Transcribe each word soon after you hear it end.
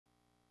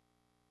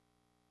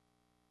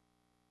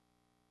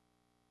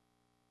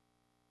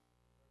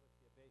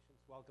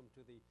Welcome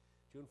to the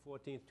June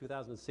 14th,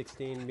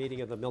 2016 meeting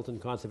of the Milton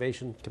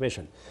Conservation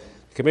Commission.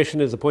 The Commission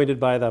is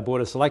appointed by the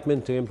Board of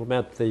Selectmen to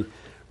implement the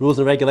rules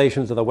and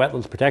regulations of the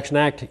Wetlands Protection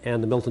Act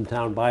and the Milton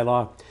Town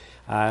Bylaw.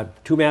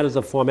 Two matters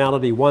of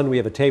formality. One, we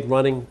have a tape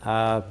running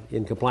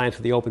in compliance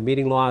with the open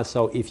meeting law,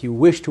 so if you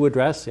wish to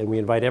address, and we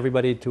invite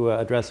everybody to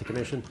address the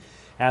Commission,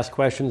 ask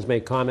questions,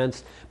 make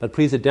comments, but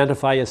please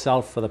identify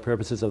yourself for the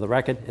purposes of the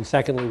record. And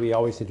secondly, we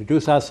always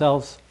introduce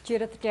ourselves.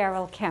 Judith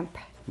Darrell Kemp.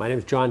 My name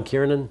is John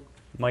Kiernan.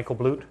 Michael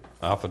Blute.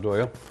 Arthur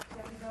Doyle.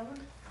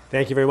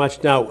 Thank you very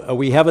much. Now,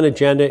 we have an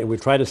agenda, and we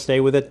try to stay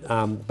with it,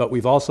 but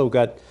we've also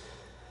got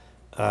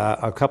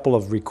a couple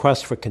of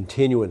requests for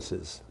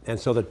continuances, and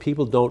so that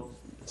people don't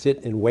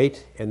sit and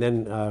wait and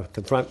then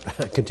confront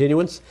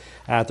continuance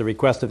at the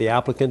request of the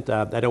applicant.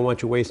 I don't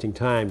want you wasting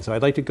time, so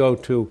I'd like to go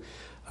to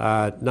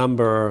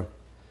number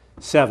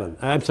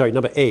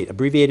 8,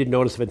 abbreviated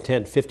notice of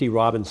intent, 50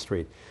 Robbins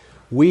Street.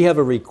 We have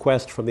a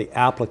request from the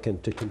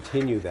applicant to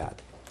continue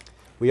that.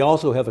 We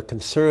also have a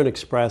concern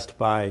expressed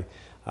by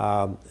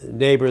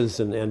neighbors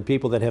and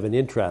people that have an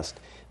interest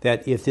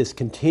that if this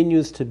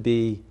continues to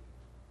be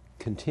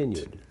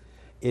continued,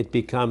 it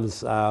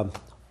becomes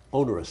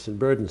onerous and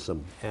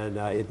burdensome. And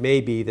it may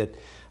be that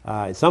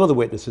some of the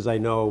witnesses I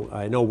know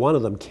one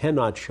of them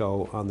cannot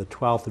show on the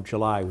 12th of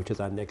July, which is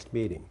our next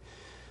meeting.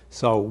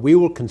 So we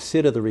will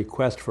consider the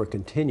request for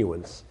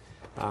continuance.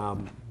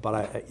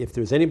 But if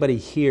there's anybody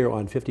here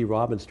on 50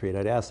 Robbins Street,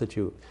 I'd ask that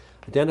you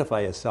identify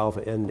yourself,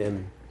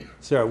 and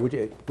sir, would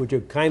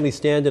you kindly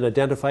stand and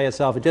identify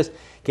yourself, and just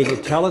can you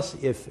tell us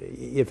if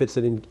it's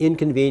an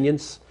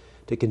inconvenience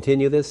to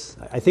continue this?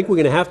 I think we're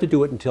going to have to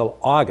do it until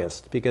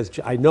August, because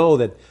I know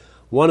that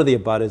one of the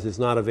abutters is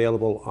not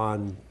available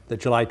on the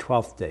July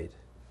 12th date.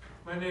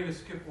 My name is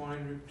Skip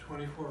Weinrib,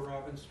 24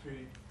 Robin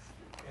Street,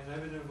 and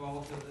I've been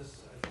involved in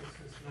this, I think,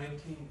 since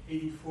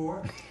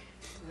 1984.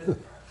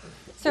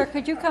 Sir,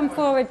 could you come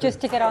forward just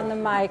to get on the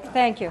mic?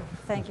 Thank you.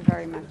 Thank you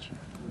very much.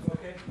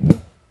 Okay.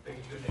 Thank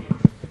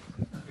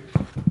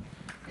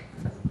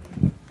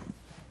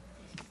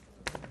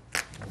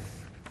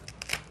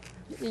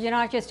you. You're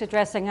not just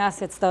addressing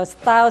us, it's those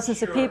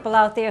thousands of people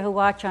out there who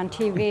watch on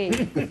TV.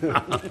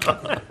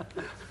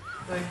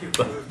 Thank you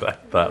for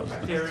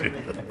hearing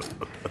me.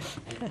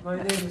 My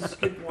name is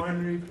Skip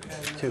Weinrib,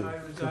 and I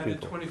reside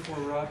at 24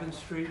 Robin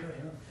Street.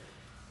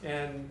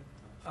 And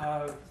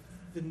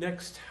the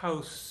next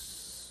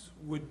house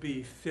would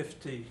be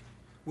 50.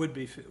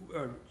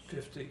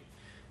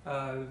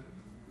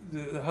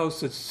 The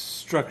house that's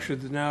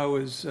structured now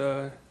is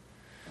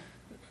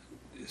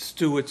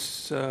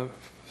Stewart's.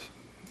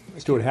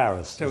 Stuart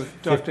Harris.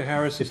 Dr.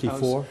 Harris's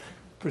 54. house.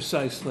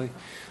 Precisely.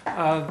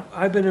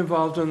 I've been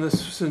involved in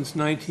this since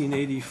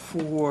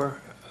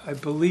 1984, I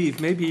believe,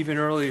 maybe even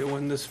earlier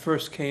when this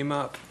first came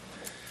up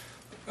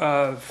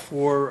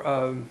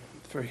for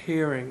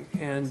hearing,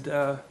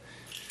 and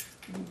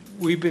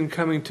we've been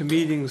coming to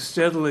meetings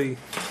steadily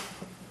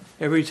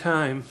every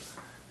time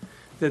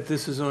that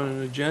this is on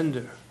an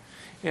agenda.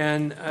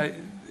 And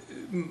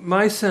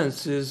my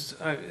sense is,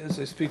 as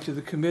I speak to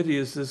the committee,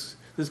 is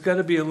there's got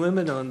to be a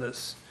limit on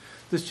this.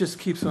 This just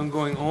keeps on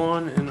going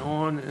on and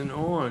on and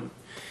on.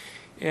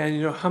 And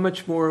you know, how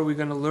much more are we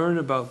going to learn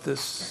about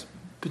this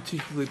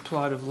particular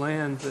plot of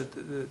land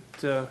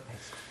that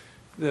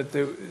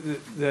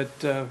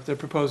they're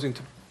proposing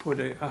to put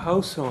a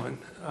house on?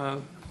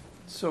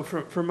 So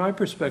from my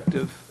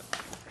perspective,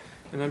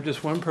 and I'm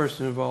just one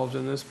person involved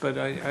in this, but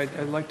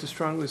I'd like to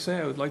strongly say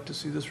I would like to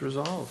see this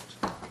resolved.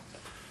 All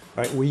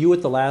right, were you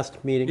at the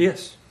last meeting?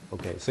 Yes.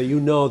 Okay, so you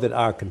know that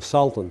our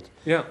consultant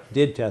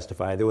did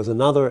testify. There was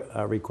another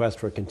request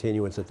for a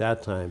continuance at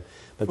that time,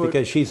 but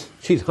because she's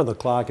on the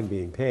clock and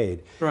being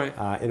paid, right,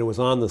 and it was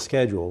on the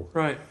schedule,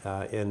 right,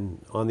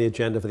 and on the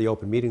agenda for the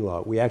open meeting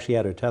law, we actually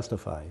had her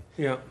testify.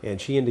 Yeah.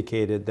 And she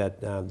indicated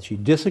that she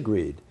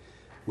disagreed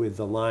with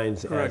the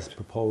lines Correct. as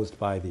proposed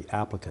by the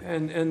applicant.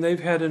 And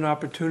they've had an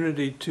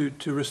opportunity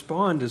to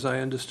respond, as I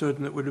understood,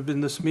 and it would have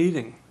been this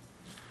meeting.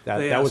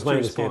 That was my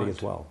understanding respond.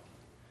 as well.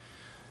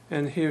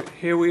 And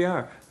here we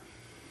are.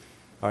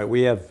 All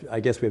right, I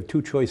guess we have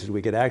two choices.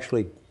 We could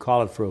actually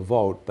call it for a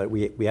vote, but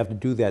we have to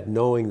do that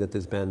knowing that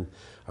there's been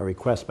a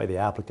request by the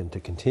applicant to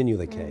continue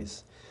the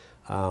case.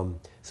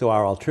 So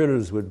our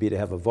alternatives would be to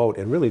have a vote,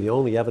 and really the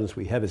only evidence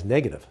we have is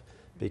negative,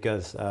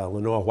 because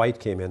Lenore White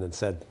came in and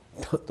said,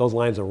 those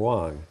lines are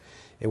wrong,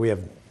 and we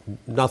have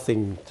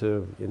nothing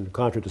in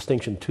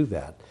contradistinction to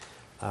that.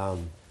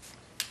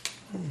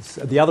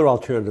 So the other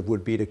alternative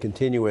would be to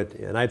continue it,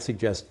 and I'd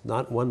suggest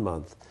not 1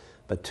 month,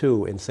 but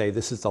 2, and say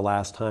this is the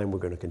last time we're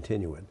going to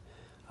continue it.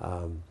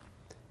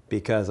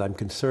 Because I'm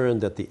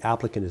concerned that the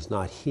applicant is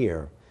not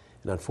here,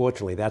 and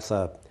unfortunately that's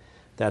a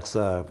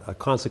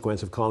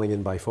consequence of calling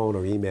in by phone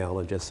or email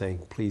and just saying,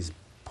 please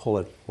pull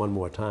it one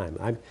more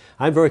time.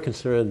 I'm very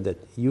concerned that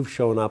you've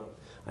shown up.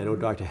 I know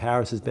Dr.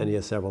 Harris has been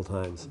here several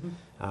times,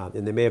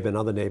 and there may have been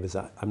other neighbors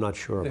I'm not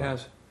sure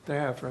about. They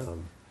have, right?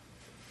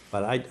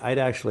 But I'm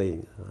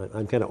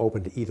kind of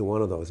open to either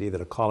one of those, either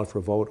to call it for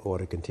a vote or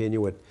to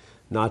continue it,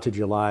 not to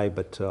July,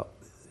 but to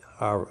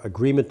our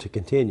agreement to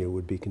continue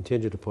would be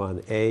contingent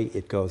upon, A,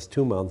 it goes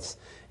 2 months,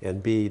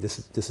 and B, this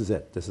is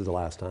it. This is the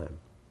last time.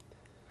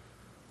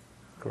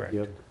 Correct. You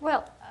have-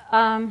 Well,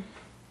 I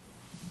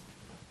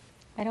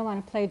don't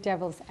want to play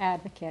devil's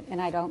advocate,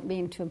 and I don't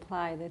mean to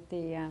imply that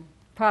the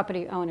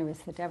property owner is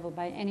the devil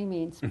by any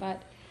means,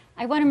 but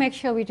I want to make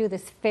sure we do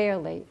this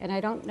fairly, and I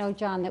don't know,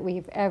 John, that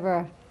we've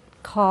ever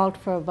called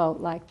for a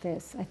vote like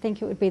this. I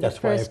think it would be the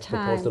That's why I first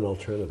time. proposed an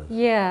alternative.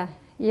 Yeah,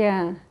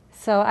 yeah.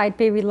 So I'd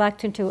be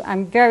reluctant to.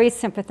 I'm very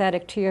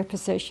sympathetic to your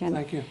position.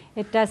 Thank you.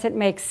 It doesn't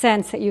make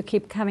sense that you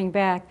keep coming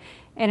back.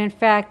 And in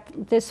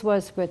fact, this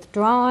was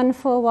withdrawn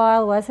for a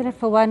while, wasn't it,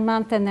 for 1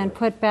 month, and then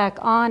put back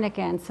on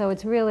again. So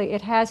it's really,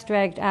 it has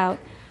dragged out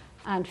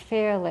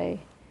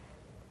unfairly.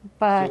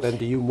 But Then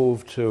do you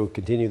move to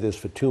continue this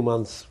for 2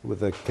 months with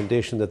the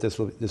condition that this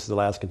is the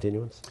last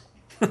continuance?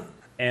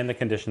 And the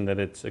condition that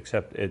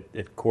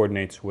it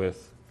coordinates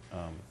with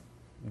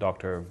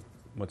Dr.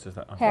 What's his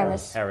name?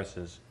 Harris.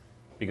 Harris's,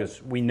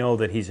 because we know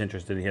that he's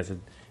interested. He has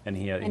And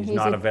he's he's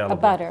not a available.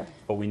 butter.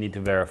 But we need to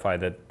verify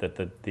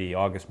that the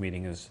August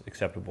meeting is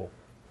acceptable.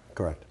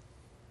 Correct.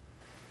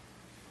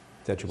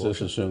 Is that your Does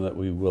this motion? assume that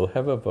we will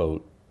have a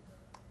vote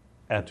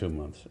at 2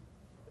 months?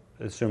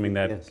 Assuming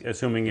that, Yes.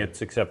 assuming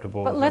it's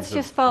acceptable. But in let's terms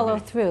of just follow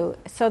meeting. through.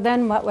 So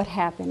then what would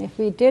happen? If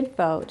we did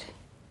vote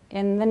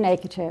in the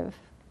negative,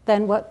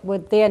 then what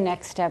would their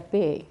next step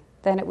be?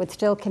 Then it would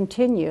still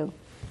continue.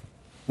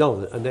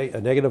 No, a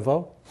negative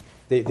vote?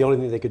 The only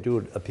thing they could do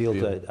would appeal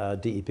to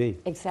DEP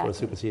for Exactly. a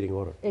superseding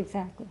order.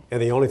 Exactly.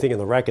 And the only thing in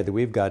the record that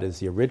we've got is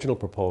the original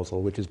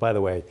proposal, which is, by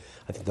the way,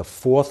 I think the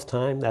 4th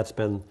time that's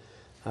been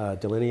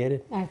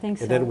delineated. I think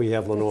so. And then we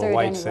have The Lenore third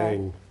White anyway.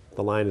 saying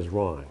the line is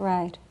wrong.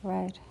 Right,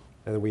 right.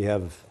 And then we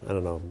have, I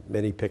don't know,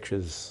 many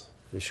pictures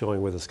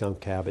showing where the skunk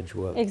cabbage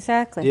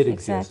Exactly. did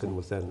exist exactly. and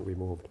was then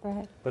removed.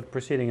 Right. But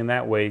proceeding in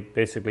that way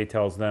basically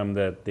tells them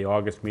that the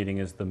August meeting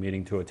is the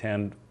meeting to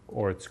attend,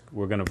 or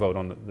we're going to vote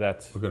on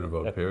that's. We're going to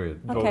vote, that-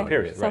 period. Vote, Okay.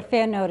 period, So right.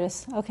 fair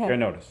notice. Okay. Fair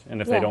notice.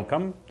 And if Yeah. they don't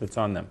come, it's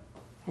on them.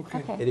 Okay.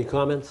 Okay. Any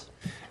comments?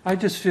 I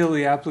just feel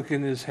the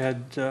applicant has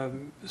had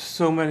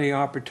so many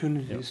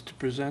opportunities to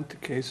present the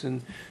case,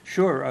 and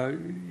sure,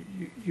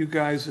 you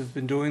guys have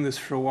been doing this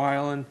for a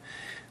while, and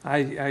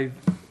I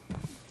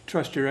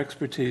trust your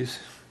expertise,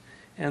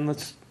 and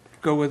let's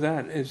go with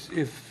that.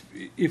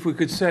 If we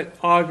could set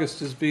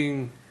August as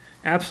being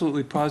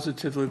absolutely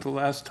positively the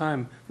last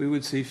time we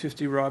would see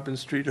 50 Robin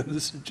Street on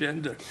this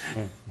agenda.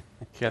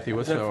 Kathy,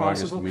 what's Is that our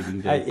August possible?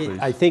 meeting date, please?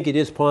 I think it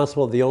is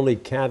possible. The only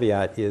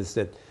caveat is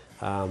that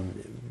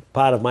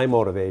part of my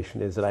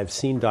motivation is that I've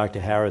seen Dr.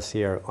 Harris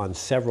here on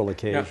several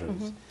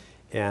occasions.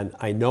 And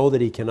I know that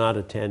he cannot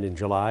attend in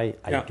July.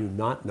 I Yeah. do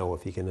not know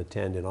if he can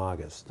attend in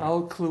August.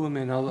 I'll clue him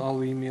in,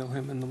 I'll email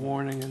him in the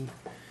morning, and,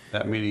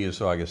 That meeting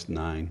is August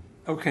 9.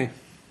 okay.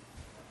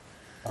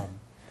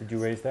 Did you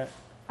raise that?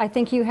 I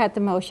think you had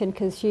the motion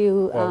because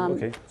you Oh,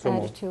 okay. So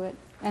added moved. to it,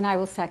 and I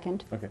will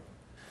second. Okay.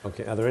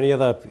 Okay, are there any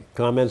other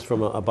comments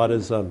from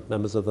abutters,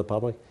 members of the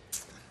public?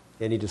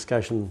 Any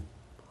discussion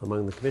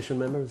among the commission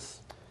members?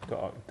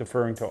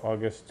 Deferring to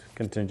August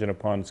contingent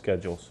upon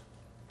schedules.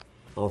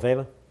 All in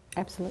favor?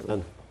 Absolutely.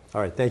 None.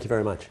 All right, thank you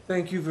very much.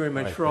 Thank you very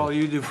much Right, for all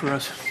you do for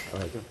us. All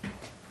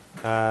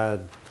right.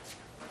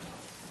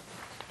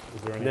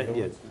 Is there any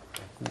Ne- votes?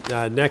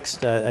 yeah.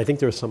 Next, I think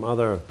there are some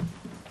other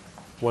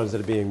ones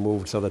that are being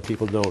moved so that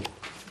people don't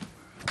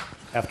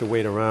have to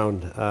wait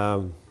around.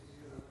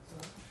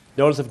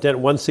 Notice of intent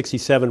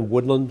 167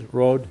 Woodland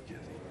Road.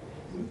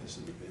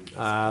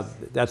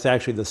 That's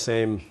actually the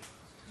same.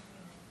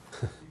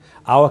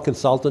 Our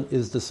consultant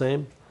is the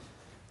same,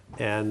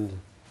 and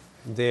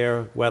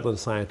their wetland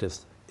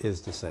scientist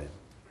is the same.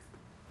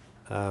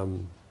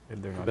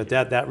 They're not But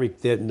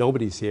here.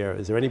 nobody's here.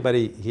 Is there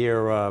anybody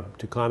here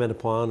to comment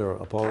upon or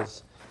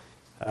oppose?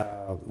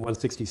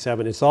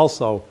 167, it's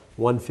also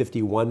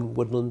 151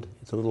 Woodland.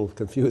 It's a little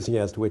confusing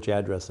as to which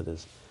address it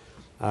is.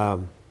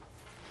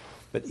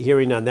 But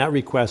hearing on that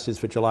request is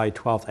for July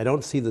 12th. I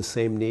don't see the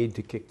same need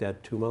to kick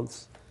that 2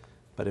 months,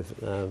 but if,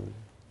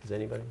 does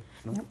anybody?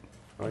 Nope,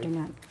 All I do right.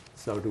 not.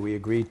 So do we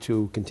agree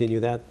to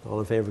continue that? All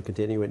in favor of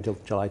continue it until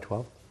July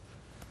 12th?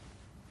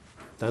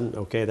 Done?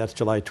 Okay, that's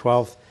July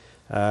 12th.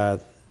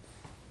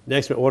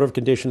 Next, order of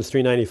conditions,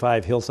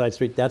 395 Hillside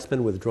Street. That's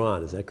been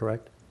withdrawn, is that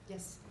correct?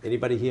 Yes.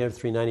 Anybody here,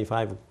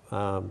 395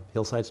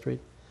 Hillside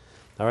Street?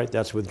 All right,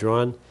 that's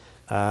withdrawn.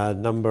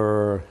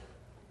 Number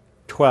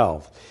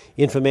 12,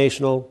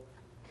 informational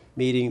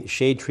meeting,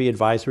 Shade Tree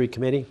Advisory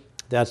Committee.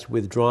 That's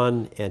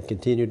withdrawn and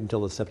continued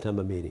until the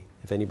September meeting,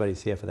 if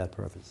anybody's here for that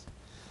purpose.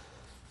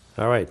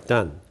 All right,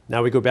 done.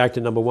 Now we go back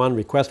to number 1,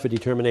 request for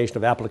determination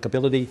of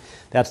applicability.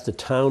 That's the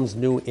town's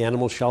new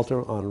animal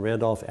shelter on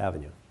Randolph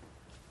Avenue.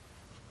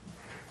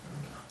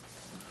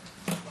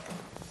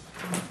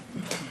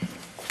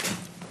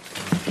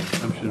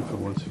 Assumption for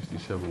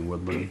 167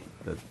 Woodland,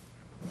 that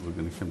we're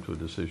going to come to a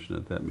decision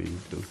at that meeting,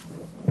 too.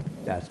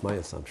 That's my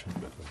assumption.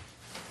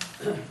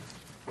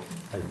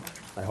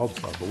 I hope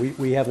so, but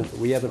we haven't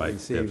I have to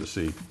received,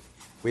 see.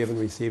 we haven't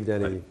received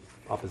any Right.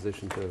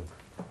 opposition to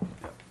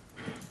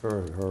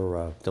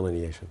her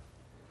delineation.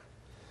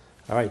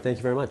 All right, thank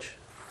you very much.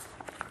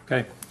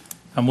 Okay.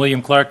 I'm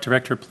William Clark,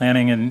 Director of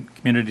Planning and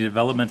Community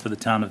Development for the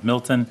town of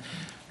Milton.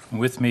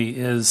 With me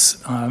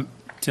is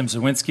Tim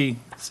Zawinski,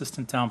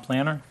 Assistant Town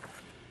Planner.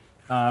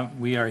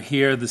 We are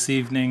here this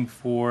evening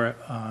for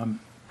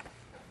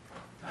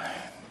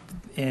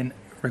a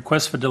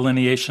request for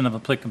delineation of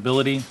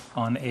applicability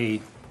on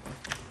a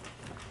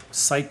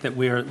site that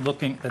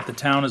that the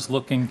town is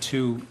looking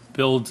to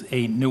build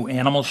a new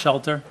animal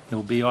shelter. It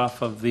will be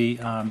off of the,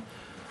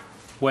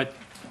 what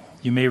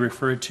you may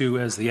refer to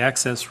as the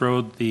access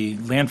road, the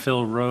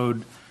landfill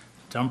road,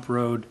 dump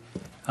road.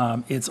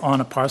 It's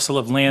on a parcel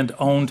of land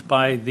owned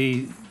by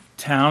the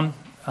town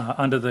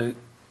under the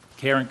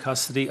care and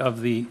custody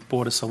of the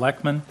Board of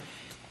Selectmen.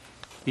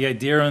 The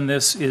idea on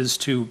this is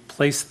to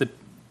place the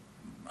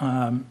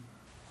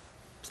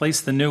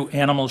new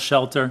animal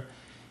shelter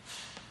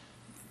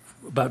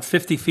about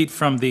 50 feet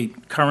from the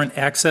current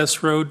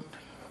access road.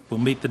 Will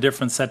meet the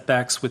different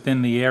setbacks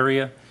within the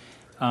area.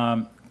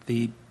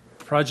 The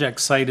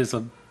project site is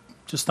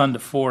just under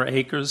 4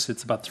 acres.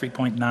 It's about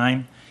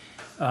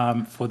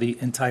 3.9 for the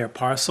entire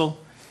parcel.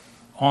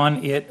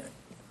 On it,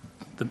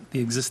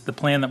 the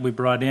plan that we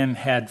brought in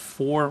had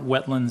 4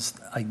 wetlands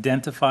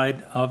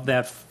identified. Of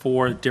that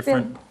 4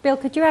 different. Bill,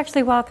 could you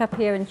actually walk up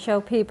here and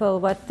show people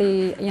what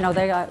the,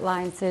 the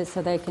outlines is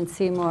so they can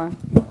see more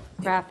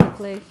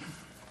graphically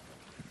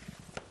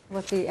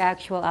what the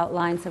actual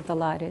outlines of the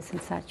lot is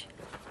and such?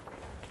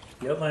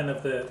 The outline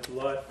of the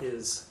lot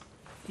is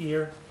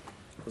here,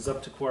 goes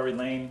up to Quarry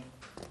Lane,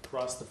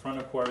 across the front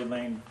of Quarry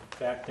Lane,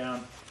 back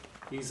down.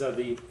 These are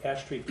the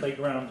Ash Tree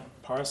Playground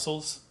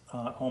parcels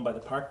owned by the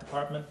Park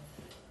Department.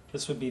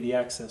 This would be the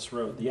access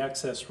road. The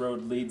access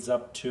road leads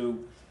up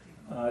to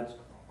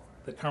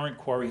the current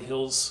Quarry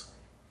Hills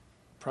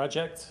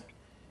project.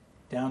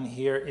 Down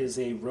here is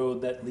a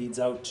road that leads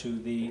out to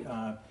the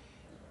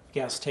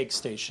gas take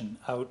station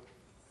out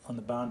on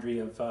the boundary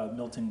of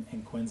Milton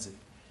and Quincy.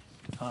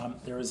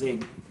 There is a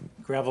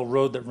gravel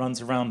road that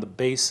runs around the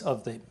base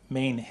of the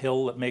main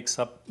hill that makes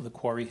up the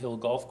Quarry Hill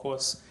Golf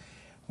Course.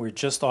 We're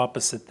just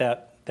opposite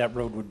that. That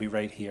road would be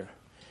right here.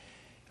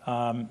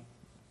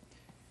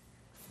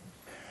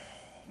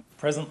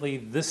 Presently,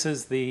 this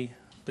is the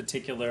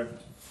particular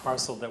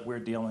parcel that we're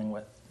dealing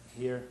with.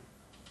 Here.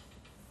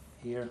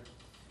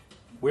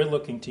 We're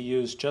looking to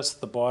use just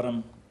the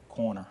bottom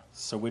corner.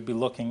 So we'd be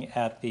looking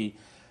at the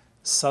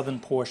southern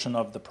portion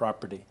of the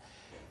property.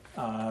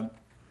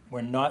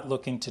 We're not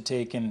looking to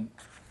take and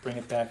bring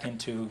it back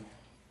into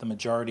the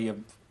majority of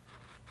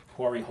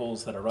quarry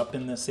holes that are up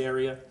in this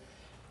area.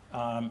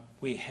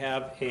 We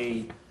had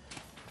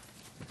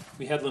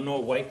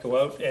Lenore White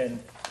go out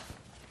and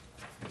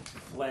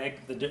flag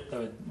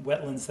the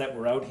wetlands that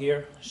were out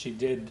here. She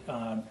did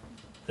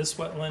this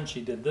wetland,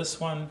 she did this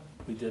one,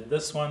 we did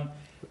this one.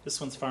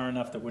 This one's far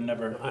enough that we're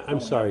never. I'm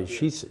sorry,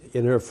 she's,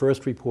 in her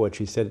first report,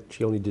 she said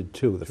she only did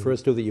 2, the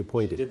first 2 that you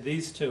pointed. Did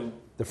these 2.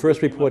 The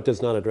first report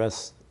does not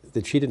address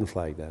that she didn't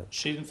flag that.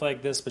 She didn't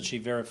flag this, but she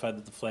verified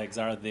that the flags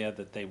are there,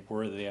 that they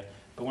were there.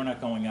 But we're not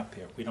going up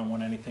here. We don't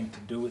want anything to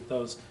do with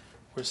those.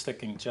 We're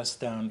sticking just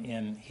down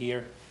in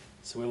here.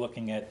 So we're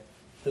looking at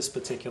this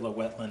particular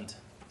wetland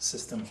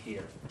system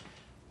here.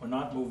 We're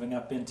not moving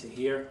up into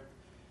here.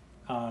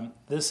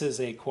 This is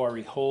a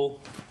quarry hole.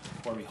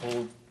 Quarry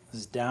hole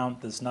is down.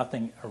 There's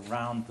nothing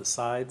around the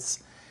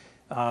sides.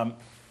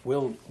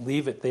 We'll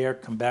leave it there,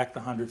 come back the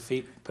 100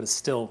 feet, but it's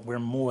still, we're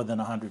more than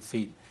 100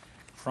 feet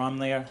from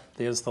there.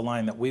 There's the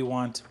line that we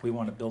want. We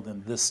want to build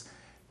in this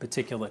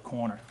particular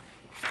corner.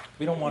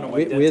 We don't want to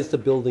identify. Where's the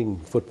building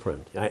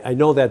footprint? I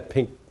know that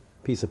pink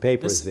piece of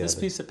paper is there. This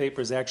piece of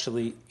paper is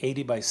actually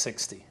 80 by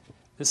 60.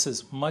 This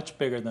is much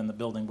bigger than the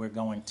building we're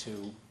going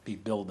to be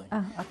building.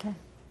 Oh, okay.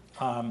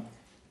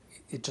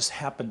 It just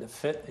happened to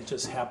fit. It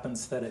just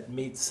happens that it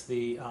meets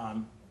the,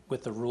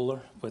 with the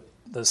ruler, with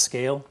the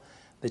scale,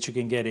 that you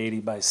can get 80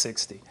 by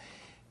 60.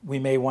 We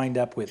may wind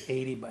up with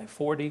 80 by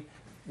 40.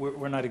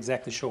 We're not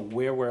exactly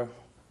sure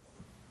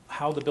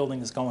how the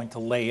building is going to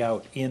lay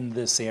out in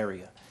this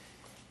area.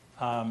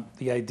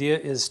 The idea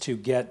is to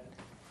get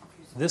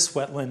this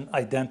wetland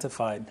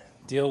identified,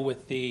 deal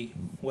with the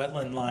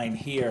wetland line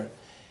here.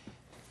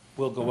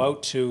 We'll go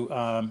out to,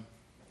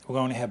 we're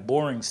going to have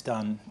borings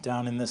done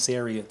down in this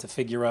area to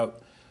figure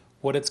out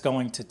what it's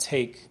going to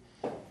take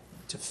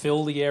to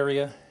fill the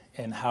area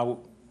and how,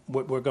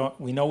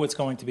 we know it's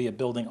going to be a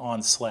building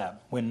on slab.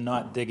 We're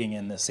not digging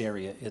in this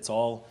area. It's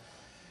all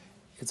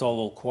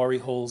little quarry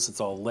holes,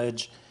 it's all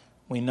ledge.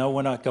 We know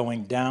we're not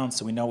going down,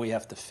 so we know we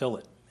have to fill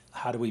it.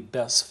 How do we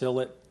best fill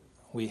it?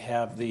 We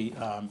have the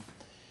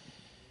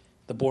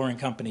boring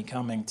company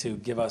coming to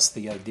give us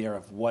the idea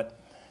of what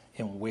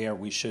and where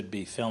we should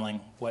be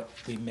filling, what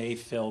we may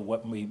fill,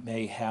 what we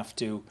may have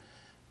to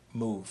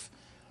move.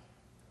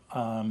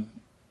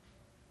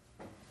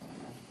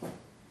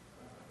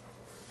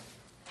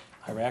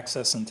 Our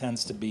access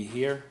intends to be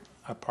here.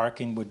 Our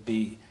parking would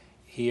be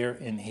here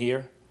and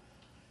here.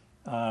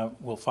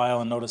 We'll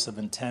file a notice of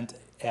intent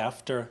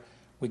after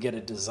we get a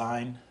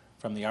design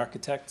from the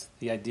architect.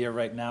 The idea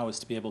right now is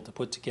to be able to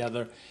put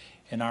together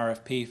an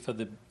RFP for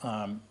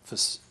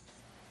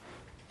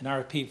an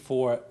RFP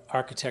for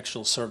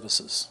architectural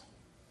services.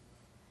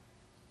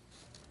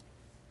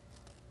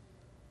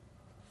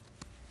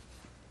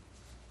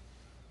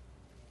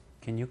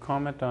 Can you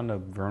comment on the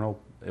vernal,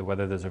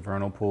 whether there's a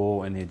vernal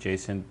pool in the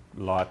adjacent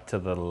lot to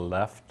the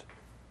left?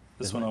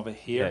 This one over Yeah,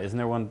 here, isn't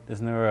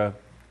there a,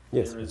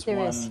 Yes. there is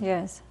There is, one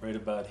yes. right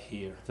about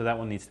here. so that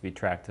one needs to be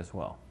tracked as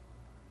well?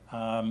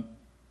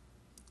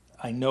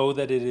 I know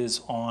that it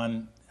is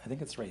on, I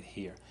think it's right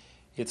here.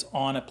 It's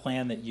on a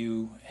plan that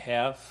you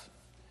have.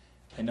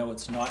 I know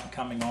it's not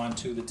coming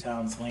onto the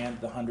town's land.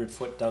 The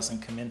 100-foot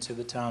doesn't come into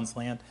the town's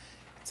land.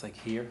 It's like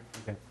here.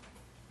 Okay.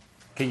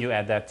 Can you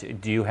add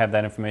that, do you have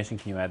that information?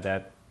 Can you add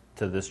that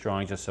to this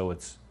drawing just so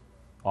it's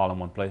all in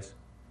one place?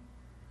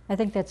 I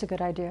think that's a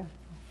good idea.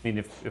 I mean,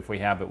 if we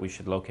have it, we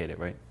should locate it,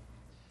 right?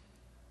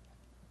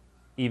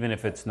 Even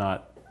if it's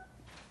not,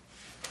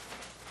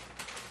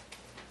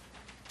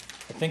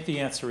 I think the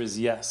answer is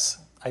yes.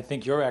 I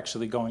think you're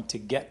actually going to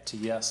get to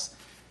yes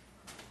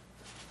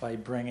by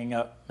bringing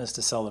up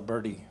Mr.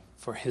 Celebrity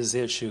for his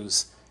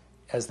issues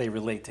as they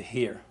relate to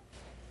here.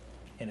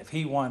 And if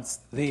he wants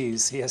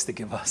these, he has to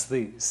give us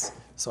these.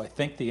 So I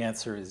think the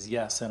answer is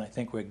yes, and I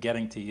think we're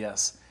getting to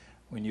yes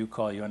when you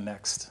call your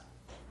next.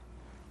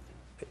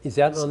 Is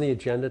that on the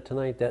agenda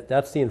tonight?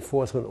 That's the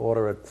enforcement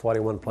order at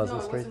 41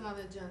 Pleasant Street? No, it wasn't on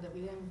the agenda.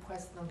 We didn't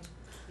request them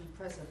to be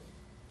present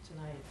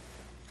tonight.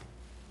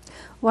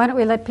 Why don't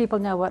we let people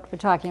know what we're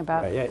talking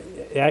about? Right,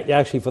 yeah,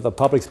 actually, for the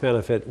public's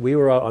benefit, we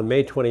were out on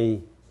May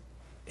 28th,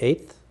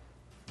 May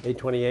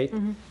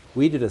 28th.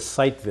 We did a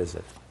site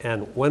visit,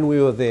 and when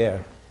we were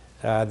there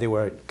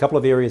were a couple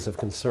of areas of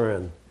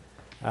concern.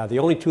 The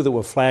only two that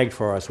were flagged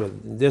for us were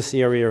this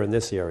area and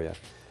this area.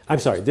 I'm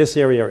sorry, this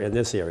area and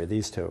this area,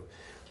 these two.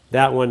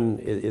 That one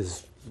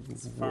is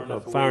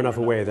far enough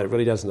away that it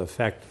really doesn't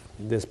affect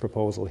this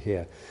proposal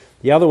here.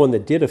 The other one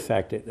that did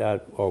affect it,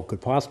 or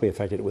could possibly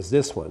affect it, was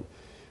this one.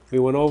 We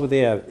went over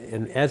there,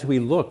 and as we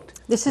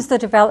looked, This is the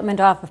development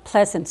off of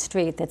Pleasant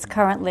Street that's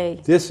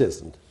currently, this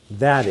isn't,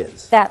 that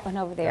is. that one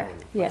over there,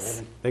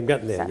 yes. They've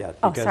gotten there Sorry. yet.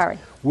 Oh, because sorry.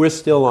 We're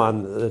still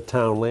on the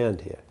town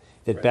land here.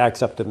 It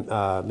backs up to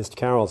Mr.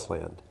 Carroll's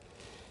land.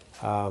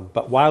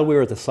 But while we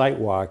were at the site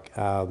walk,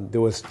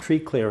 there was tree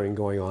clearing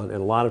going on,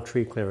 and a lot of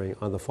tree clearing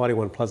on the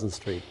 41 Pleasant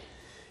Street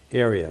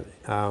area.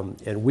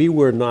 And we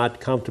were not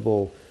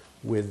comfortable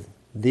with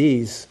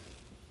these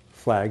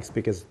flags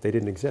because they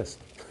didn't exist.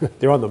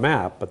 They're on the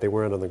map, but they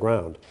weren't on the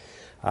ground.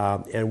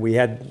 And we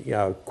had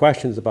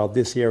questions about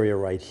this area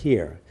right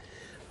here.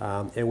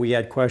 And we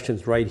had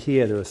questions right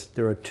here.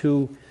 There are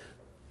two,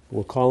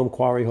 we'll call them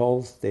quarry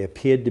holes. They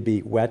appeared to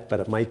be wet, but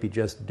it might be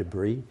just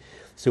debris.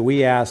 So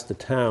we asked the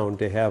town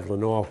to have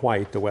Lenore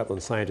White, the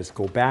wetland scientist,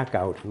 go back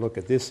out and look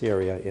at this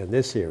area and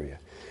this area.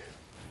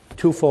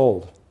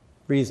 Twofold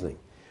reasoning.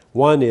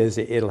 One is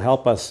it'll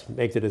help us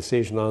make the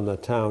decision on the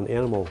town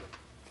animal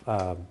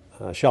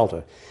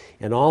shelter.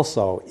 And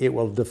also, it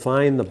will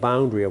define the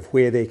boundary of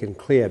where they can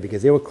clear,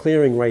 because they were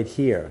clearing right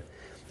here.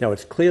 Now,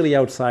 it's clearly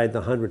outside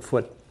the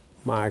 100-foot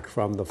mark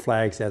from the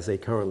flags as they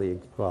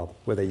currently, well,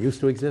 where they used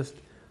to exist.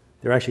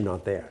 They're actually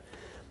not there.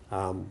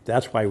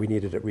 That's why we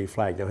needed it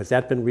reflagged. Now, has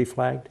that been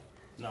reflagged?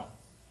 No.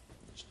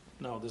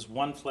 No, there's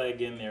one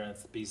flag in there, and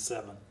it's the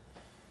B7.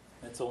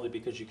 That's only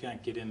because you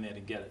can't get in there to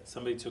get it.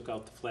 Somebody took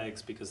out the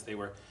flags because they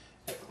were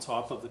at the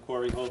top of the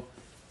quarry hole.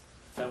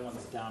 That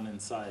one's down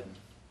inside, and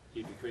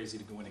you'd be crazy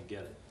to go in and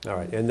get it. All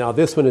right, and now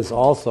this one is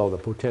also the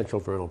potential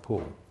vernal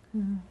pool.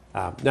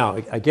 Now,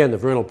 again, the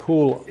vernal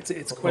pool.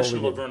 It's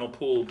questionable vernal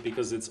pool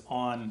because it's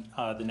on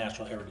the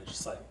Natural Heritage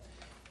Site.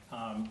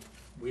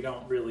 We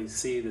don't really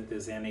see that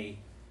there's any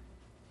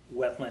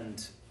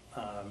wetland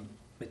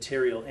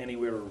material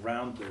anywhere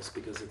around this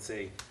because it's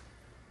a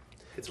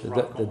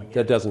rock going in.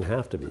 That doesn't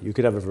have to be. You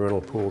could have a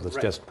vernal pool that's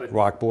Right, just but-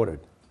 rock bordered.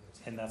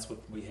 And that's what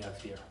we have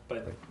here.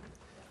 But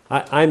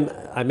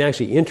I'm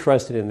actually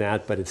interested in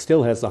that, but it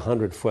still has the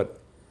 100-foot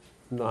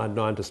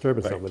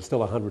non-disturbance zone. It's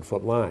still a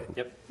 100-foot line.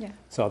 Yep. Yeah.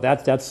 So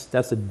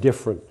that's a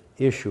different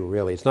issue,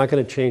 really. It's not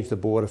going to change the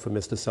border for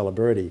Mr.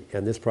 Celebrity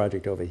and this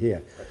project over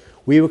here.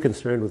 We were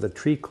concerned with the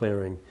tree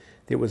clearing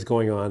that was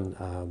going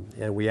on,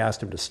 and we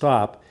asked him to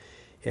stop.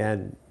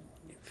 And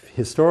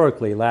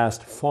historically,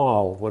 last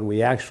fall, when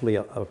we actually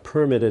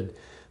permitted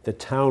the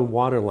town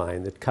water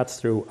line that cuts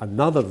through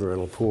another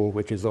vernal pool,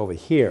 which is over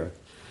here,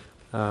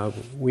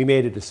 we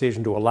made a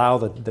decision to allow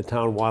the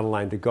town water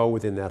line to go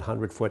within that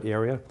 100-foot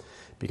area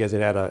because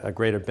it had a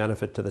greater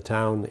benefit to the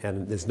town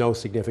and there's no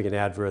significant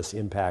adverse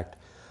impact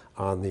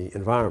on the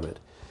environment.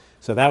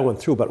 So that went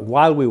through, but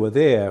while we were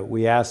there,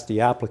 we asked the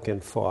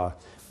applicant for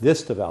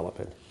this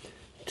development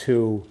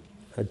to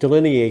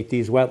delineate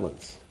these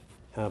wetlands,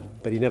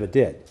 but he never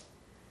did.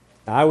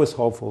 I was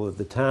hopeful that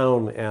the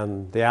town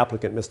and the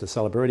applicant, Mr.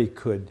 Celebrity,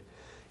 could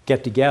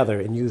get together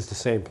and use the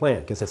same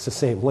plan, because it's the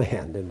same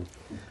land,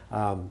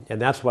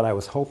 and that's what I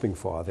was hoping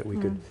for, that we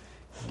could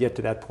get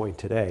to that point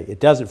today. It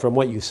doesn't, from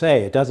what you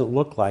say, it doesn't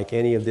look like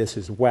any of this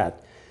is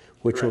wet,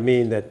 which will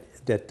mean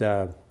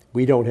that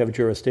we don't have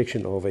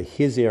jurisdiction over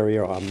his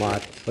area on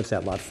lot, what's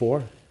that, lot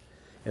 4?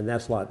 And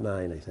that's lot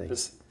 9, I think.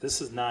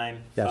 this is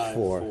 9, That's 5,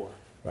 4. 4.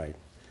 Right.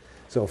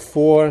 So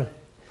 4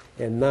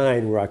 and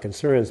 9 were our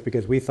concerns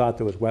because we thought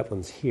there was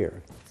wetlands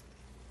here.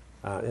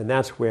 And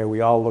that's where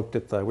we all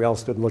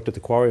stood and looked at the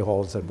quarry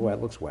hole and said, boy,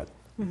 it looks wet.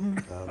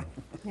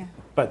 Yeah.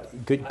 But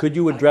could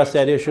you address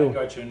that I issue?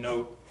 got your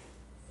note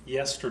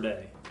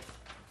yesterday,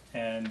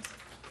 and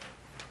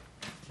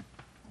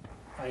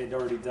I had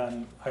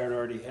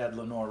already had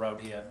Lenore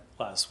out here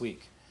last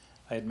week.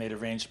 I had made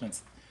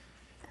arrangements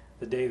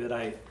the day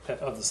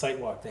of the site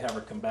walk to have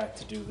her come back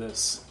to do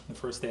this. The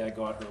first day I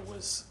got her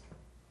was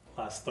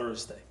last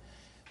Thursday.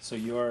 So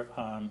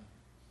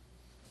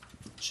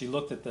she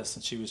looked at this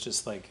and she was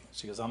just like,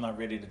 she goes, I'm not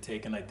ready to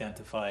take and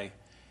identify,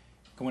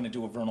 going to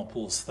do a vernal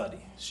pool study.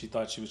 She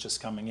thought she was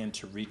just coming in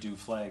to redo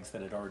flags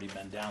that had already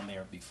been down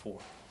there before.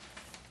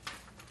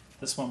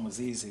 This one was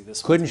easy.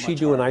 This Couldn't one's she much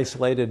do an harder.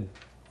 isolated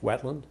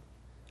wetland?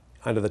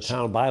 Under the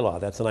town bylaw,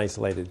 that's an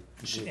isolated,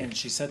 And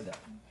she said that.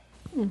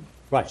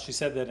 right. She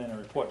said that in her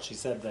report. She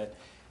said that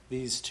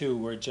these two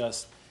were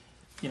just,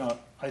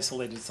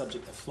 isolated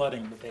subject to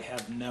flooding, but they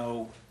have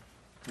no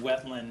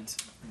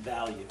wetland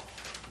value.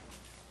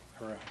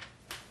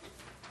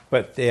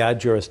 But they are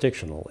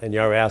jurisdictional, and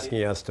you're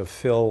asking us to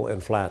fill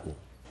and flatten.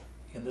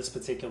 In this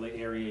particular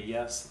area,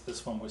 yes,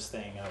 this one we're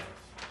staying out of.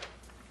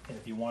 And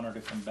if you want her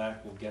to come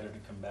back, we'll get her to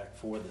come back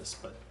for this,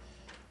 but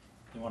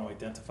you want to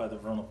identify the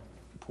vernal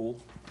pool?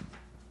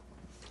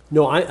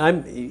 No,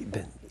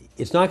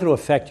 it's not going to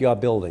affect your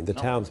building, the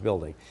No. town's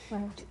building.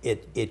 Right.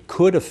 It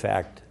could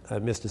affect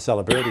Mr.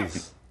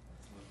 Celebriti's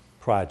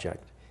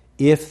project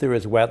if there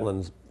is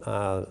wetlands,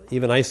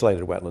 even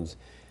isolated wetlands,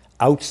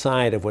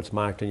 outside of what's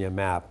marked on your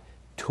map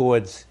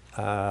towards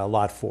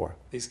Lot 4.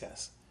 These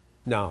guys.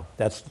 No,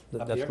 that's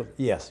here? what,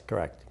 yes,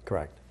 correct.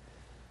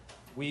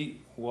 We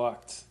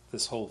walked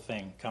this whole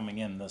thing coming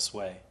in this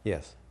way.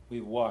 Yes.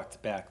 We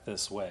walked back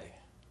this way.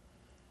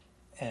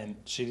 And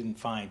she didn't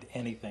find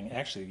anything.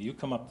 Actually, you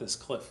come up this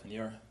cliff, and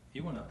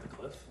you went up the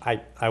cliff.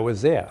 I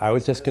was there. I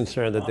was just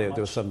concerned that Not there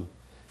was much.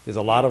 there's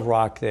a lot of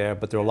rock there,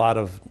 but there are a lot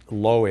of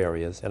low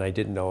areas, and I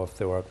didn't know if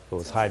there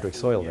was hydric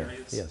soil there.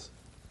 Areas? Yes.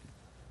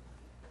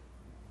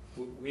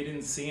 We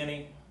didn't see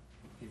any.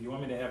 If you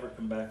want me to have her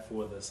come back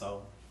for this,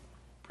 I'll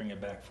bring her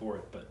back for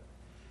it, but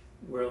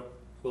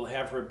we'll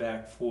have her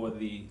back for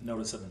the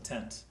notice of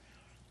intent.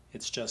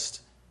 It's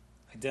just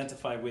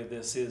identify where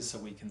this is so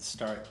we can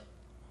start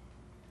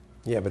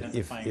Yeah, but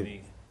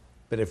identifying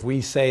if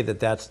we say that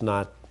that's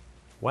not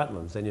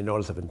wetlands, then your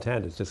notice of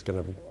intent is just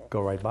going to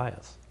go right by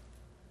us.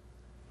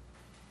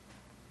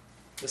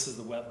 this is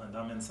the wetland.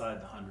 I'm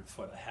inside the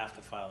 100-foot. I have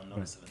to file a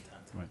notice of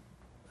intent.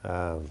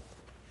 Right.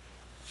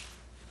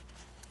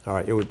 All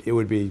right, it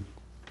would be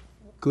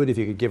good if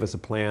you could give us a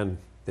plan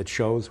that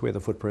shows where the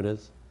footprint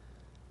is.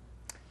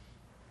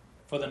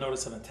 For the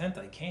notice of intent,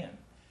 I can.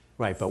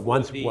 Right, but For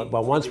once the- but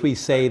for once the we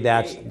say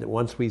that's 38.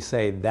 once we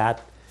say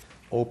that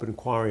open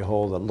quarry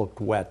hole that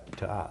looked wet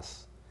to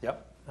us,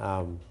 Yep.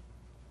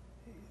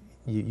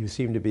 you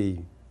seem to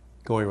be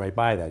going right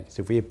by that.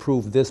 So if we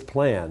approve this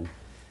plan,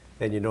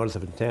 then your notice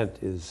of intent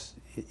is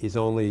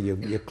only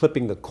you're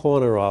clipping the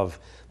corner of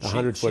the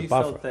 100-foot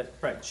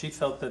buffer. She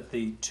felt that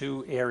the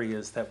two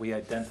areas that we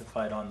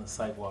identified on the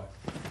sidewalk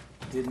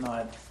did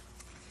not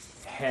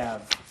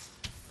have.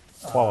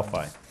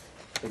 Qualify.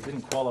 They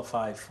didn't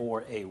qualify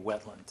for a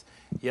wetland.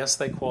 Yes,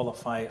 they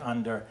qualify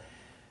under,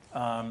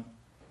 the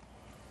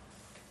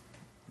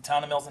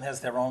town of Milton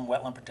has their own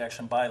wetland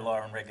protection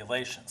bylaw and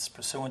regulations.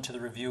 Pursuant to the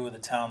review of the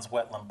town's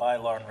wetland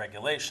bylaw and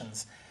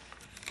regulations,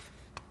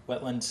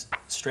 Wetland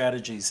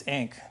Strategies,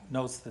 Inc.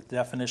 notes that the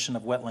definition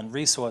of wetland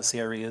resource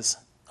areas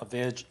of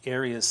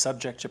areas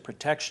subject to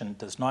protection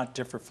does not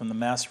differ from the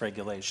mass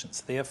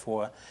regulations.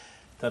 Therefore,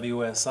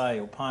 WSI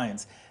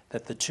opines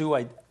that the two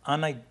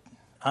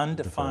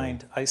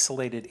undefined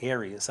isolated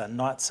areas are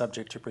not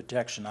subject to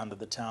protection under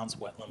the town's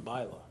wetland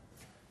bylaw.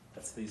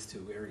 That's these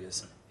two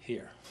areas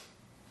here.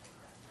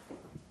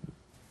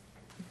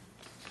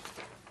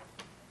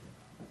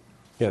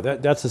 Yeah,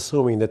 that's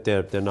assuming that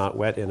they're not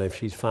wet, and if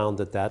she's found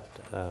that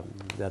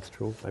that's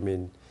true, I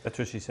mean, That's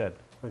what she said.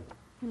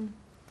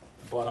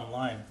 Bottom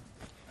line,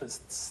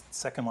 this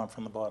second one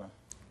from the bottom.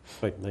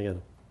 wait,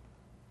 again.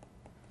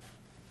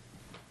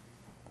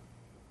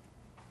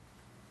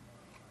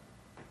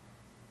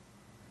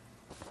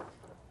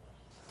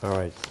 All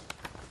right.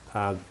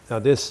 Now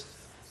this,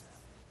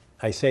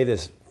 I say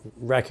this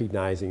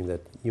recognizing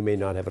that you may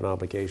not have an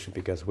obligation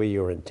because where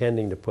you're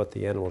intending to put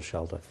the animal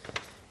shelter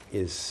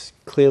is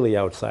clearly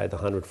outside the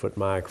 100-foot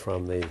mark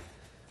from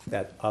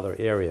that other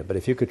area. But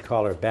if you could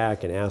call her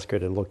back and ask her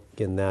to look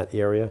in that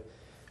area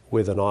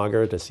with an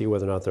auger to see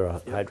whether or not there are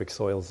hydric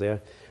soils there,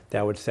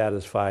 that would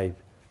satisfy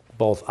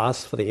both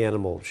us for the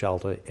animal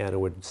shelter and it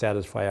would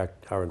satisfy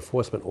our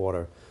enforcement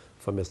order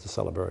for Mr.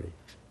 Celebrity.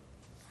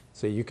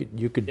 So you could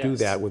do Yes.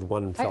 that with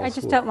one fell I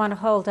just swoop. don't want to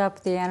hold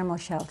up the animal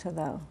shelter,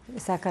 though.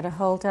 Is that going to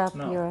hold up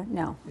No. your,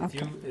 no, If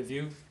okay.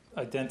 you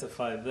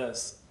identify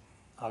this,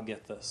 I'll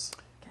get this.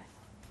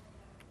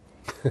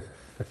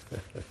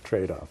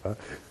 Trade-off, huh?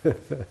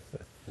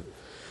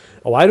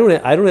 Oh, I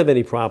don't have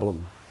any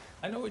problem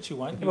I know what you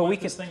want. Yeah, You but we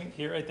want this thing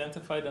here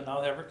identified, and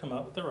I'll have her come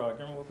out with the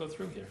rocker, and we'll go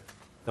through here.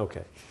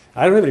 Okay.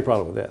 I don't have any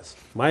problem with this.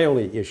 My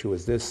only issue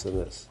is this and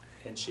this.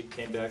 And she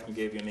came back and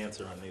gave you an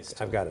answer on these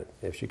two. I've got it.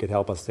 If she could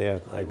help us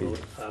there, I'd be will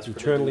ask her to do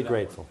eternally that.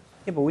 grateful.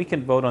 Yeah, but we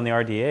can vote on the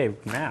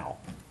RDA now,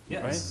 right?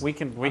 Yes. We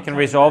can I'm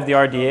resolve the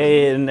fine with that.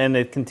 RDA and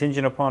it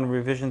contingent upon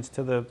revisions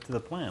to the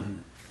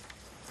plan.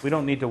 We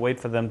don't need to wait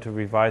for them to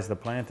revise the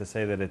plan to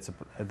say that it's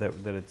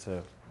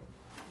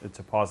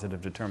a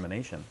positive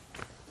determination.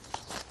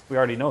 We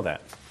already know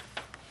that.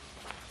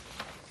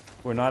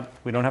 We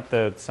don't have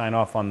to sign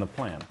off on the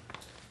plan.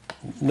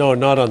 No,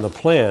 not on the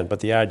plan,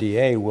 but the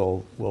RDA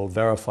will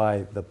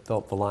verify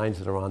the lines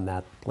that are on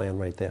that plan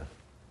right there.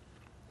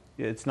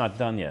 It's not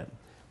done yet.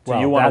 So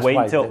Well, you want that's to wait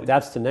why- until?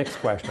 That's the next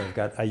question I've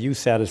got. Are you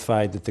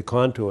satisfied that the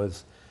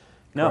contours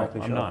No,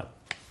 correctly I'm shown? not.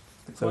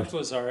 The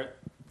contours are,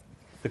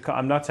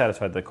 I'm not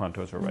satisfied the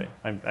contours are right.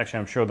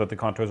 I'm sure that the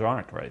contours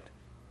aren't right.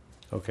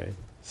 Okay,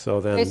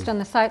 so then, Based on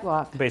the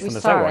sidewalk. Based We on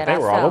the saw sidewalk, it they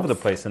were all over the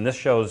ourselves. place, and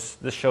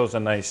this shows a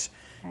nice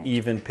Right.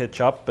 even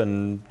pitch up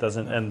and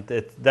doesn't, and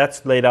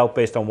that's laid out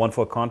based on 1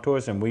 foot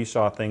contours, and we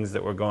saw things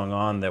that were going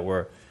on that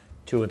were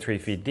 2 and 3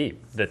 feet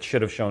deep that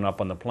should have shown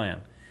up on the plan.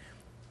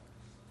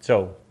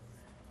 So,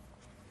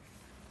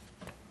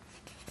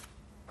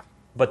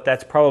 but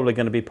that's probably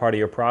going to be part of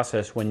your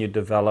process when you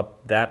develop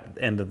that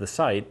end of the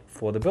site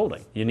for the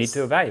building. You need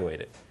to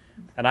evaluate it.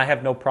 And I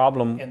have no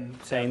problem And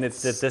saying that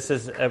that's- this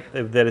is,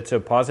 that it's a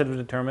positive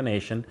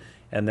determination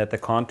and that the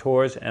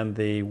contours and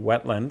the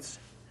wetlands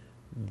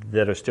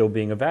that are still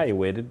being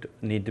evaluated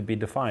need to be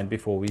defined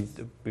before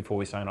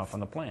we sign off on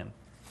the plan.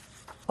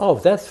 oh,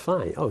 that's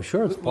fine. Oh,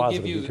 sure, it's we'll give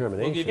positive you, we'll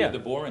determination. give Yeah. you the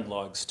boring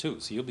logs too,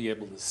 so you'll be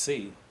able to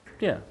see.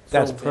 Yeah.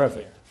 That's in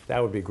perfect. here.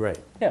 That would be great.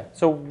 Yeah,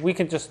 so we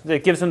can just,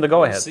 it gives them the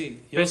go-ahead. see-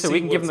 you'll Basically, see we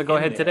can give them the what's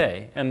go-ahead in there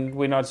today, and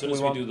we're not, As soon as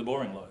we won't, do the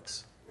boring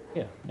logs.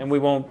 yeah, and we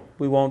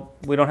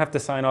don't have to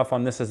sign off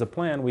on this as a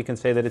plan. We can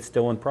say that it's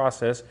still in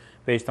process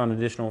based on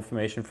additional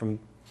information from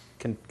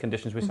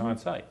conditions we saw on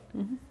site.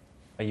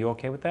 Are you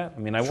okay with that? I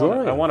mean, I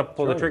Sure, want to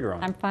pull the sure. trigger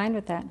on it. I'm fine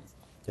with that.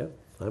 Yeah,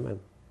 I'm in.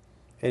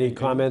 Any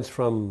comments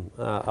from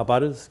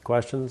abutters,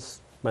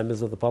 questions,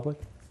 members of the public?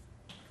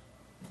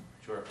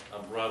 Sure.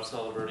 I'm Rob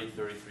Celebrity,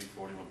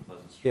 3341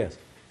 Pleasant Street. Yes.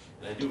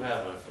 And I do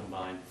have a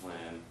combined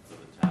plan for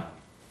the town.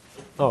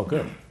 Oh,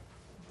 good.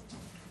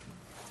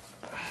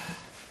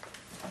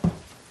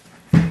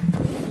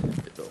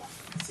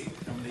 See,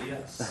 come to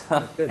yes.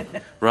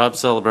 Rob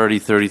Celebrity,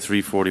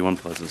 3341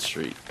 Pleasant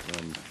Street.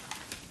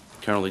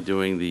 Currently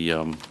doing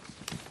the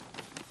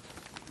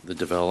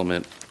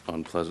development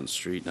on Pleasant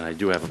Street, and I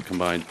do have a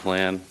combined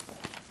plan,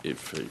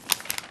 if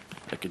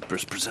I could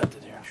just present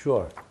it here.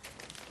 Sure.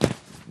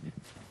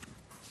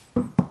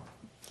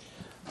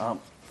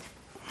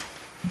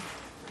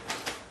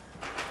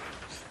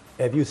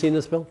 Have you seen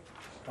this, Bill?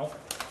 Oh,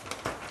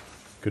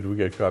 Could we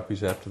get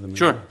copies after the meeting?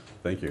 Sure.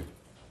 Thank you.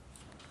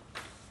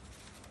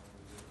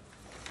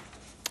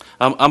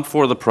 I'm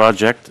for the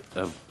project.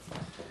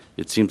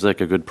 It seems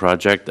like a good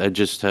project. I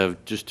just have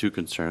two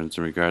concerns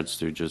in regards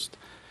to just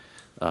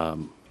a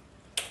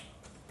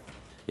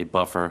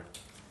buffer,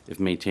 if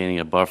maintaining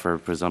a buffer,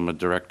 because I'm a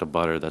direct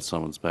abutter, that's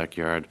someone's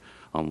backyard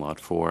on Lot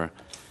 4.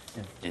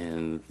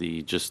 And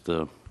just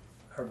the,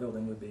 our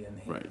building would be in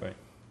here. right, Right.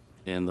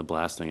 and the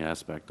blasting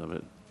aspect of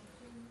it.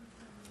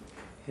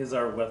 Here's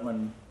our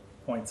wetland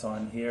points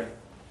on here.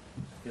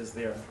 Is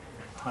there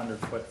 100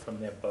 foot from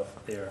their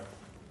their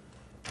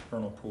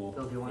vernal pool?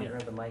 Bill, do you want to here.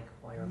 grab the mic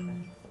while you're up there?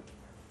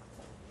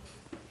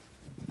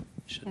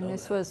 Should And know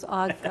this that. was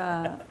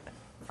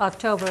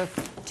October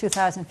of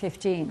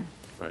 2015.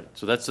 Right,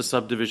 so that's the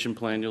subdivision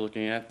plan you're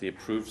looking at, the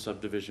approved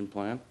subdivision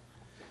plan.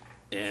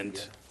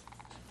 And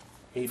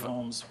 8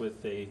 homes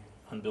with a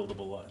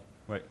unbuildable lot.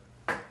 Right.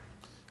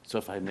 so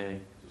if I may,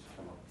 just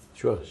come up.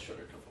 Sure. Just show you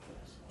a couple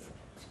things.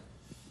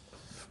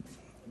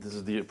 This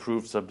is the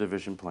approved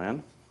subdivision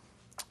plan.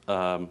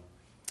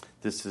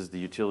 This is the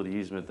utility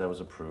easement that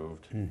was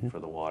approved for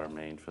the water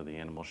main for the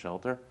animal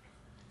shelter.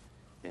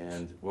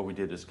 And what we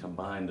did is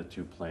combine the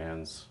two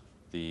plans,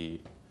 the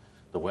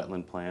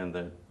wetland plan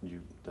that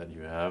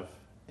you have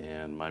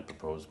and my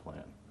proposed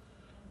plan.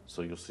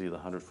 So you'll see the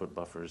 100-foot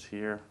buffers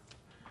here.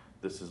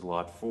 This is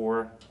Lot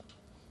 4,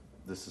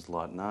 this is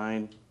Lot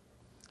 9,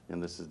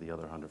 and this is the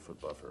other 100-foot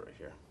buffer right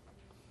here.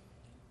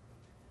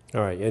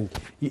 All right, and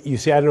you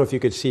see, I don't know if you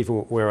could see from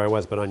where I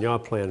was, but on your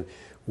plan,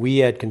 we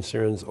had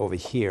concerns over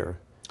here.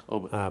 Oh,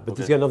 But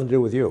this okay. got nothing to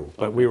do with you.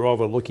 But we Okay. were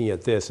over looking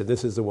at this, and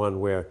this is the one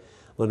where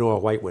Lenore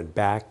White went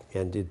back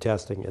and did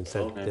testing and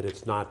said Okay. that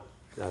it's not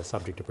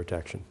subject to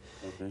protection.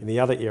 Okay. And the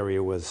other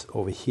area was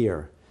over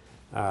here.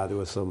 There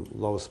were some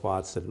low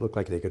spots that looked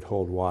like they could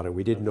hold water.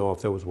 We didn't know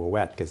if those were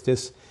wet, because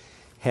this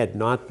had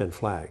not been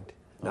flagged.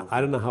 Now, I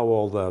don't know how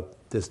old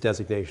this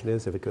designation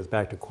is, if it goes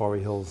back to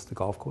Quarry Hills, the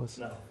golf course?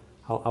 No.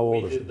 How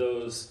old We is did it?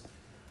 those,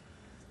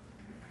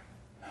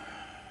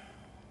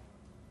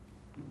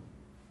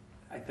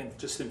 I think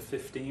just in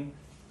 15,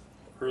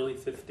 early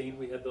 15,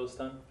 we had those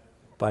done.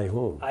 By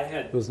whom? I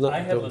had, It was not- I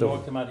had the- Lenore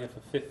come out here for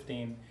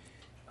 15.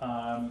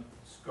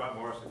 Scott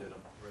Morrison did them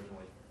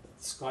originally.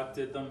 Scott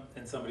did them,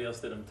 and somebody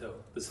else did them too.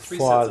 There's three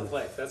For- sets of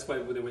flags. That's why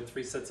there were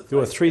three sets of flags. There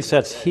were three that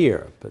sets day.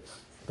 here, but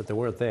they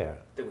weren't there.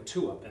 There were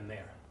two up in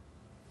there.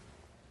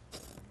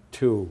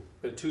 Two,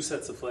 There are two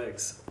sets of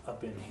flags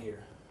up in here.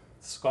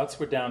 Scott's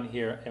were down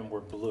here and were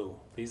blue.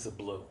 These are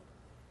blue.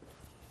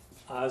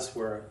 Ours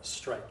were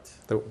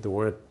striped. there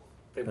weren't,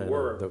 They I know,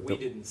 were, we the-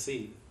 didn't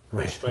see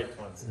the striped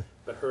ones,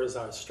 but hers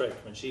are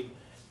striped. When she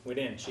went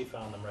in, she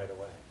found them right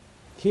away.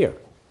 here.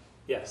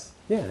 Yes.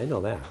 Yeah, I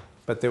know that.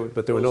 But there were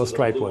no Those are the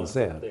striped blue ones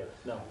up there.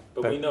 No,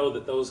 but But- we know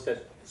that those got,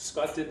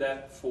 Scott did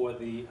that for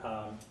the,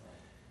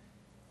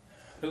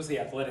 those are the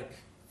athletic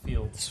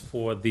fields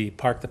for the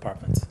park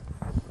departments.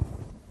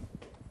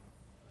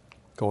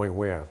 Going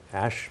where?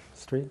 Ash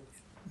Street?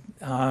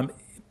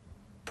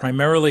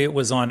 Primarily, it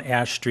was on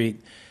Ash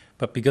Street,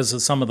 but because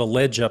of some of the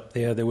ledge up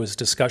there, there was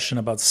discussion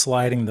about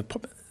sliding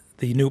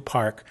the new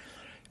park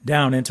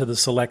down into the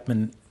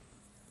selectmen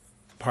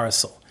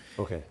parcel.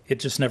 Okay, It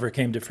just never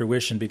came to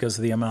fruition because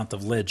of the amount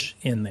of ledge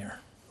in there.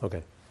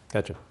 okay,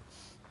 gotcha.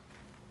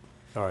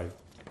 All right.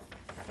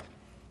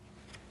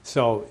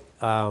 So,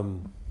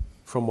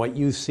 from what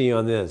you see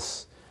on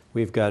this,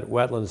 we've got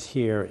wetlands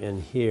here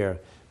and here,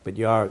 but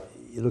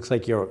it looks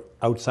like you're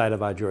outside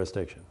of our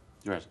jurisdiction.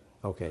 Right.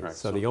 Okay, Correct.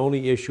 so the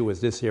only issue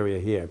is this area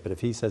here, but if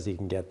he says he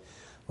can get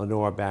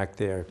Lenore back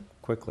there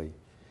quickly,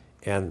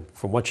 and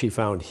from what she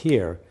found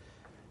here,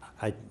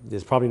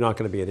 there's probably not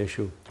gonna be an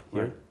issue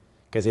here. Right.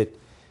 Because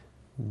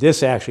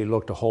this actually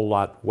looked a whole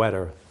lot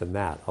wetter than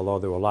that, although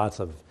there were lots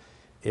of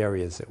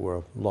areas that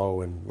were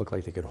low and looked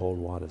like they could hold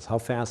waters. How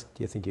fast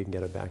do you think you can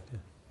get it back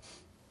there?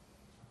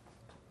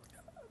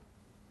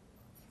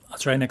 I'll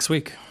try next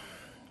week.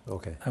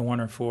 Okay, I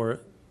want her for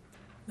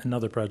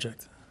another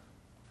project.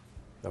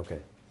 okay.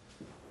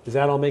 Does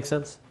that all make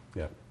sense?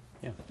 Yeah.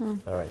 All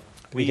right.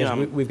 We,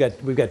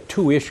 Because we've got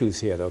two issues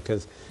here, though,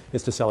 because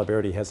Mr.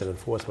 Celebrity has an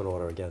enforcement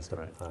order against him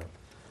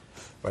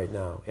right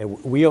now.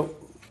 And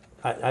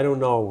I don't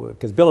know,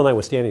 because Bill and I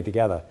were standing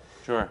together.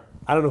 Sure.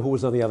 I don't know who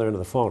was on the other end of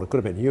the phone. It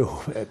could have been you.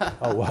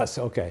 Oh, it was,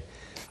 okay.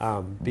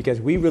 Because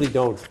we really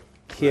don't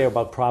care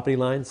about property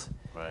lines.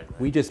 Right.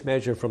 We just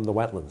measure from the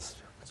wetlands.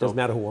 It So- doesn't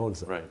matter who owns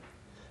them.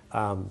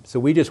 Right. So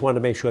we just wanted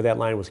to make sure that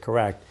line was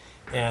correct.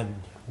 And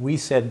we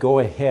said, go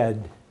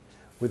ahead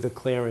with the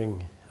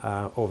clearing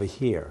over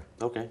here.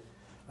 Okay.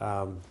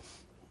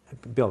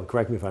 Bill,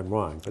 correct me if I'm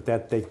wrong,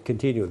 but they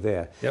continued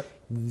there. Yep.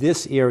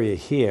 This area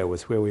here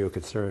was where we were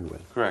concerned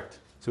with. Correct.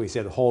 So we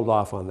said, hold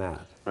off on that.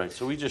 Right,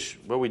 so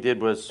what we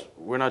did was,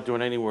 we're not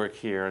doing any work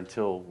here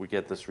until we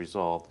get this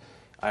resolved.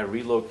 I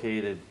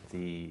relocated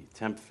the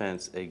temp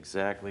fence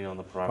exactly on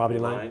the Property property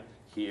line? line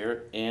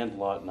here and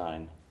lot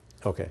 9.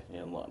 Okay,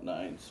 And lot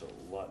 9, so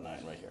lot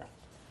 9 right here.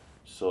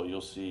 So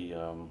you'll see,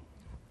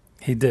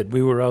 He did.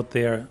 We were out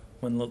there,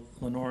 when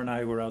Lenore and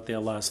I were out there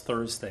last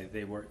Thursday,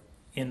 they were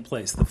in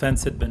place. The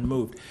fence had been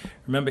moved.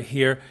 Remember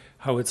here,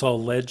 how it's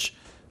all ledge?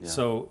 Yeah.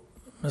 So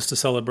Mr.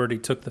 Celebrity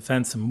took the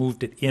fence and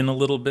moved it in a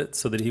little bit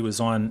so that he was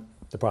on,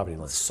 the property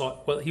line.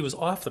 well, he was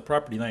off the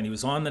property line. He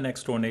was on the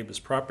next door neighbor's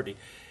property.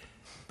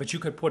 But you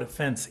could put a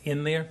fence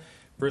in there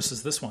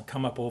versus this one,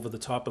 come up over the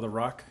top of the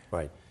rock.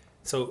 Right.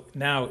 So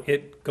now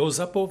it goes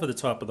up over the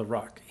top of the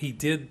rock. He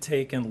did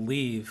take and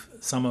leave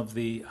some of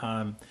the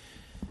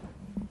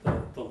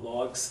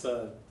logs,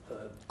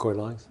 Cord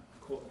logs?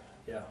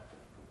 yeah,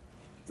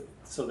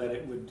 so that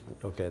it would,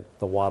 Okay,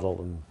 the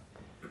wattle and,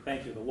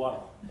 thank you, the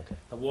wattle.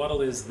 The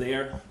wattle is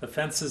there. The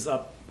fence is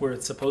up where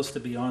it's supposed to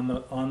be on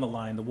the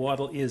line. The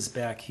wattle is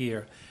back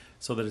here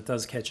so that it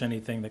does catch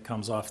anything that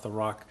comes off the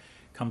rock,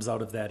 comes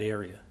out of that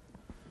area.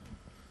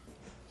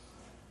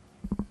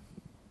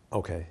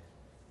 okay.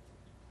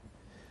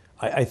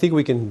 I think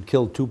we can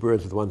kill two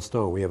birds with one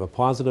stone. We have a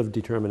positive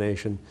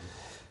determination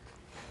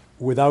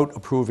without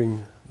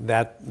approving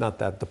that, not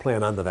that, the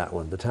plan under that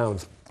one, the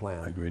town's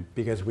plan. Agreed.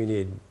 Because we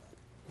need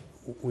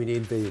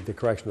the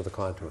correction of the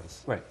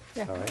contours. Right.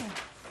 All right?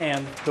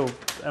 And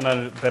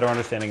a better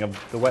understanding of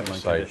the wetland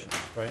Site. conditions,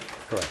 right?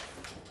 Correct.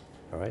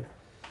 All right?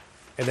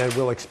 And then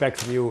we'll expect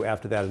from you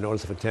after that a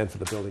notice of intent for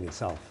the building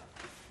itself.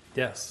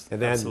 Yes,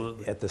 And then,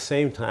 absolutely. at the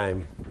same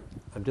time,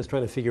 I'm just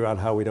trying to figure out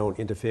how we don't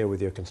interfere with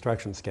your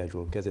construction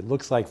schedule, because it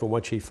looks like from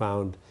what she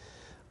found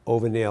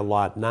over near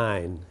Lot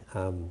 9,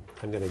 I'm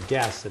going to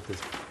guess that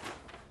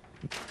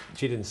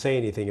she didn't say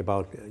anything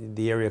about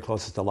the area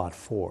closest to Lot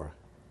 4.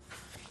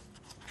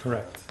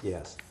 Correct.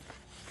 Yes.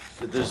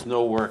 there's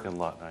no work in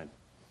lot 9,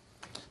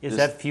 Is This-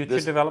 that future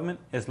this- development?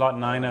 Is lot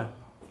 9 a,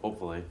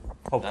 hopefully.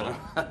 hopefully?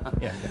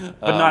 Yeah,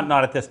 but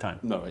not at this time?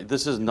 No,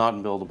 this is not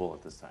buildable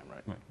at this time,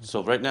 right?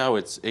 So right now,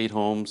 it's 8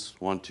 homes,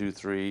 1, 2,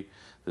 3.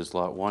 There's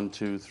lot 1,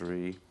 2,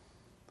 3,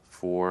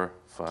 4,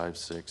 5,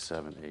 6,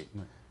 7, 8.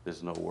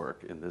 There's no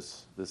work. In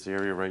this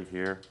area right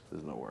here,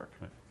 there's no work.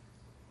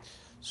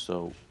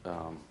 So,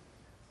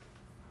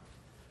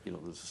 there's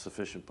a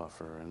sufficient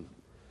buffer, and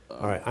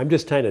All right, I'm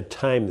just trying to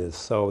time this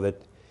so that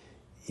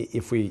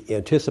if we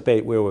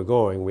anticipate where we're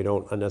going, we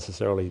don't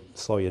unnecessarily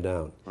slow you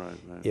down. right.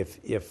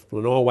 If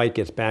Lenore White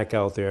gets back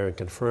out there and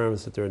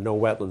confirms that there are no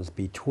wetlands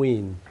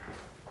between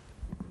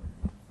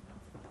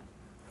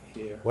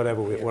here.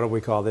 whatever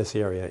we call this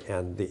area,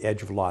 and the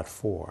edge of Lot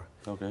 4,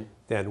 Okay.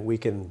 then we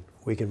can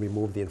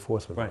remove the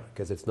enforcement order, Right.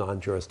 because it's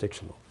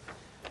non-jurisdictional.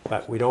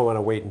 But we don't want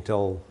to wait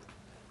until,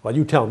 well,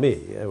 you tell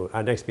me,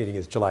 our next meeting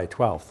is July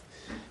 12th.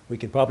 We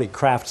can probably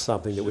craft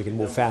something that we can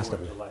move faster.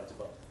 July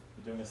 12th.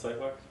 You doing a site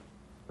walk?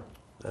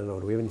 I don't know,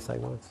 do we have any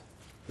sidewalks?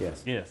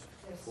 Yes, Yes.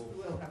 Yes,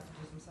 we'll have to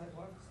do some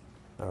sidewalks.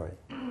 all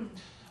right.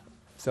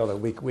 So that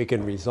we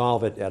can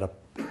resolve it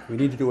we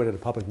need to do it at a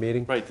public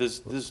meeting? Right,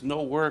 there's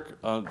no work,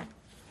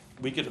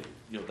 we could,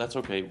 that's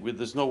okay.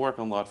 There's no work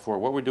on Lot 4.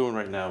 What we're doing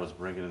right now is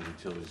bringing in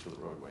utilities for the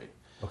roadway.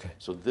 Okay,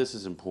 So this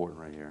is important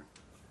right here.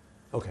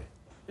 okay.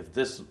 If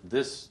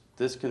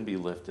this can be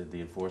lifted,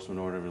 the enforcement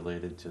order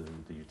related to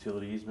the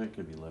utility easement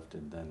can be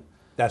lifted, then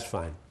That's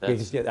fine.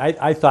 That's- Because, yeah,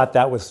 I thought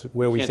that was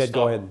where we you said can't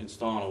go stop ahead.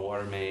 installing a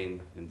water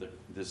main, and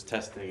there's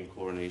testing and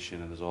chlorination,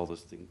 and there's all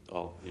this thing,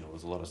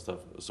 there's a lot of stuff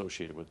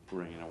associated with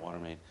bringing in a water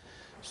main.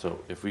 So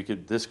if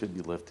this could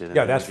be lifted. and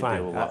Yeah, then we that's could fine.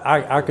 deal with lot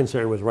Our 4.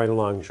 concern was right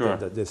along Sure.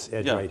 this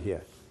edge Yeah. right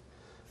here.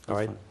 All That's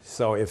right? fine.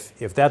 So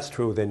if that's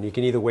true, then you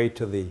can either wait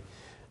till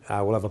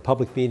we'll have a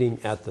public meeting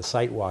at the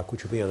site walk,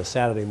 which will be on a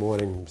Saturday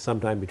morning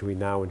sometime between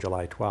now and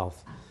July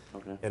 12th.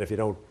 Okay. And if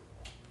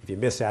you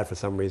miss that for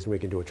some reason, we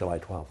can do it July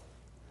 12th.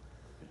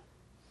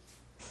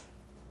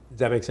 Does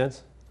that make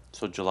sense?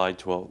 So July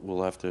 12th,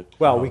 we'll have to.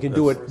 Well, we can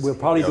do it, we'll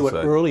probably do it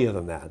Outside. earlier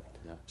than that.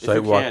 Yeah. If Site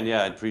you walk. can,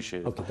 yeah, I'd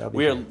appreciate Okay, it. that'd be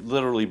We are fine.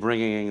 literally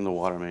bringing in the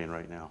water main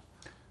right now.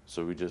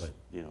 So we just,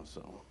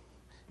 so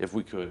if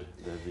we could,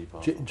 that'd be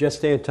possible. Just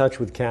stay in touch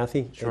with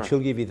Kathy, Sure. and she'll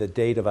give you the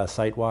date of our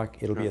site walk.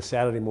 It'll be Sure. a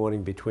Saturday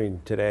morning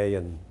between today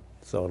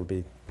so it'll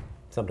be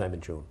sometime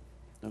in June,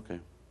 Okay.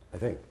 I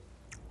think.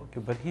 Okay,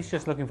 but he's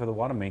just looking for the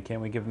water main.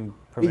 Can't we give him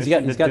He's permission got,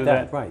 to he's got do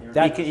that, that?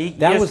 right. He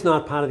That has- was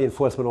not part of the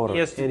enforcement order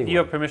Yes, you anyway.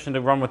 have permission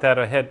to run with that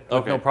ahead with no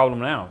Okay. problem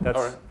now. All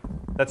right.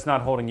 That's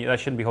not holding you, that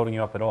shouldn't be holding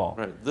you up at all.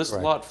 Right, this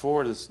Right. lot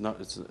 4 is not,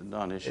 it's a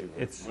non-issue.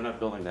 It's- We're not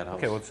building that house.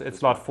 Okay, well,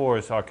 it's lot 4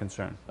 is our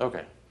concern.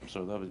 Okay,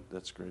 so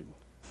that's great.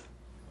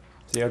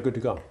 So you're good to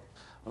go.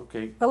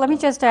 Okay, But let me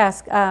just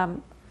ask,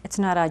 it's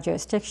not our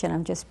jurisdiction,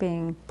 I'm just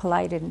being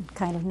polite and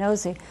kind of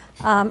nosy.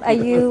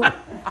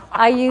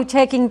 Are you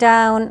taking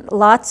down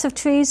lots of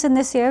trees in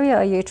this area?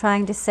 Are you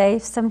trying to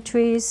save some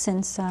trees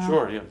since?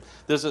 sure, yeah.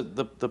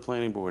 The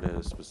planning board had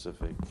a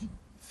specific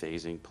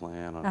phasing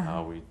plan on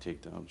how we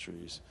take down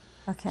trees.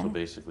 Okay, So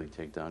basically,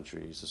 take down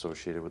trees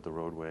associated with the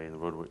roadway and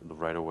the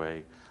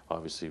right-of-way.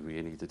 Obviously, we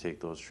need to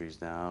take those trees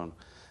down.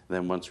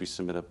 Then once we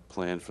submit a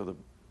plan for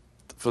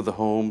the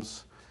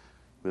homes,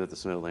 we have to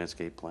submit a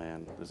landscape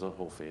plan. There's a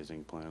whole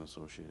phasing plan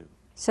associated.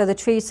 so the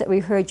trees that we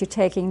heard you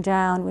taking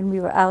down when we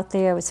were out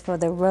there was for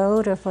the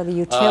road or for the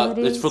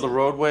utilities? It's for the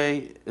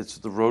roadway. It's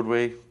the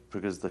roadway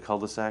because the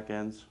cul-de-sac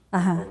ends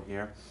over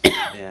here.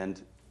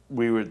 And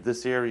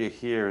this area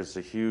here is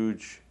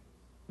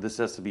this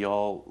has to be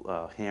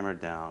all hammered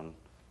down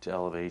to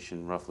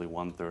elevation roughly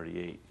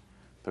 138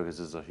 because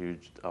there's a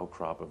huge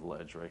outcrop of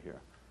ledge right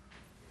here.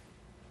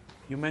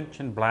 You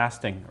mentioned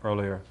blasting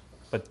earlier,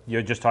 but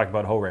you're just talking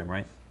about HORAM,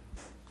 right?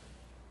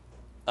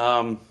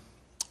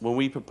 When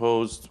we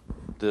proposed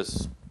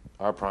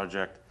our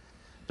project,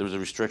 there was a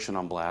restriction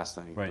on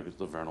blasting Right. because of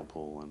the vernal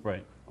pool and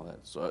Right, all that.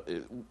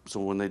 So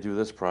when they do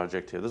this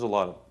project here, there's a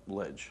lot of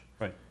ledge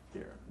right.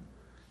 here.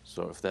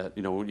 So if that,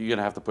 you're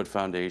gonna have to put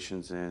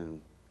foundations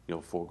in,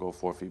 go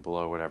 4 feet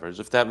below, whatever.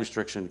 If that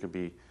restriction could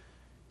be,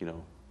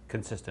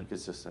 Consistent,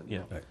 consistent.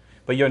 yeah.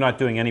 But you're not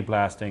doing any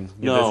blasting? There's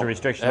No, a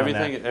restriction on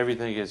that?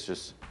 everything is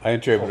just, I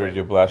interpreted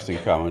your blasting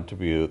comment to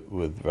be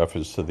with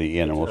reference to the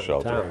animal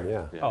shelter. Town,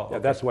 yeah. Yeah. Oh, Yeah,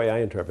 that's the way I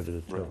interpreted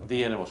it, too. right,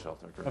 the animal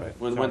shelter, Okay, correct.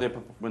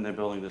 When they're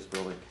building this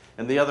building.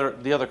 And the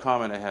other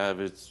comment I have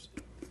is,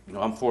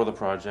 I'm for the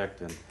project,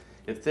 and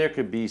if there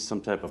could be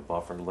some type of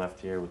buffer left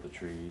here with the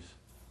trees,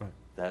 Right.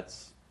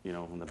 that's,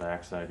 on the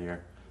backside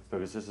here,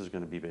 because this is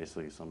gonna be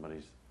basically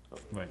somebody's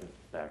Right.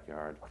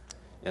 backyard.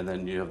 And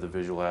then you have the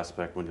visual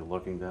aspect when you're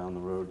looking down the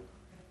road.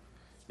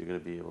 You're gonna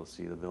be able to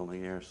see the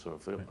building here, so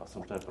if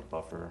some type of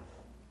buffer.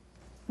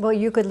 Well,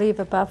 you could leave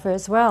a buffer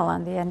as well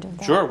on the end of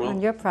that, Sure,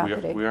 on your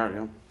property. We are,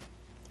 yeah.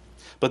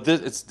 But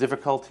it's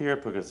difficult here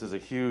because there's a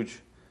huge,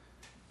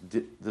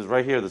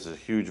 right here, there's a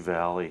huge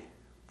valley.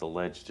 The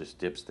ledge just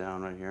dips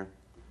down right here.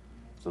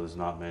 So there's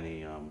not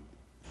many, in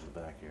the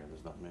back here,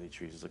 there's not many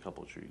trees. There's a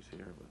couple of trees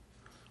here, but,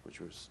 which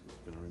are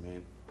gonna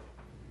remain.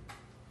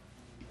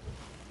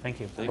 Thank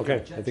you. Thank you.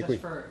 Okay, I think we,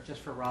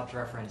 Just for Rob's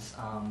reference,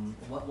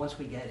 once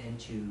we get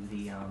into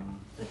the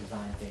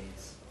design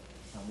phase,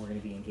 we're gonna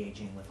be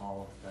engaging with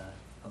all of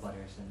the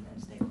abutters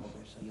and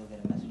stakeholders, so you'll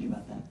get a message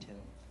about that too.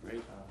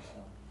 Great.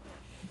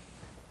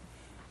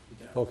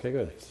 okay,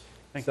 good.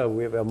 Thank So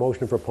we have a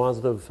motion for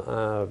positive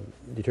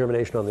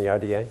determination on the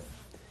RDA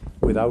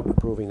without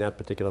approving that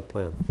particular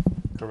plan.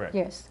 Correct.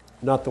 Yes.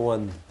 Not the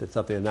one that's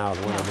up there now,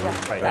 the one on the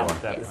Yeah, Right, that that one,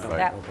 one. yes, Right,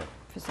 that okay.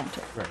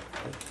 presented. Right.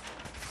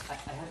 I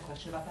had a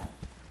question about that.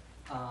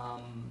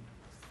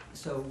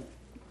 So,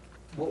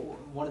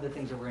 one of the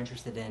things that we're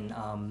interested in,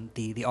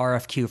 the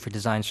RFQ for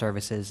design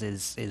services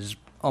is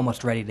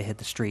almost ready to hit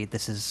the street.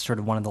 This is sort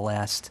of one of the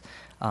last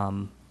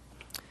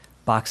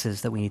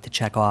boxes that we need to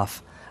check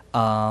off.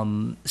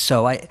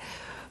 So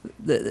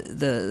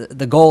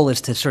the goal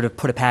is to sort of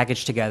put a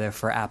package together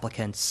for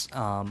applicants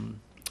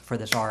for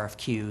this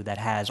RFQ that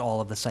has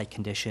all of the site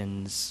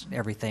conditions,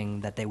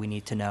 everything that they would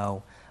need to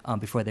know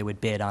before they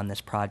would bid on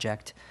this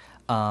project.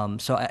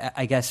 So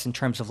I guess in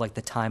terms of like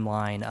the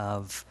timeline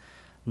of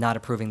not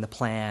approving the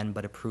plan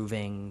but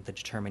approving the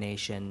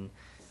determination,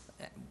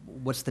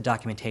 what's the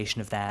documentation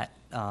of that,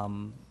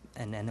 and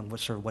then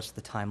what's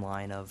the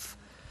timeline of?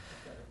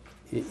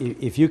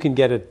 If you can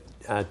get it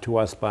to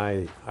us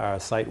by our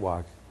site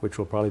walk, which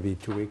will probably be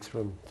 2 weeks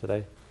from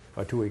today,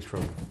 or 2 weeks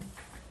from,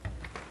 I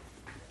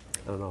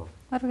don't know.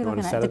 What are we You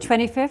wanna looking at, set the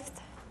it?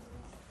 25th?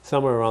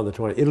 Somewhere around the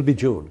 20, it'll be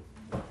June.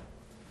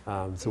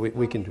 So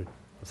we can do,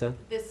 what's that?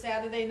 This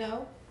Saturday, no? Okay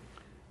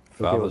with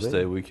Father's me?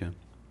 Day weekend.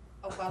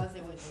 Oh, Father's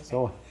Day weekend.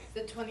 So,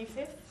 The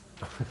 25th?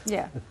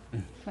 Yeah,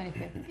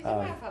 25th. He's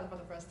my father for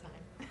the first time.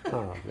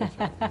 oh, that's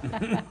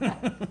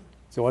right.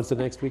 So what's the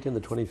next weekend, the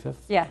 25th?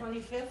 Yeah,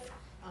 25th,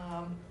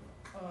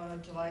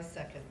 July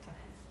 2nd.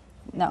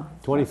 no,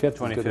 25th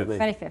is good with me.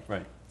 25th,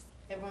 Right,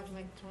 Everyone can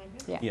make the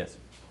 25th? yeah. yes.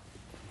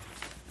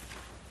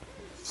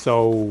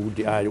 So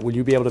will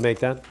you be able to make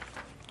that,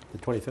 the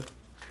 25th?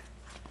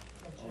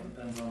 All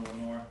depends on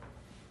Lenore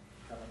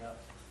coming up.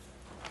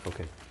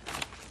 Okay.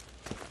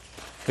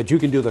 But you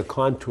can do the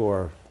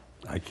contour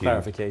I can't.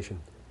 clarification.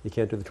 You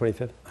can't do the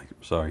 25th?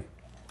 Sorry.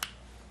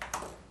 I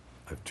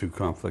have 2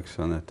 conflicts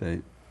on that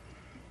date.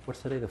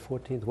 What's today, the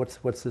 14th?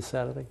 What's this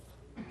Saturday?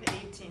 The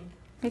 18th.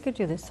 We could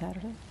do this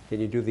Saturday. Can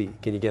you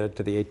get it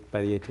to the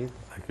by the 18th?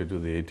 I could do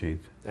the 18th.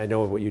 I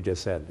know what you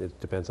just said. It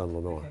depends on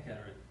Lenore.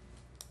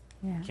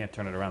 Yeah. Can't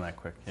turn it around that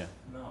quick, yeah.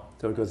 No.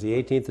 So it goes the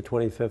 18th, the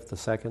 25th, the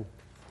 2nd.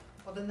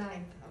 Or the 9th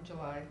of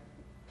July.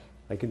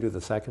 I can do the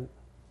 2nd.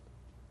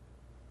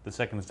 The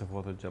 2nd is the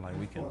 4th of July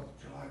weekend.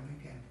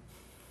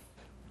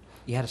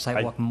 You had a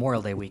sidewalk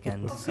Memorial Day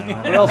weekend. So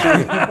What else are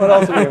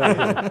we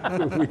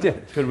gonna do? We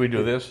did. Could we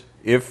do this?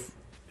 If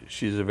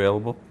she's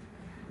available,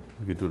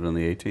 we could do it on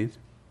the 18th.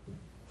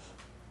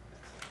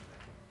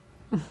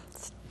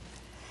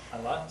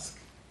 I'll ask.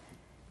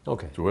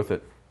 Okay, It's worth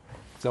it.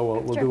 so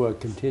we'll Sure. do a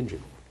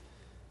contingent.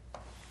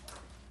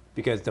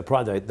 Because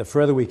the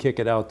further we kick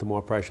it out, the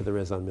more pressure there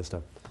is on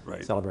Mr.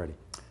 Right. Celebrity.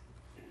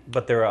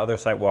 But there are other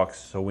site walks,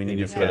 so we need to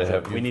you've gotta schedule,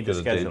 have- we need to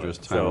you've got a schedule dangerous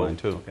it. So- timeline,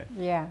 too. okay.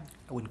 Yeah.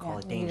 I wouldn't call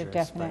it We need a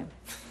dangerous, but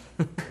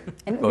definite.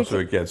 And we Closer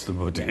could- it gets, the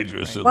more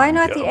dangerous it'll Why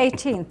not the become.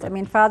 18th? I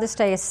mean, Father's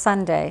Day is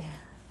Sunday.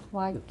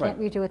 Why can't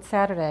we do it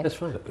Saturday? That's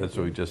fine. That's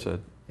what we just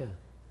said. Yeah.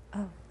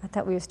 Oh, I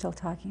thought we were still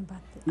talking about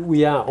the,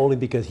 We are, only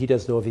because he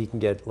doesn't know if he can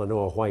get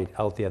Lenore White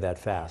out there that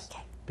fast.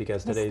 Okay.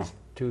 Because Missed today's that.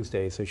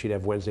 Tuesday, so she'd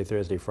have Wednesday,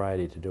 Thursday,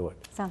 Friday to do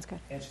it. sounds good.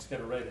 And she's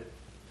gotta write it.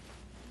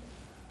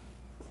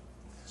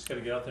 She's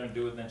gotta get out there and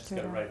do it, and then she's Do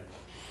gotta that. write it.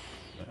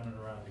 Turn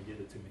it around and give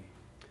it to me.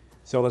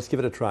 So let's give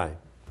it a try.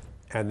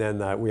 And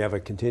then we have a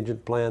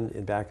contingent plan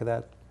in back of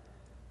that.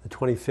 The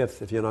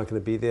 25th, if you're not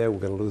going to be there, we're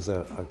going to lose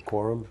a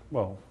quorum.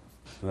 Well,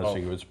 Unless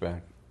she gets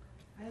back.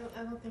 I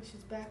don't think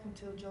she's back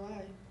until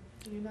July.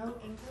 Do you know,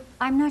 Ingrid?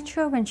 I'm not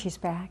sure when she's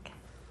back.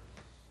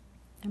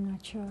 I'm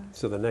not sure.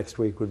 So the next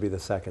week would be the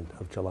 2nd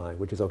of July,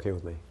 which is okay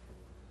with me.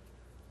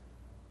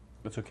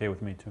 it's okay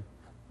with me, too.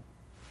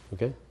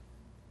 Okay?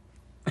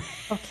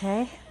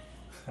 Okay.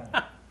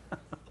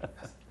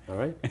 All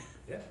right?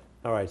 Yeah.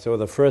 All right, so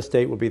the first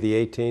date will be the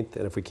 18th,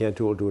 and if we can't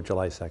do it, we'll do it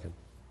July 2nd.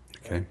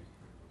 Okay.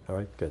 All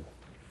right, good.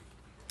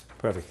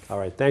 Perfect. All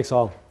right, thanks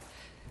all.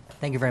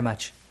 thank you very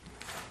much.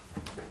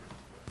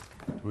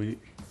 Do we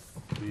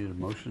need a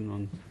motion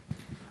on?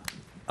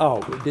 Oh,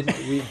 didn't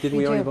we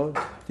We already do. vote?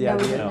 The No,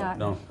 we IDA? did not.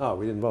 No. Oh,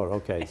 we didn't vote,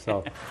 okay.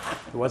 So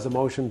there was a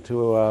motion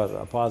to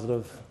a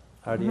positive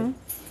RDA?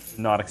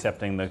 Not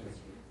accepting the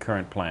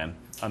current plan,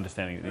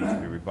 understanding it needs to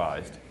be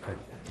revised.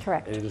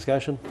 Correct. Any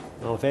discussion?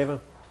 All in favor?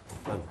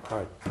 None. All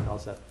right, all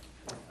set.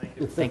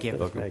 Thank you.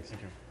 Okay. Thanks.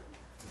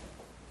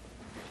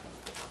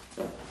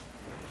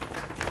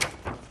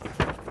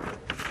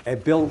 Hey,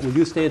 Bill, will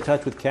you stay in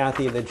touch with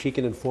Kathy, and then she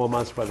can inform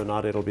us whether or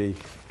not it'll be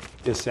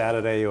this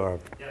Saturday or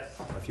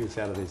a few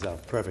Saturdays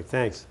out? Perfect,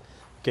 thanks.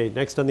 Okay,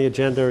 next on the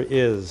agenda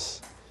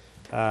is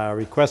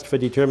request for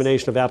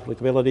determination of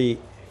applicability,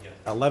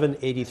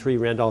 1183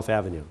 Randolph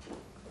Avenue.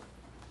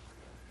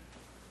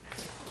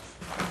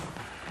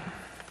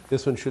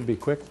 This one should be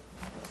quick.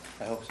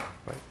 I hope so.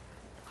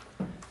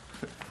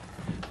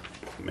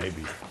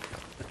 Maybe.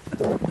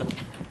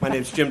 My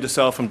name's Jim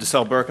DeSalle from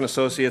DeSalle Burke and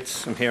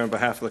Associates. I'm here on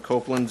behalf of the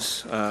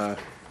Copelands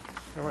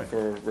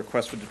for a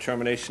request for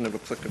determination of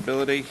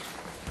applicability.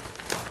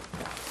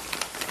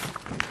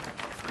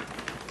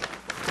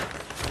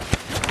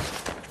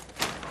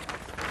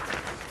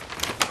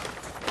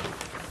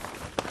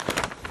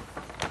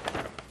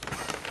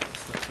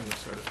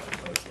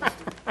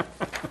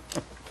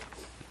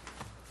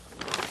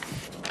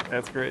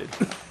 That's great.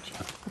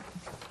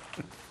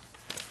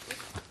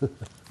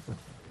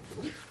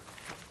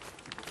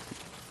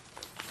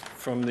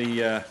 From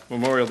the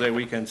Memorial Day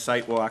weekend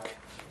site walk,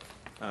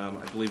 I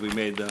believe we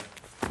made the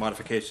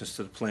modifications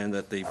to the plan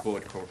that the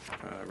board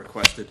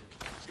requested.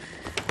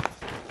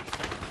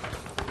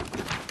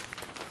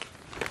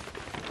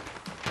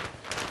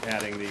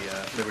 adding the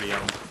Liberty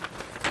Elm.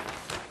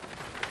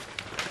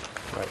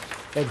 Right.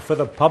 And for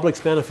the public's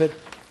benefit,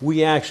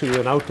 we actually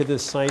went out to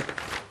this site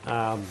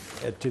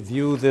to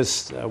view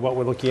this, what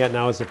we're looking at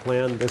now is the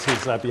plan. This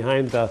is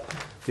behind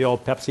the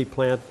old Pepsi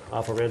plant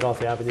off of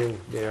Randolph Avenue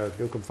near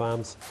Newcomb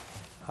Farms.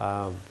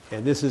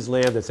 And this is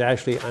land that's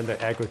actually under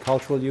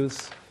agricultural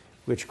use,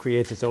 which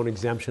creates its own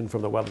exemption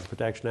from the Wetlands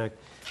Protection Act.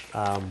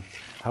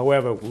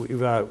 However,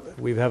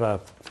 we have a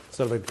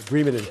sort of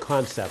agreement in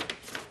concept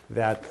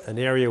that an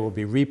area will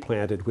be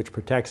replanted which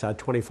protects our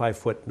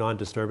 25-foot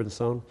non-disturbance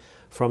zone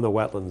from the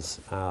wetlands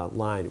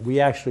line. We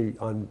actually,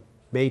 on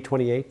May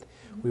 28th,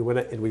 we went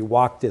and we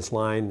walked this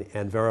line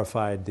and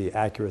verified the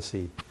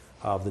accuracy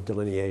of the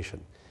delineation.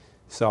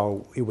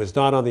 So it was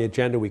not on the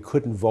agenda, we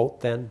couldn't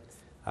vote then,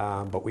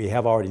 but we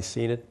have already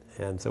seen it,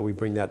 and so we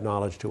bring that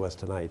knowledge to us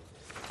tonight.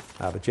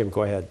 But Jim,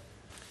 go ahead.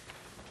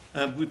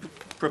 We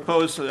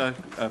propose a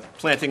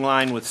planting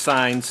line with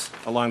signs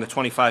along the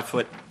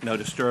 25-foot no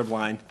disturb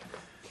line.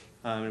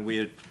 And we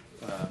had,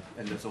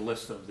 and there's a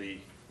list of the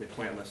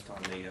plant list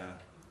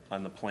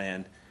on the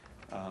plan.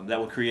 That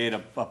will create a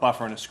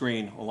buffer and a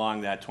screen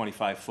along that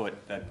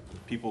 25-foot that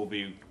people will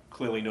be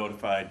clearly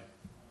notified,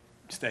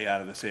 stay out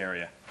of this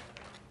area.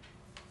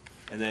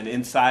 And then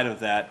inside of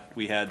that,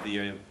 we had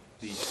the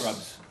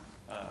shrubs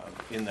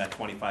in that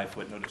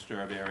 25-foot no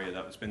disturb area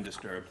that was been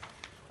disturbed.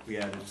 We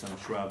added some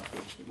shrubs,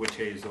 witch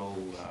hazel,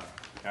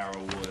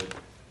 arrowwood,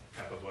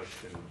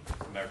 pepperbush, and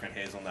American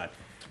hazelnut.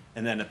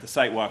 And then at the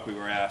site walk, we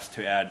were asked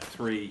to add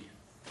 3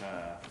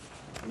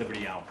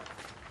 Liberty elm,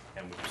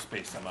 and we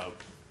spaced them out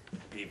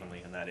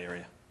evenly in that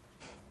area.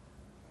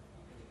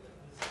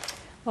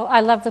 Well,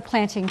 I love the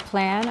planting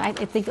plan. I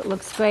think it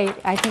looks great.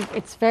 I think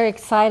it's very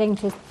exciting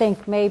to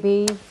think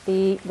maybe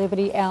the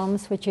Liberty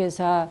elms, which is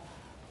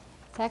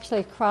it's actually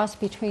a cross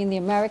between the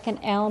American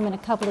elm and a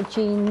couple of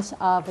genes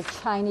of a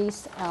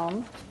Chinese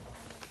elm,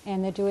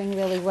 and they're doing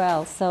really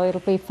well. So it'll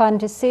be fun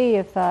to see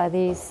if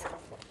these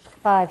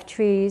 5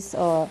 trees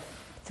or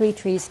 3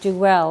 trees do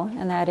well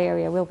in that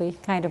area. We'll be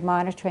kind of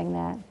monitoring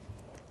that.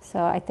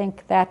 So I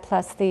think that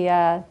plus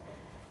the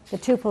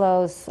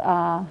tupelos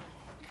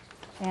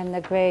and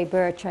the gray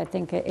birch, I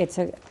think it's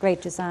a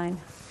great design.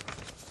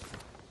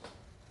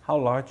 How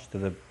large do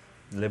the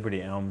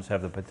Liberty elms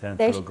have the potential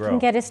They to grow? can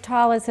get as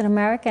tall as an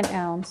American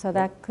elm, so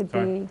that could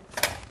Sorry. be.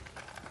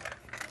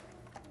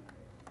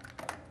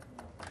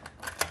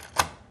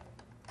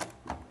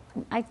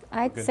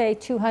 I'd Good. say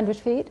 200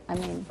 feet. I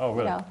mean, Oh,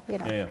 really? you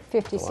know, Yeah, yeah.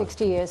 50,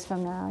 60 years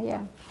from now,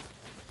 yeah.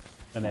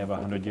 And they have a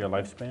 100-year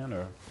lifespan,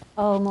 or?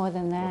 Oh, more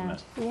than than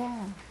that.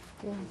 Yeah.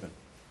 Good.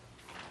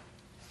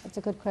 That's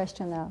a good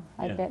question, though.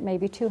 I Yeah. bet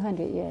maybe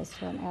 200 years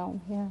for an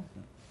elm, yeah.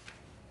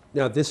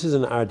 Now, this is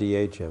an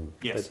RDA, Jim.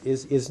 Yes. But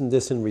isn't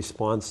this in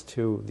response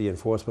to the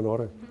enforcement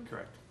order?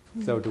 Correct.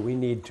 So do we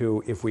need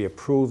to, if we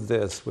approve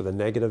this with a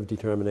negative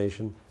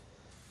determination,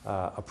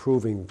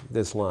 approving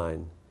this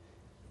line,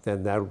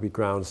 then that would be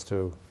grounds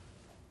to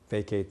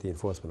vacate the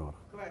enforcement order,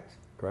 Correct.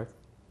 correct?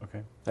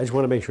 Okay. I just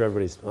want to make sure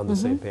everybody's on the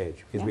same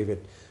page, because Yeah. we've had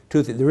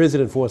there is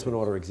an enforcement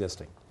order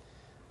existing.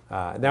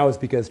 And that was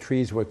because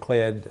trees were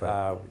cleared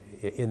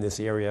in this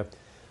area,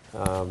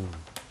 I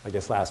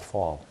guess last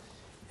fall.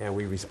 And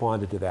we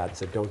responded to that and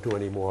said, don't do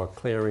any more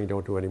clearing,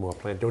 don't do any more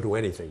plant, don't do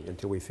anything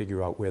until we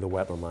figure out where the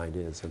wetland line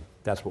is, and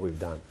that's what we've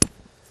done.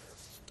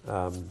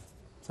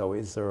 So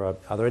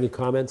are there any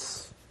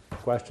comments,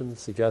 questions,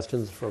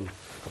 suggestions from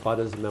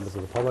abutters and members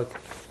of the public?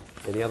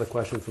 Any other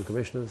questions from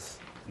commissioners?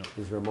 No.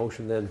 Is there a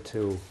motion then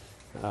to,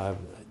 I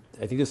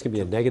think this can be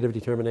a negative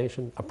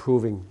determination,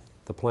 approving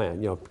the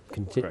plan,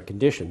 Correct.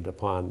 conditioned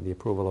upon the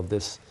approval of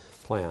this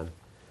plan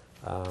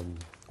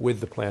with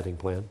the planting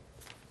plan.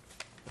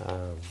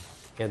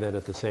 And then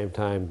at the same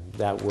time,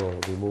 that will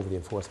remove the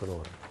enforcement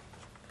order.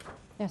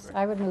 Yes,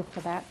 I would move for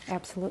that,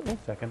 absolutely.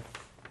 Second?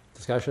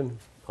 Discussion?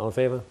 All in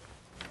favor?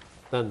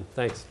 Done.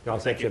 Thanks. You're all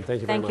set, Jim.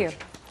 Thank you very Thank much. you.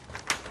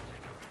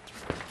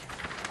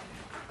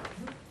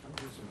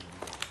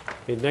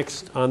 Okay,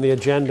 next on the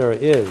agenda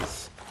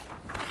is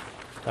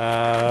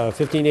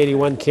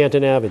 1581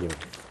 Canton Avenue.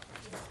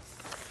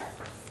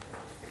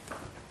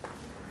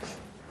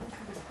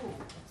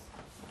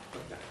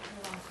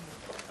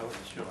 I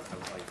wasn't sure. I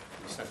was like,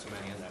 we sent so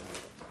many in that way.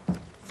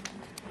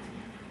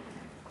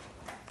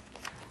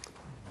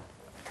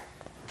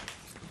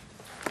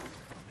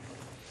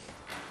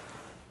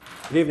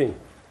 Good evening.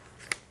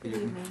 Good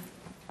evening.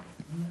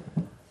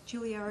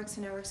 Julie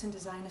Erickson, Erickson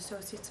Design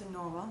Associates in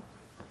Norwell,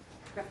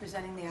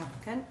 representing the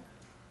applicant.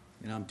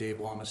 And I'm Dave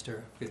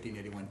Wamister,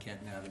 1581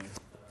 Canton Avenue.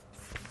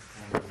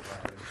 Owner of the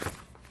property.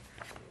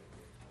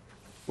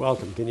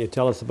 Welcome. Can you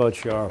tell us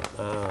about your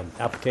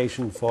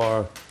application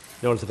for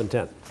notice of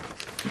intent?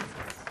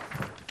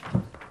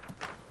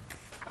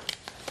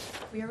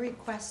 We are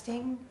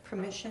requesting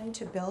permission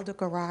to build a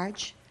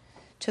garage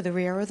to the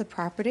rear of the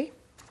property.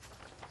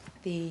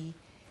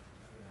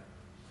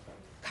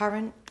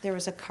 There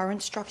is a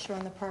current structure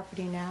on the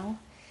property now,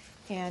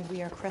 and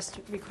we are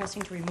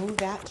requesting to remove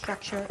that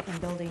structure and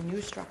build a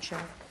new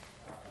structure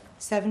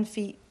 7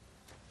 feet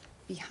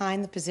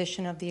behind the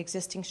position of the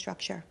existing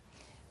structure.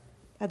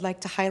 I'd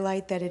like to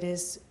highlight that it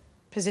is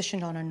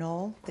positioned on a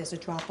knoll. There's a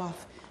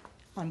drop-off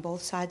on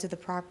both sides of the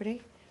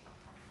property.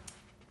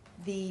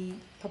 The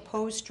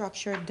proposed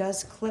structure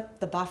does clip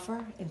the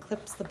buffer and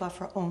clips the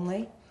buffer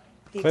only.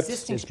 The Clips,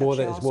 existing it's more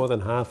structure than, it's more also-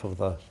 than half of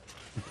the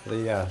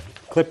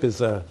clip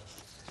is a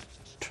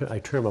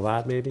term of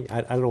art maybe?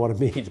 I don't know what it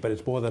means, but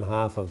it's more than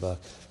half of the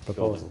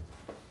proposal.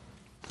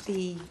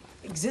 The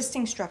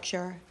existing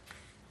structure,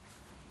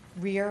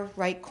 rear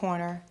right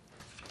corner,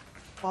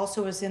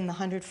 also is in the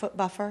 100-foot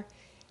buffer,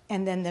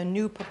 and then the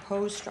new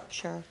proposed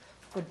structure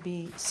would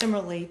be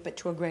similarly, but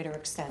to a greater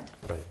extent.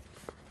 Right.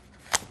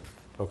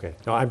 Okay.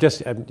 No,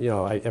 you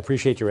know, I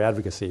appreciate your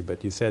advocacy,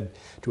 but you said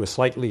to a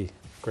slightly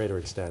greater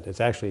extent. It's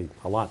actually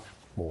a lot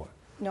more.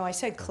 No, I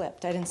said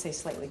clipped, I didn't say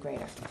slightly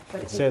greater.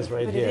 But It says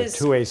right but it here, is-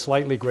 to a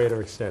slightly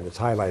greater extent. It's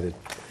highlighted.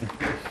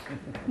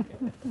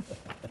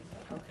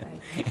 Okay.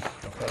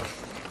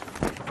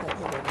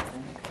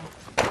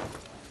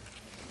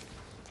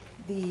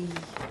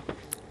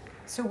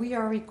 So we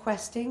are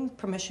requesting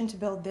permission to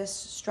build this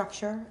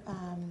structure,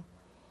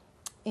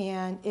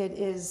 and it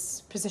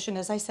is positioned,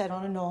 as I said,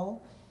 on a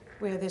knoll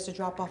where there's a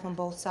drop-off on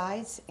both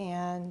sides,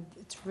 and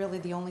it's really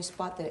the only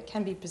spot that it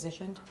can be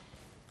positioned.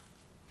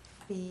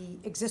 The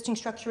existing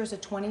structure is a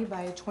 20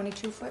 by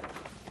 22-foot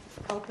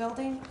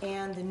outbuilding,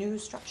 and the new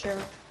structure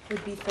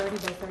would be 30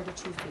 by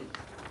 32 feet.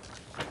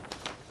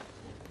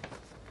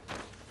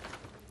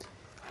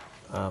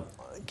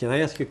 Can I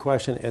ask you a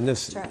question? And this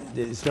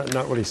Certainly. is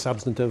not really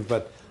substantive,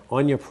 but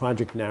on your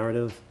project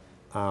narrative,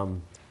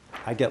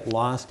 I get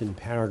lost in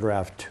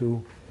paragraph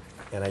 2,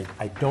 and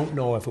I don't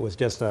know if it was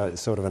just a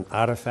sort of an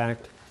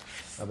artifact,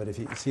 but if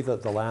you see the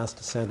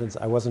last sentence,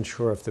 I wasn't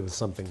sure if there was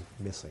something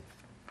missing.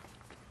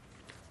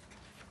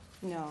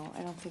 No,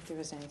 I don't think there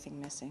was anything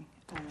missing.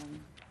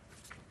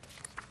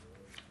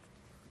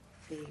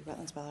 The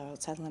wetlands well are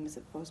outside the limits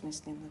of the proposed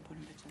name of the Port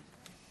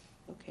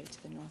located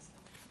to the north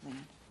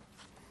land.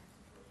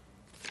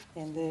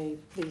 And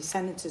the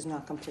sentence is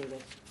not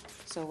completed.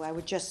 So I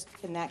would just,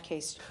 in that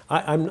case.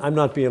 I'm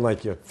not being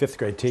like your 5th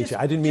grade teacher.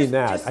 I didn't mean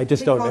that. I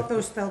just don't. Take off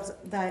those spells,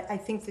 that I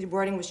think the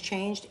wording was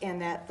changed, and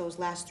that those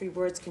last 3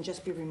 words can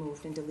just be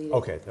removed and deleted.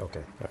 Okay, all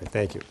right,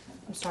 thank you.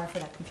 I'm sorry for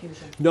that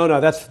confusion. No,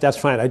 that's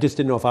fine. I just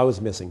didn't know if I was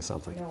missing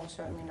something. No,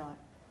 certainly not.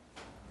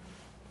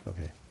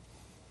 Okay.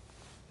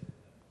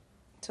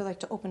 So I'd like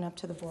to open up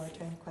to the board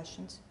to any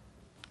questions.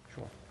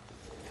 Sure.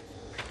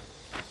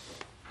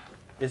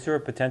 Is there a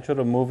potential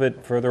to move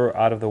it further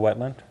out of the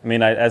wetland? I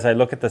mean, as I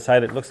look at the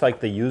site, it looks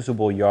like the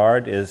usable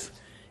yard is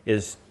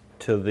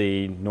to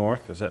the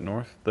north, is that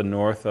north? The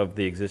north of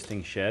the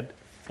existing shed,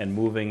 and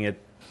moving it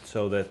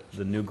so that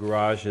the new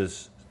garage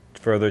is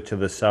further to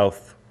the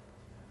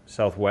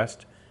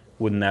southwest.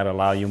 Wouldn't that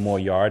allow you more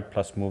yard,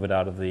 plus move it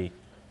out of the...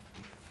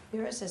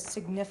 There is a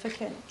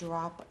significant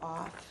drop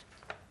off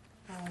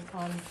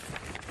on,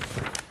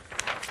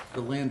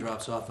 The land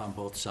drops off on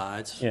both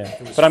sides. Yeah,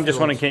 It was but I'm just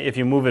filled- wondering, if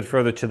you move it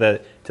further to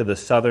the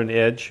southern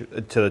edge,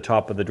 to the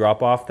top of the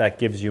drop-off, that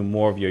gives you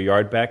more of your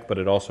yard back, but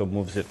it also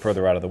moves it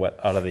further out of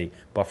the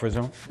buffer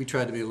zone? We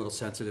tried to be a little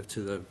sensitive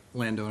to the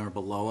landowner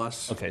below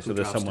us. Okay, so who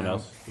there's drops someone down.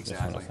 else- there's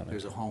someone Exactly. else on there.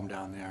 There's a home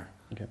down there.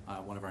 Okay.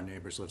 One of our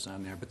neighbors lives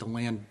on there. But the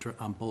land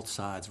on both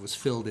sides was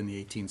filled in the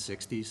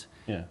 1860s.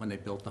 Yeah. When they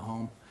built the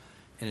home.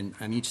 And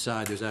on each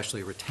side, there's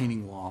actually a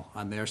retaining wall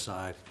on their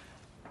side.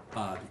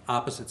 The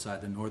opposite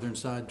side, the northern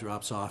side,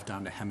 drops off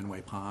down to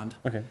Hemingway Pond.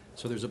 Okay.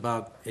 So there's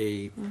about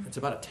it's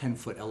about a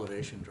 10-foot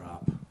elevation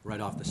drop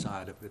right off the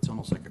side. It's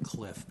almost like a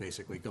cliff,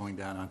 basically, going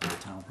down onto the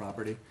town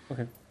property.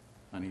 Okay.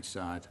 On each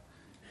side.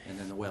 And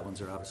then the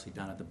wetlands are obviously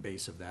down at the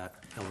base of that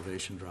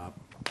elevation drop.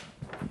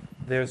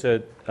 There's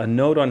a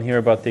note on here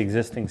about the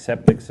existing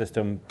septic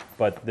system,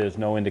 but there's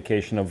no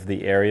indication of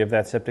the area of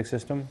that septic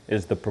system.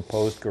 Is the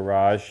proposed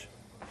garage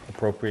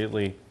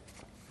appropriately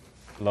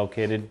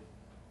located,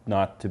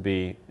 not to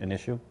be an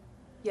issue?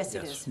 yes,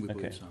 it Yes, is. we Okay.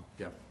 believe so,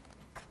 yeah.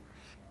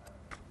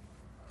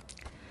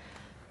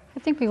 I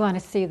think we want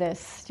to see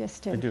this,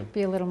 just I to do.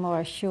 be a little more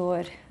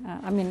assured.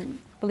 I mean,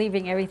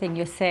 believing everything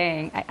you're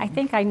saying. I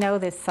think I know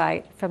this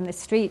site from the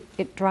street.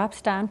 It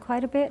drops down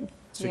quite a bit.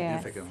 Yes,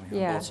 Significantly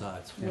on yeah, both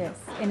sides. Yes,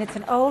 and it's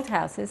an old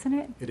house, isn't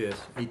it? It is,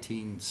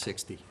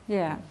 1860.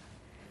 Yeah.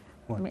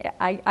 I mean,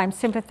 I'm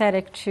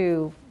sympathetic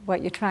to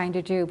what you're trying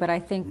to do, but I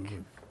think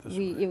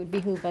it would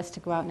behoove us to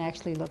go out and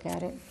actually look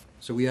at it.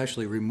 So we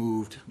actually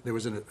removed, there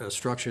was a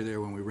structure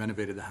there when we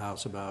renovated the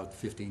house about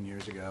 15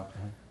 years ago.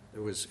 It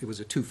was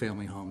a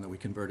 2-family home that we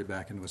converted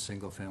back into a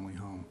single-family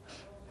home.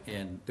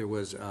 And there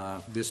was,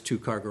 this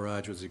 2-car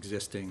garage was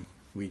existing.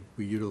 We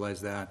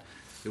utilized that.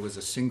 There was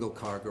a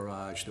single-car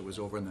garage that was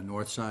over on the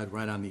north side,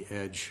 right on the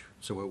edge,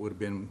 so it would have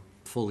been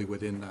fully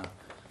within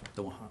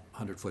the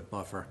 100-foot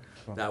buffer.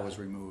 That was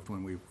removed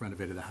when we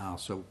renovated the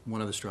house. So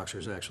one of the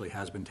structures actually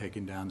has been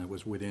taken down that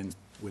was within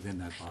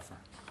that buffer.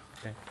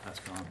 Okay. That's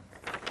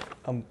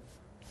gone.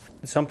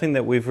 Something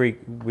that we've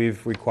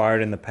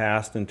required in the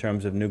past in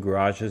terms of new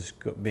garages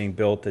being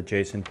built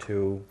adjacent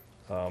to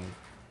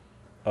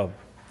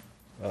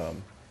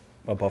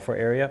a buffer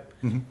area,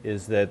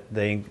 is that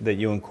that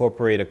you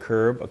incorporate a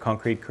curb, a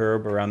concrete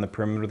curb around the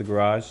perimeter of the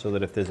garage, so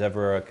that if there's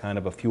ever a kind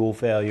of a fuel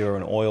failure or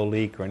an oil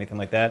leak or anything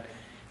like that,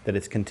 that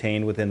it's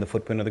contained within the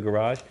footprint of the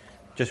garage.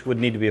 Just would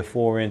need to be a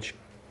 4-inch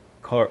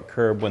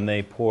curb when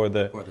they pour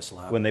the Pour the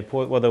slab. when they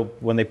pour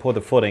when they pour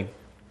the footing.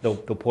 They'll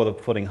pour the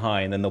footing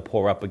high and then they'll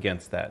pour up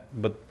against that.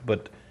 But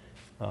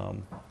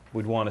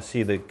we'd want to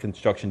see the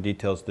construction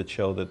details that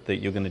show that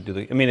you're going to do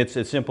the. I mean, it's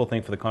a simple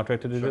thing for the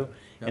contractor to do,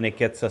 and it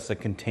gets us a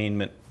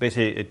containment.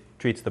 Basically, it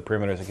treats the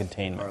perimeter as a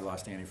containment. Or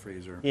lost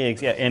antifreeze or. Yeah,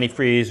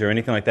 antifreeze or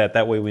anything like that.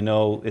 That way we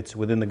know it's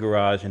within the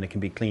garage and it can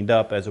be cleaned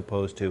up as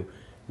opposed to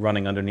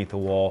running underneath the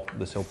wall,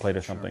 the sill plate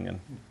or something. And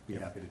Be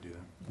happy to do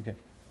that. okay.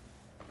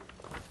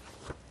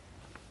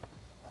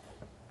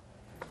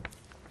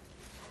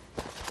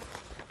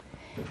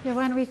 Yeah,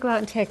 why don't we go out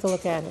and take a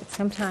look at it?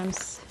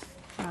 Sometimes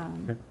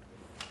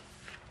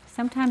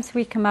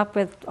we come up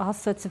with all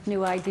sorts of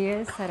new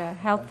ideas that are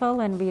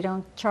helpful, and we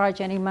don't charge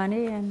any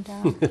money, and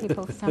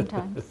people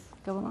sometimes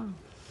go along.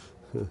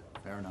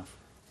 Fair enough.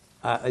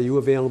 Are you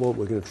available?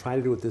 We're going to try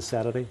to do it this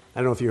Saturday. I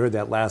don't know if you heard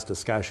that last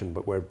discussion,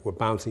 but we're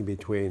bouncing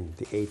between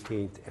the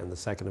 18th and the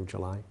 2nd of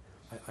July.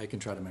 I can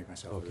try to make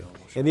myself available.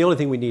 And the only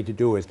thing we need to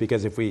do is,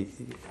 because if we,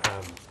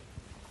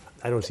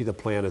 I don't see the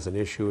plan as an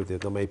issue,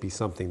 that there might be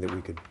something that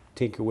we could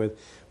tinker with,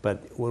 but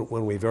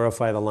when we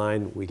verify the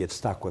line, we get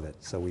stuck with it.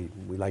 So we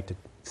like to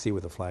see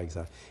where the flags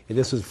are. And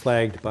this was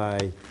flagged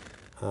by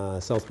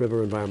South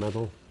River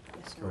Environmental?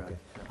 Yes, correct.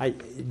 Okay.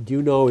 Do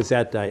you know, is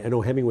that, I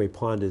know Hemingway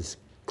Pond is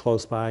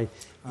close by.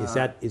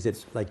 Is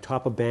it like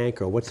top of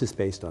bank, or what's this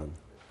based on?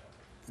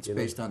 It's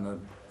based on the,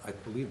 I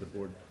believe, the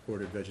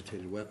bordered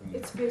vegetated wetland.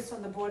 It's based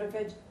on the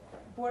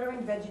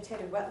bordering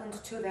vegetated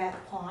wetlands to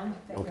that pond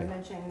that Okay. you're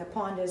mentioning. The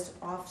pond is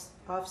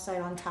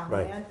off-site on town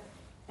Right. land.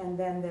 And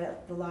then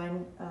the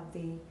line of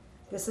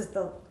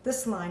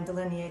this line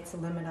delineates the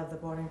limit of the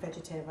bordering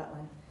vegetated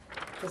wetland.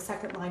 The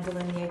second line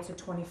delineates a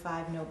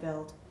 25 no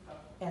build.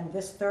 And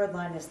this third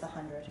line is the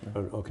 100.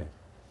 Okay.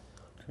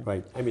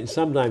 Right. I mean,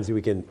 sometimes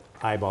we can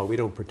eyeball, we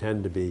don't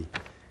pretend to be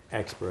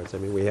experts. I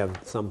mean, we have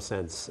some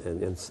sense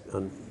and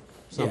some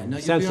Yeah, no, you'll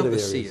be sensitive able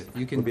to areas. see it.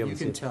 You We'll be able can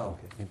to see it. tell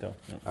All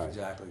right.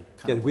 exactly.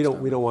 Yeah, we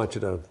don't want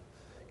you to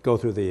go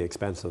through the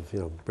expense of,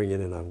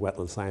 bringing in a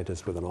wetland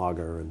scientist with an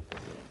auger and,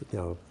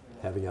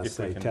 having us If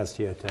we say, can- test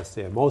here, test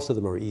there. Most of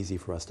them are easy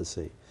for us to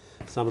see.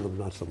 Some of them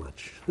not so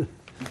much.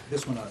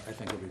 This one, I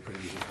think, will be pretty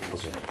easy for you to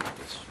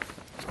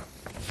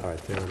see. All right,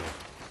 fair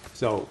enough.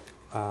 So,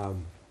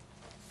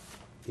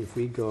 if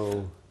we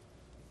go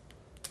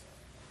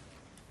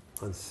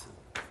on,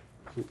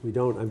 we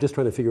don't, I'm just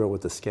trying to figure out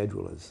what the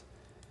schedule is.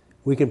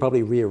 We can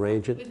probably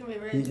rearrange it. We can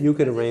rearrange it You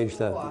can because arrange it's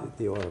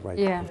the order, right?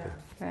 Yeah, okay.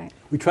 right.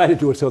 We try to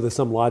do it so there's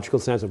some logical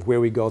sense of where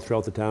we go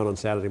throughout the town on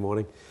Saturday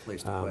morning.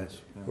 Place to place,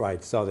 yeah.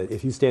 Right, so that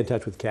if you stay in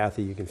touch with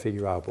Kathy, you can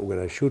figure out what we're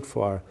going to shoot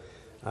for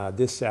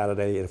this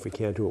Saturday, and if we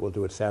can't do it, we'll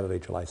do it Saturday,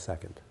 July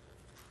 2nd.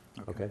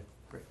 Okay?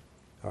 Great.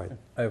 All right.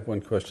 I have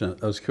one question.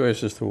 I was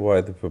curious as to why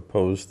the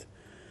proposed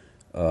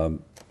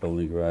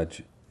building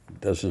garage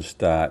doesn't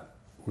start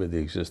where the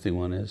existing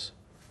one is.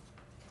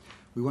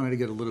 We wanted to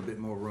get a little bit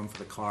more room for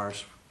the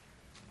cars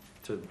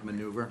to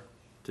maneuver,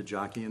 to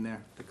jockey in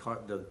there.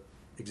 The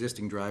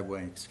existing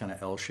driveway is kind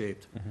of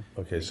L-shaped.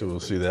 Okay, so we'll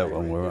see that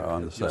when we're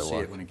on the You'll see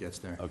sidewalk. it when it gets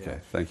there. Okay, yeah.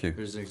 thank you.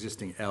 There's an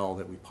existing L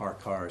that we park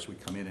cars. We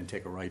come in and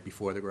take a right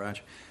before the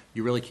garage.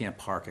 You really can't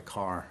park a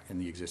car in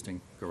the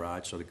existing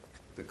garage, so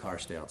the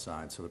cars stay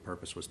outside. So the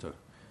purpose was to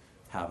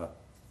have a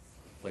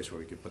place where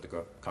we could put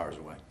the cars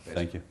away.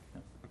 Thank you.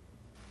 Yeah.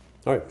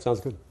 All right,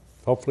 sounds good.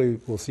 Hopefully,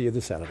 we'll see you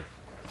this Saturday.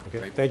 Okay,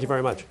 Great. thank you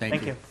very much.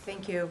 Thank you.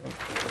 Thank you.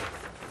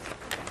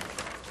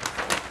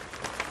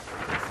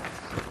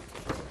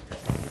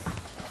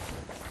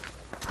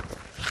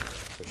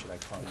 So should I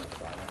call you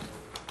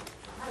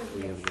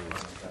Friday?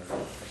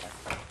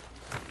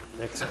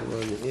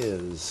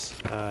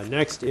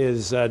 Next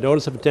is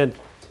notice of intent,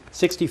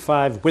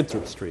 65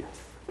 Winthrop Street.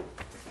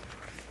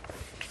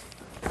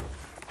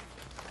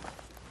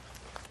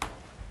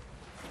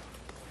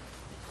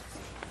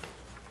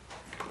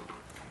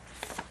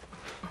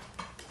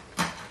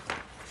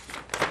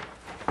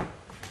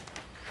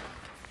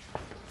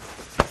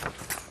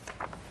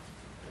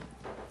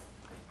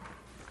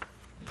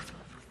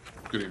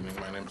 Good evening,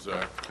 my name's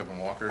Kevin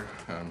Walker.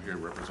 I'm here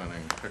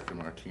representing Hector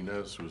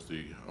Martinez, who's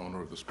the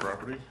owner of this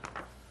property.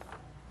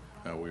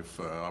 We've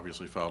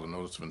obviously filed a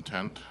notice of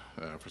intent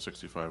for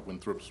 65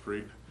 Winthrop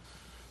Street.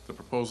 The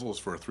proposal is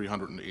for a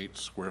 308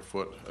 square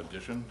foot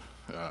addition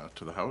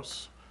to the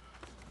house.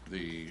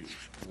 The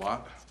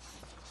lot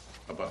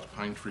abuts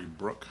Pine Tree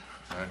Brook.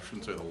 I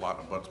shouldn't say the lot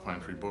abuts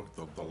Pine Tree Brook,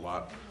 the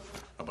lot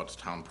abuts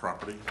town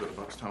property that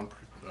abuts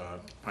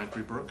Pine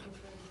Tree Brook.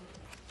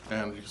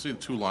 And you can see the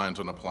two lines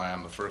on the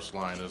plan. The first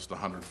line is the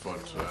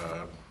 100-foot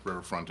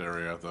riverfront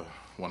area. The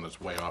one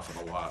that's way off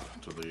of the lot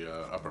to the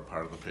upper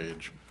part of the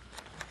page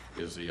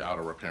is the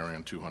outer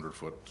riparian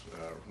 200-foot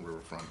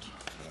riverfront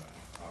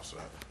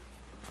offset.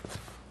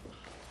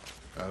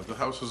 The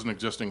house is an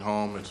existing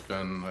home. It's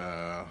been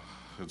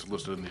it's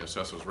listed in the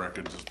assessor's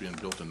records as being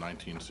built in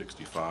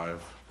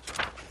 1965.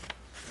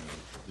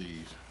 The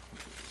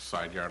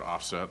side yard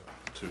offset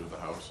to the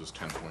house is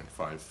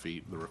 10.5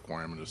 feet. The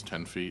requirement is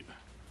 10 feet.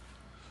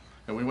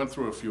 And we went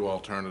through a few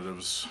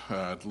alternatives,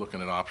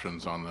 looking at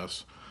options on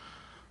this.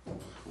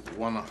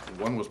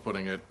 One was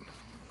putting it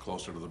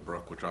closer to the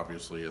brook, which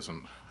obviously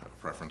isn't a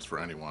preference for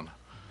anyone.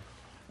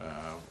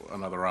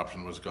 Another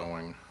option was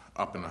going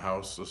up in the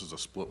house. This is a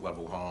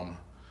split-level home,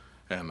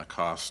 and the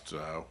cost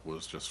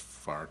was just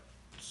far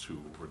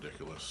too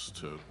ridiculous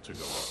to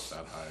go up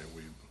that high.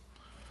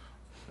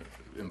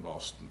 It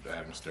involves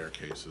adding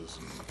staircases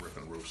and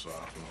ripping roofs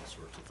off and all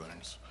sorts of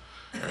things.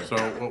 So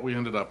what we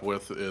ended up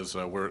with is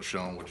where it's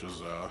shown, which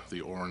is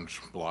the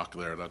orange block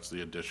there. That's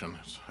the addition.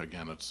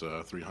 Again, it's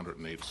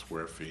 308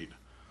 square feet.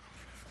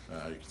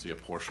 You can see a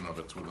portion of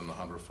it's within the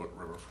 100-foot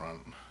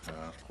riverfront.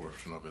 A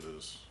portion of it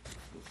is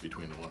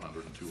between the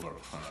 100 and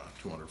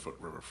 200-foot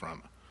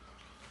riverfront.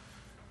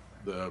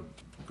 The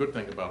good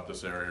thing about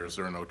this area is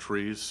there are no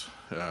trees,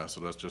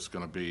 so that's just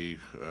going to be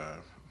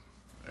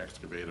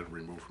excavated,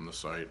 removed from the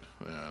site,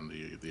 and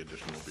the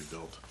addition will be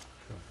built.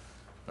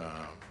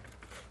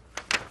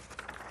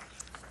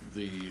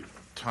 The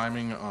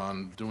timing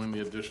on doing the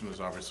addition is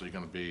obviously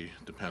going to be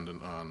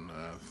dependent on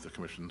the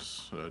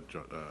commission's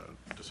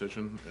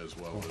decision, as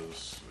well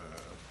as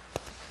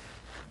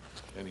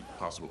any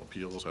possible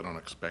appeals. I don't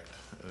expect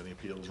any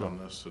appeals on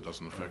this. It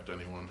doesn't affect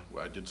anyone.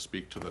 I did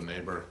speak to the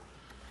neighbor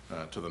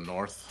to the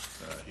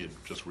north. He had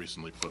just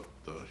recently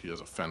he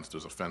has a fence.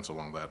 There's a fence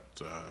along that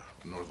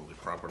northerly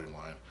property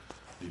line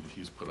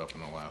he's put up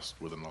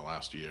within the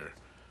last year.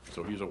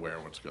 So he's aware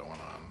of what's going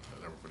on,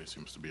 and everybody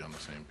seems to be on the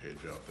same page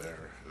out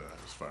there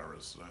as far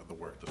as the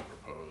work that's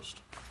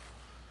proposed.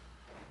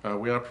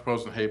 We are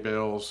proposing hay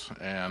bales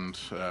and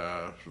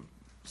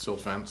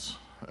silt fence.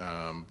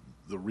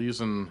 The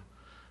reason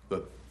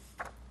that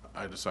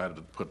I decided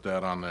to put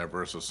that on there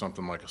versus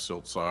something like a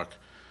silt sock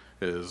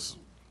is,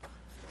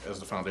 as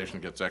the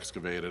foundation gets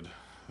excavated,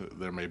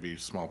 there may be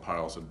small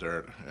piles of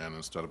dirt, and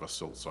instead of a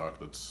silt sock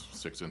that's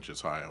 6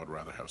 inches high, I would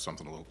rather have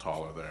something a little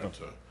taller there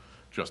to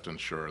just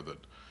ensure that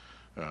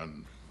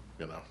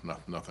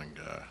nothing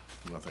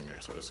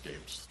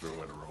escapes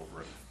through it or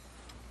over it.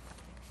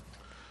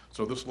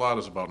 So this lot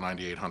is about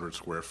 9,800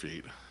 square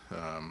feet.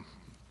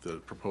 The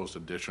proposed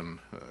addition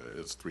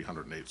is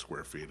 308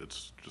 square feet.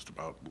 It's just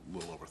about a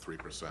little over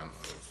 3%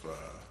 of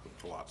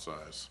the lot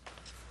size.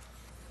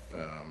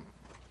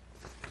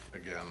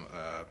 Again,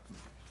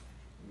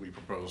 we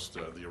proposed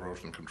the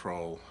erosion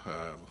control,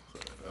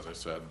 as I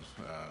said,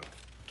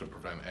 to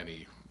prevent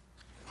any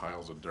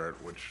piles of dirt,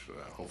 which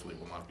hopefully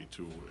will not be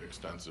too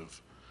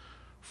extensive,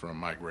 from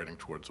migrating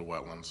towards the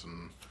wetlands.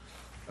 And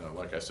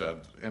like I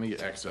said, any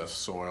excess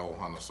soil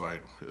on the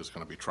site is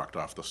going to be trucked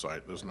off the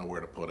site. There's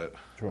nowhere to put it.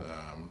 Sure.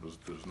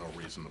 There's no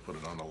reason to put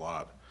it on the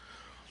lot.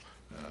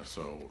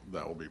 So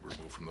that will be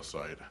removed from the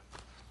site.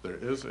 There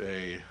is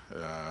a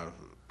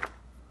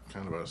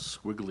kind of a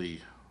squiggly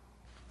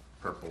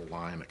purple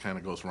line that kind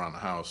of goes around the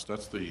house.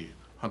 That's the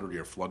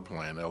 100-year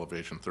floodplain,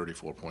 elevation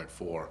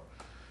 34.4.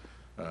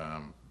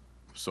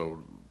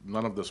 So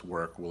none of this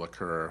work will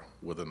occur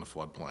within the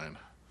floodplain.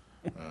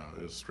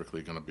 It's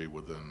strictly going to be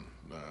within,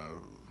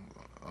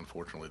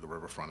 unfortunately, the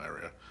riverfront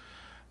area.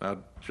 Now,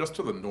 just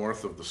to the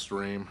north of the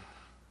stream,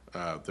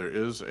 there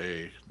is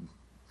a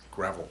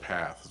gravel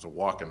path. It's a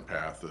walking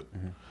path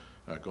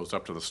that goes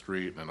up to the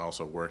street and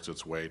also works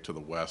its way to the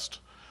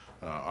west,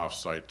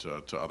 off-site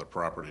to other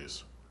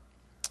properties.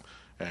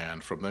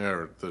 And from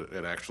there,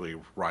 it actually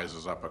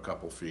rises up a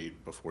couple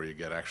feet before you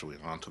get actually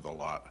onto the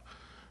lot.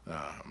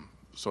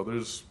 So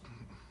there's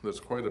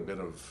quite a bit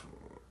of,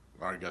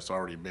 I guess,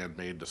 already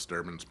man-made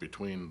disturbance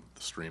between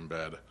the stream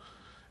bed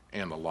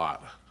and the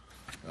lot.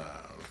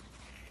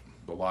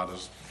 The lot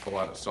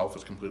itself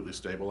is completely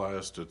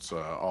stabilized. It's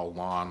all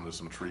lawn. There's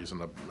some trees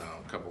a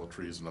couple of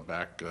trees in the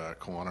back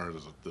corner.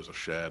 There's a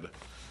shed,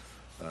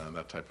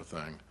 that type of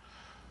thing.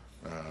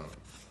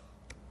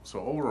 So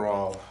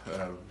overall,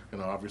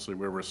 obviously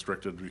we're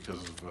restricted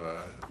because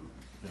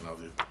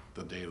of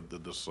the date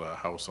that this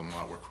house and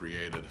lot were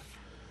created,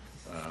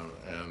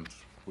 and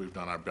we've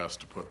done our best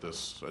to put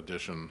this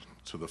addition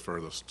to the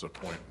furthest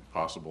point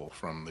possible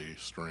from the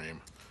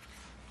stream.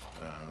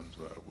 And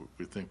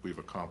we think we've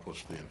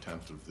accomplished the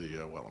intent of the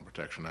Wetland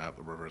Protection Act,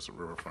 the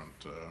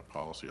riverfront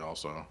policy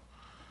also.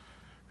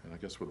 And I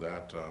guess with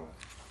that,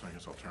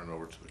 I'll turn it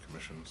over to the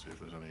commission, see if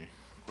there's any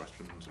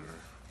questions or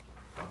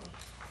comments.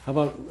 How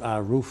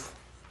about roof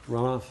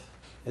runoff?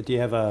 Do you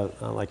have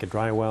like a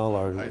dry well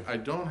or? I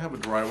don't have a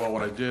dry well.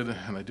 What I did,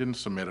 and I didn't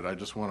submit it, I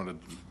just wanted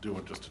to do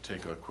it just to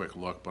take a quick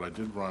look, but I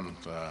did run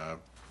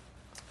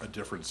a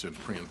difference in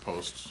pre and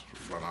post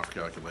runoff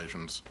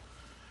calculations,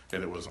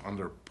 and it was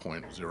under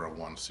 0.01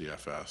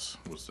 CFS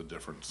was the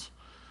difference,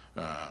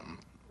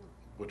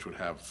 which would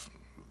have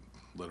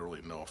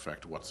literally no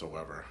effect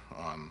whatsoever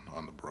on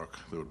the brook.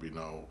 There would be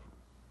no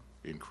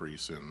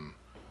increase in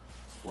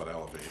flood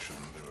elevation.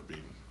 There would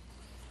be,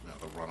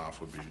 the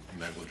runoff would be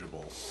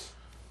negligible.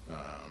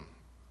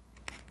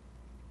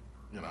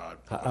 you know.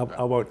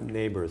 How about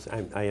neighbors?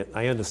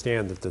 I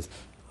understand that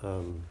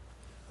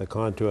the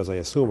contours, I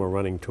assume, are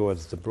running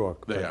towards the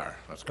brook. They are,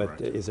 that's But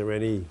correct. is there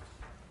any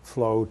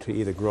flow to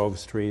either Grove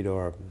Street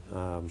or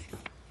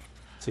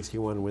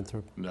 61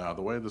 Winthrop? No,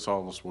 the way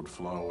all this would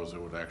flow is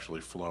it would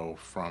actually flow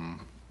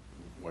from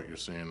what you're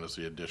seeing as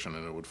the addition,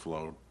 and it would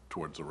flow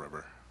towards the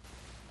river.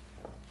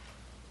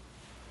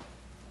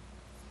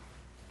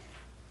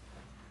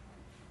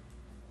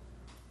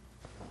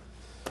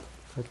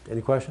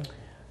 Any question?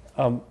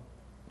 Do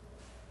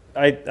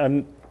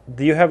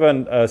you have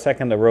a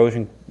second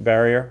erosion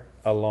barrier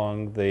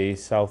along the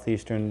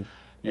southeastern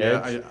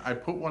Yeah, edge? I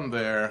put one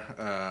there,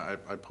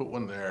 I put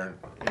one there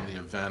in the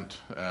event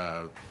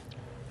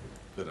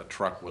that a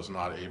truck was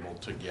not able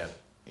to get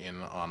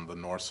in on the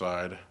north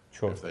side.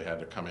 Sure. If they had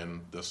to come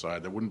in this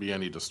side, there wouldn't be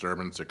any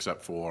disturbance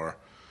except for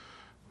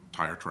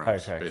tire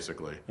tracks, tracks.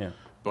 basically. Yeah.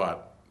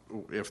 But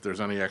if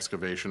there's any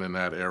excavation in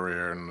that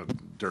area and the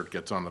dirt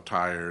gets on the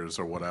tires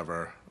or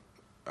whatever,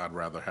 I'd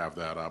rather have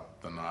that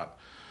up than not.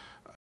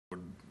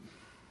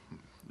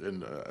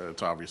 And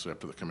it's obviously up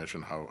to the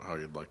commission how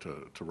you'd like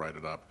to write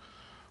it up.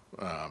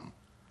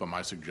 But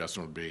my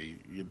suggestion would be,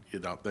 they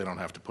don't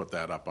have to put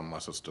that up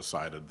unless it's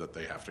decided that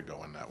they have to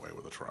go in that way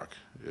with a truck.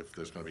 If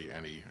there's gonna be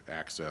any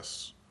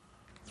access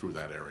through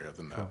that area,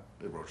 then that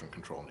erosion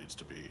control needs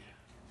to be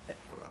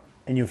put up.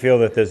 And you feel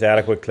that there's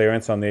adequate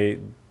clearance on the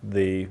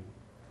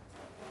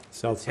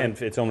South 10,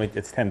 side?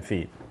 it's 10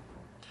 feet?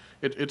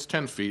 It's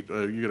 10 feet.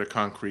 You get a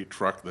concrete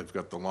truck, they've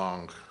got the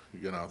long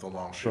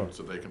Sure. chutes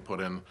that they can put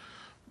in.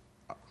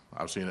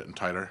 I've seen it in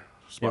tighter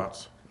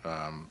spots.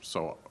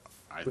 So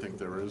I think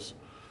there is.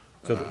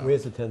 So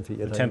where's the 10 feet?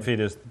 The 10 feet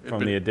is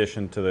from the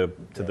addition to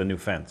the new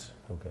fence.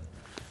 Okay.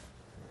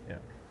 Yeah.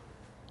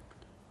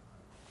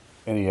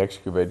 Any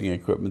excavating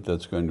equipment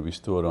that's going to be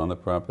stored on the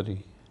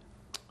property?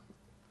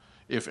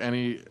 If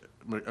any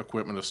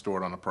equipment is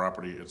stored on the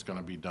property, it's going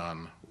to be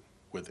done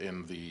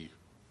within the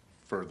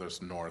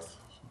furthest north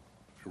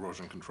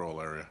erosion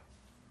control area.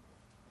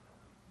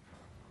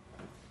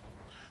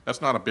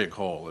 That's not a big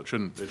hole. It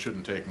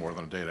shouldn't take more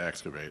than a day to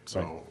excavate.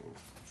 So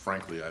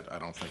frankly, I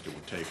don't think it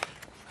would take,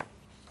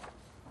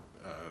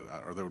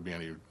 or there would be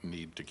any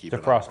need to keep It's it a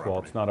on the frost wall,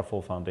 property. it's not a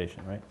full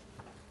foundation,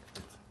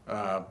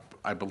 right?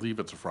 I believe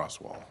it's a frost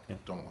wall. Yeah.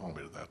 Don't hold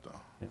me to that,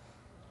 though.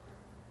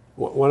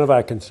 One of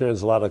our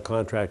concerns, a lot of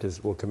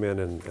contractors will come in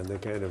and they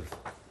kind of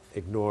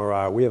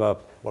ignore we have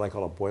what I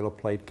call a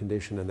boilerplate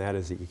condition, and that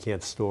is that you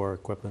can't store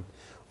equipment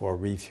or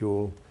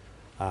refuel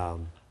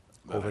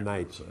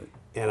overnight.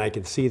 And I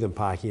can see them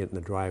parking it in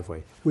the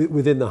driveway,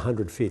 within the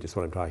 100 feet is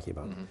what I'm talking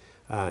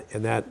about.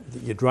 And that,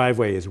 your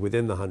driveway is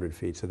within the 100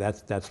 feet, so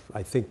that's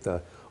I think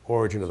the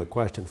origin of the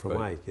question from Right.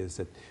 Mike, is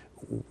that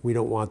we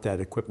don't want that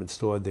equipment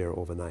stored there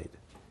overnight.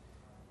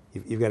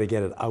 You've got to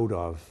get it out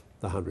of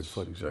the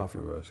 100-foot Exactly buffer.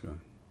 where I was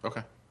going.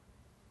 Okay.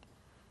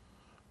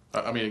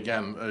 I mean,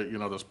 again,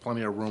 there's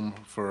plenty of room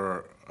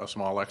for a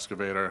small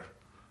excavator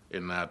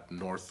in that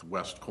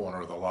northwest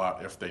corner of the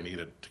lot if they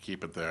needed to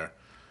keep it there.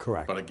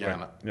 Correct. But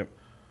again, Yep.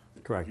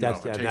 Correct. you know,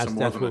 if it takes them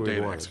more that's than a what we day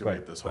to want. excavate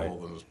Right, this right. hole,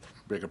 then there's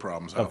bigger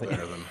problems out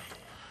there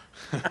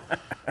than.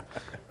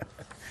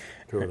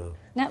 True enough.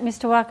 Now,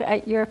 Mr.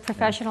 Walker, you're a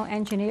professional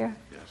engineer,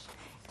 Yes.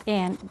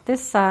 and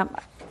this,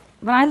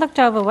 when I looked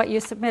over what you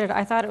submitted,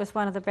 I thought it was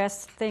one of the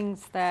best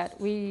things that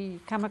we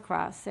come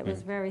across. It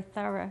was very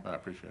thorough. I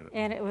appreciate it.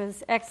 And it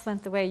was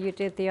excellent the way you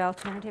did the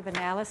alternative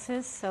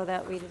analysis, so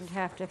that we didn't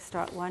have to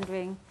start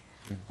wondering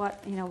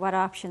what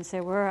options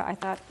there were. I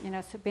thought,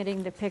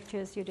 submitting the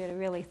pictures, you did a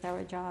really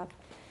thorough job.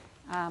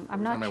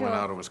 I'm not When I sure. went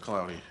out, it was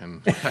cloudy,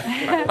 and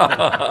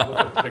I looked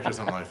at the pictures,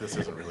 I'm like, this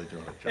isn't really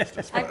doing it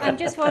justice. I'm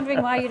just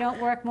wondering why you don't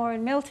work more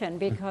in Milton,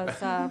 because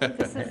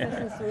this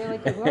is really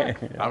good work.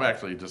 I'm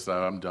actually just,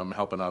 I'm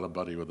helping out a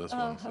buddy with this Oh,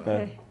 one. So.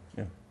 okay.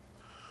 All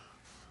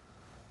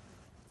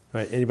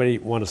right, anybody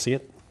want to see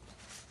it?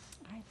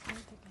 I don't think I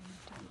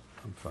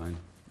have I'm fine.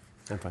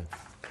 I'm fine.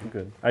 I'm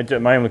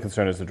good. My only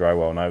concern is the dry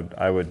well, and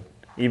I would,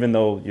 even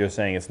though you're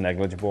saying it's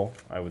negligible,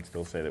 I would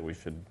still say that we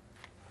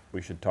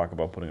should talk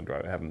about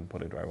having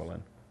put a dry well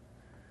in.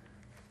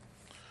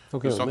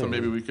 Okay, It's something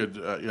maybe. maybe we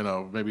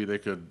could, maybe they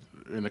could,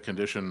 in the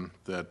condition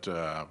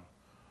that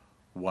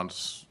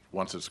once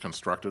it's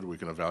constructed, we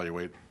can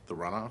evaluate the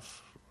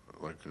runoff,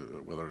 like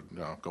whether,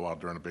 go out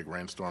during a big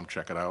rainstorm,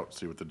 check it out,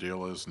 see what the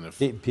deal is, and if,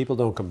 People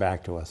don't come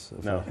back to us.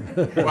 No.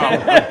 well,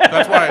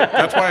 that's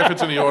why if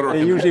it's in the order.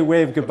 They usually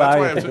wave goodbye. That's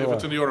why at the if door.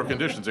 it's in the order of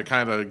conditions, it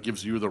kind of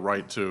gives you the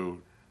right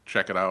to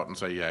check it out and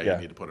say, yeah, Yeah.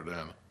 you need to put it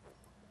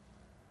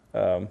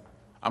in.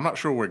 I'm not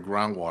sure where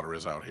groundwater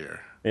is out here.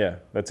 Yeah,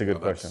 that's a good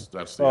Well, that's- question.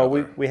 that's the Well,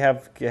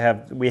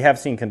 other- we have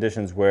seen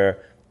conditions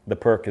where the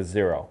perk is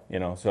 0,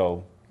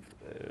 so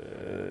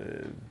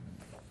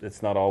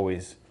it's not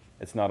always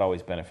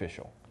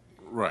beneficial,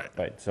 Right.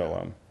 right?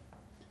 So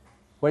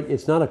Well,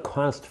 it's not a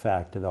cost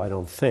factor, though, I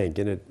don't think,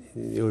 and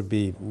it would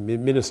be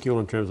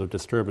minuscule in terms of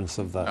disturbance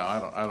of the. No,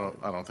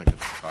 I don't think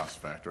it's a cost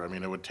factor. I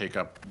mean, it would take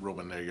up room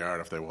in their yard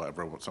if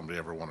somebody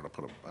ever wanted to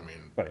put I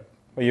mean. Right.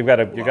 Well, you've got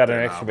Well, an out there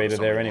now, excavator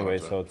but there somebody anyway,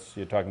 wanted so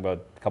you're talking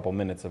about a couple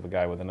minutes of a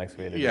guy with an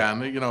excavator. Yeah,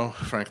 and, you know,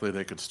 frankly,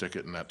 they could stick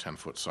it in that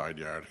 10-foot side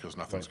yard, because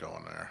nothing's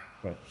going there.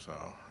 Right. So,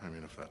 I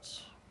mean, if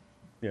that's,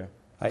 Yeah,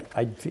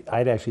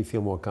 I'd actually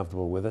feel more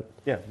comfortable with it.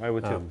 yeah, I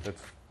would too.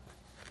 That's,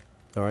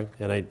 All right,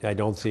 and I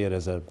don't see it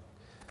as a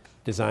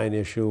design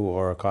issue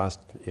or a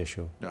cost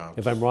issue. No,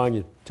 If I'm wrong,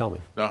 you tell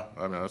me. no,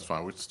 I mean, that's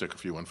fine. We'd stick a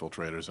few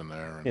infiltrators in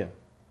there. And yeah.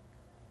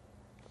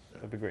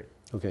 That'd be great.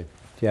 Okay, do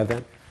you have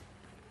that?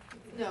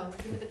 No.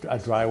 A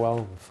dry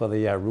well for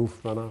the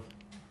roof runoff?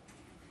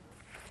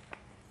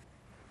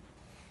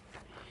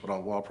 What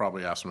I'll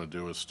probably ask them to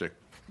do is stick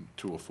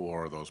 2 or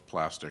 4 of those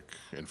plastic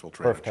infiltrator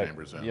Perfect.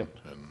 chambers in. Yep.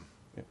 And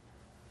Yep.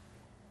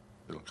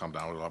 it'll come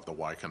down, it'll have the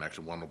Y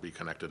connection. One will be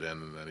connected in,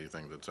 and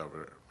anything that's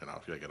ever, you know,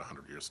 if you get a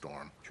 100-year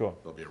storm. Sure.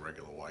 There'll be a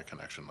regular Y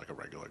connection, like a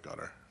regular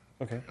gutter.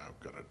 Okay. You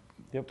know, got a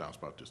Yep.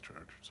 downspout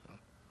discharge, so.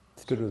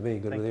 It's good with me,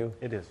 good with you?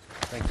 It is.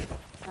 Thank you.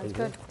 That's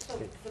good. So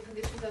the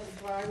conditions of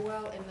the dry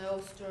well and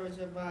no storage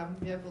of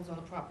vehicles on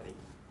the property,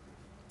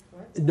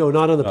 correct? No,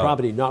 not on the No.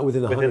 property, not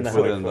within the Within 100 the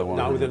foot. 100 foot.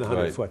 Not within the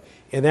 100 Right. foot.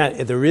 And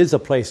that, there is a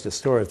place to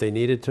store if they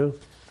needed to.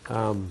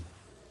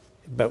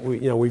 But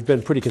we've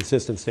been pretty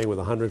consistent staying with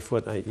 100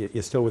 foot.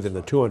 You're still within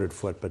the 200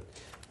 foot, but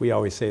we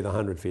always say the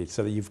 100 feet.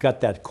 So that you've got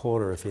that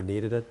corner if you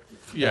needed it.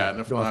 Yeah, and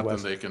if not, then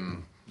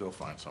Northwest. they'll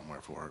find somewhere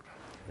for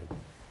it.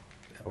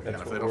 And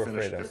That's if what they we're don't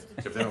finish, afraid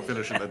of. if they don't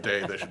finish in a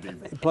day, they should be,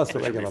 Plus the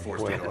they should be regular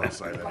forced to board. go on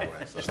site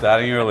anyway. So.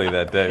 Starting early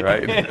that day,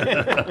 right?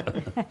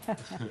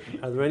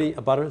 Are there any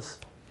abutters?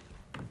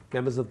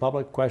 Members of the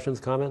public, questions,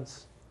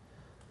 comments?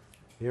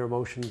 Hear a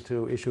motion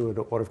to issue an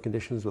order of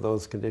conditions with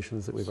those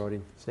conditions that we've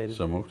already stated?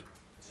 So moved.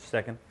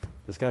 Second.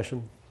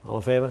 Discussion? All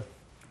in favor?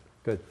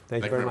 Good.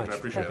 Thank you very much. I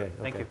appreciate it. Okay,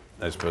 Thank okay. you.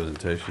 Nice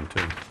presentation,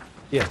 too.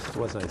 Yes, it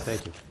was nice,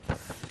 thank you.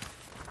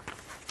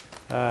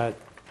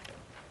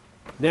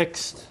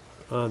 Next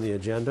on the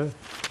agenda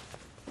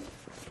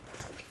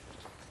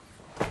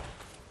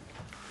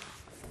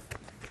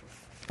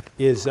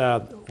is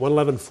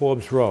 111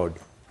 Forbes Road.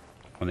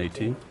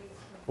 118?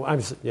 Well,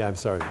 I'm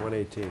sorry,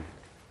 118.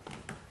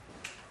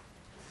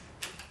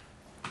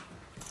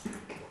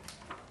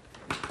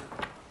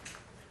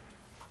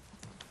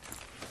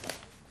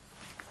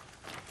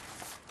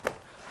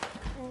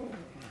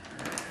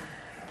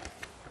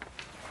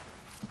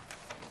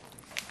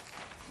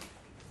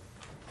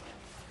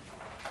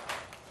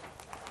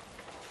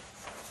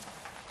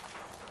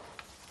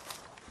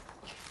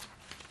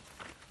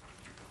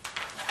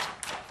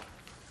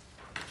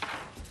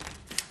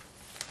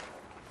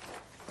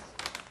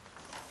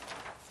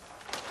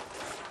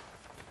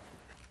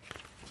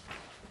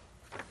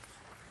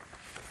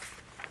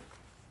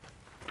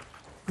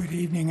 Good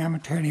evening, I'm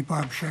attorney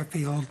Bob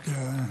Sheffield.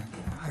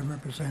 I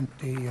represent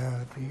the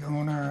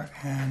owner,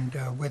 and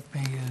with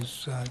me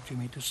is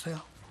Jimmy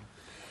DeStelle.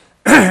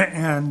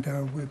 And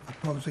we're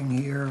proposing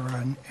here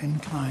an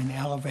incline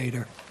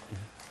elevator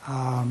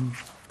on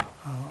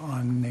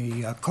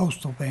the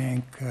coastal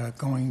bank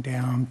going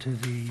down to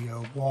the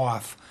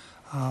wharf,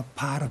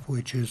 part of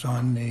which is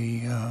on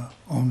the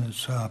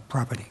owner's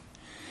property.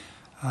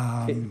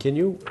 Can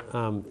you,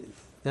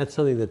 that's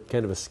something that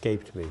kind of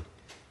escaped me.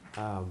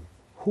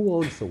 Who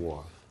owns the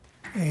wharf?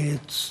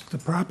 The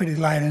property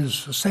line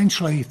is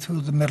essentially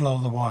through the middle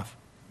of the wharf.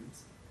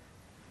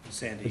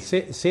 Sandy.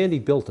 Sandy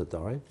built it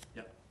though, right?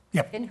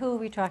 Yep, And who are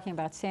we talking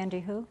about? Sandy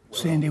who?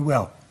 Sandy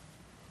Will.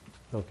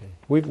 Okay.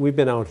 We've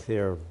been out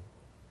there a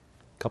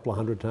couple of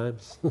hundred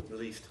times. At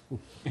least.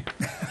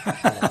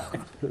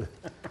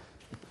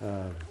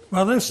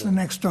 Well, this is the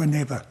next door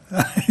neighbor.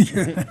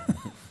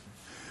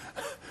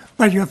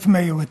 But you're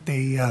familiar with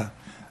the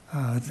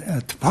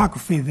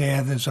topography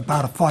there. There's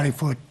about a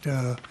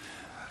 40-foot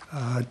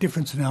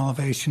difference in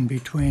elevation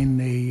between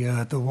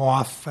the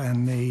wharf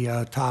and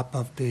the top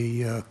of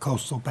the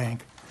coastal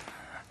bank.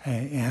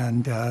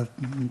 And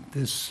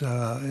this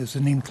is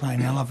an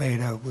incline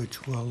elevator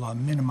which will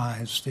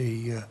minimize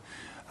the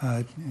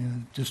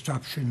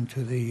disruption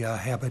to the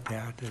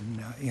habitat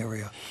and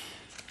area.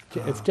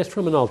 It's just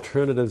from an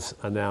alternatives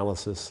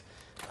analysis,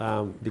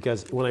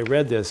 because when I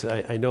read this,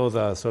 I know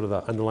the sort of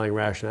the underlying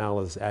rationale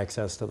is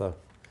access to the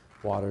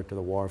water, to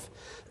the wharf.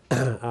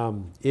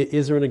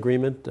 Is there an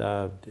agreement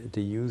to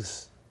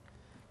use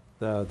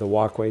the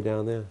walkway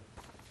down there?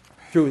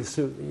 Through,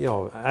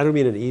 I don't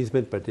mean an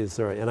easement, but is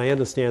there, and I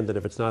understand that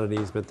if it's not an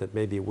easement, that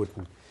maybe it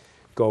wouldn't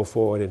go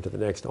forward into the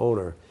next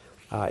owner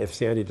if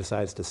Sandy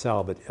decides to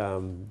sell, but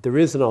there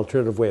is an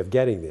alternative way of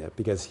getting there,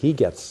 because he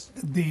gets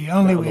The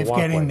only down the way of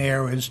getting walkway.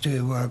 there is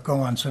to go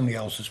on somebody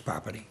else's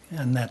property,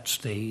 and that's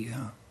the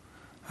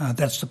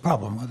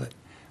problem with it.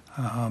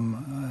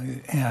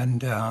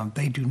 And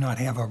they do not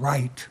have a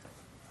right.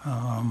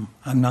 I'm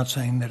not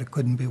saying that it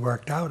couldn't be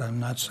worked out. I'm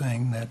not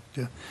saying that,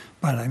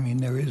 but I mean,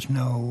 there is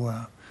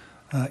no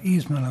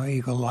easement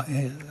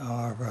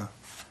or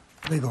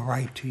legal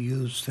right to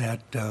use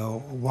that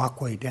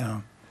walkway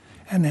down.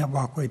 And that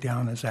walkway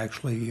down is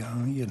actually,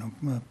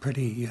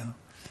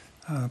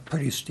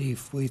 pretty steep.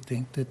 We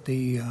think that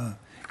the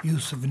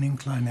use of an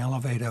incline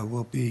elevator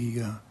will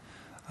be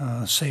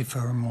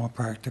safer and more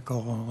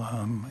practical,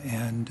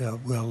 and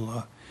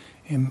will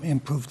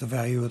improve the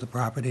value of the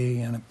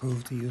property and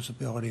improve the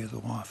usability of the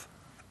loft.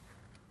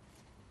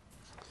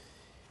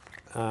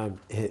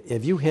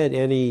 Have you had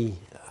any,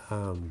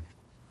 and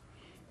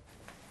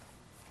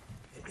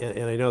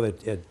I know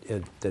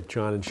that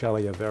John and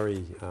Shelley are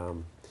very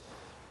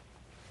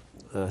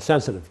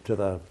sensitive to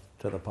the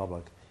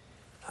public.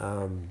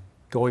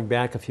 Going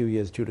back a few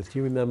years, Judith, do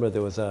you remember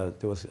there was a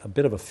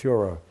bit of a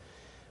furor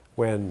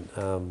when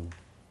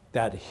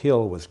that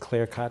hill was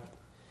clear cut?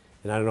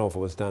 And I don't know if it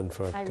was done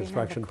for I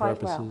construction remember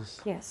quite well, purposes,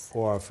 yes.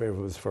 or if it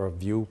was for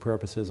view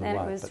purposes or And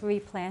what. it was but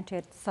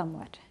replanted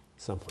somewhat.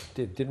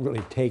 it didn't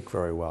really take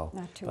very well.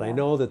 Not too But I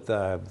well. know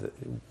that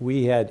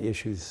we had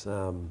issues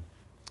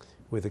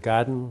with the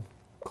garden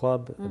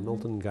club, the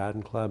Milton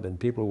Garden Club, and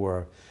people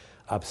were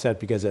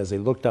upset because as they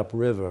looked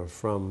upriver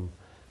from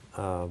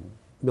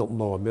Milton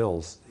Lower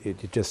Mills,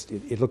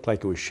 it looked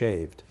like it was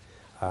shaved.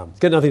 It's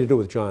got nothing to do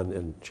with John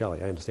and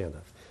Shelley, I understand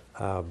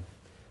that.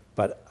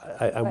 But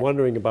I'm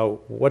wondering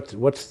about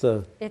what's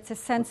the... It's a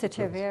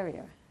sensitive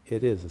area.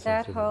 It is a That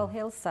sensitive whole area.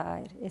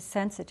 hillside is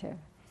sensitive.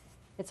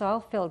 It's all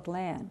filled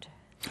land.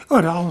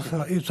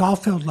 Oh, it's all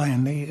filled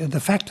land. The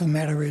fact of the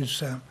matter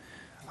is,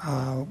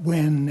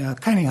 when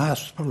County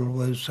Hospital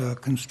was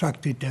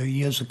constructed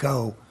years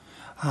ago,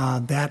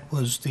 that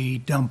was the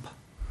dump.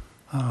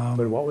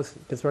 But what was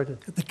constructed?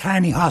 The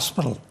County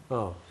Hospital.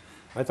 Oh,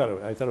 I thought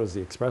it was the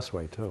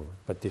expressway too,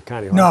 but the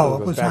county No, hospital it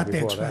goes was back not the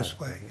before that.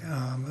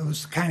 expressway. It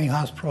was the County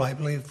Hospital, I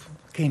believe,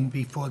 came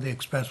before the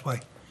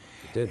expressway.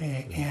 It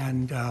did.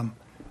 And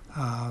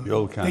The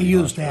old they county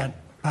used hospital.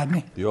 that, pardon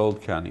me? The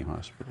old county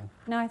hospital,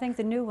 No, I think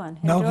the new one,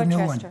 in No, the new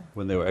one. Dorchester.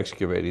 when they were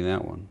excavating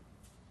that one.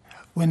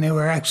 When they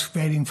were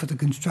excavating for the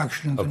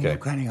construction of the new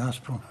Okay. county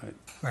hospital.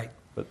 Right.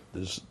 But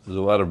there's a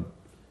lot of,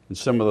 in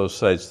some of those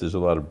sites, there's a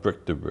lot of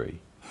brick debris.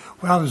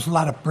 Well, there's a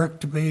lot of brick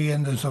to be,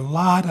 and there's a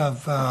lot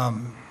of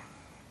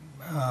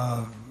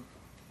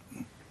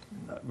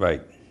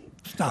Right,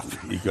 stuff.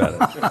 you got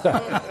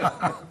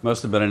it.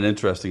 Must have been an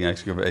interesting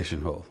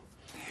excavation hole.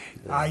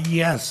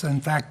 Yes, in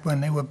fact,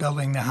 when they were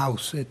building the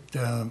house, it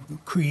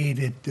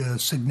created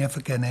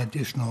significant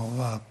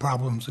additional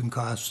problems and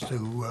costs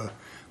to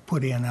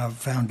put in a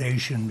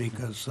foundation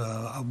because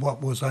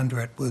what was under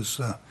it was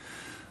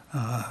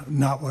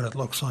not what it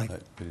looks like.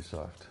 Right, pretty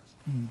soft.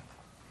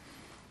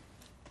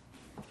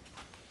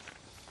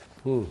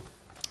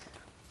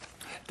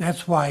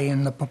 That's why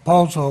in the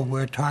proposal,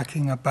 we're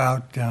talking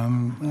about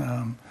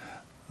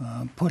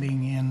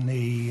putting in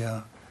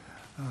the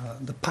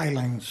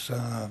pilings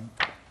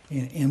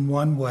in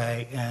one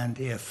way, and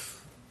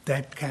if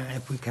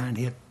we can't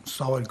hit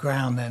solid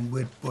ground, then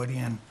we'd put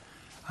in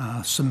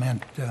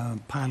cement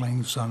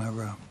pilings on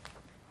a,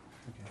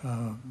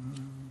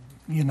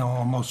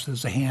 almost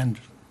as a hand.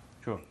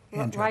 Sure.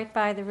 hand job. Right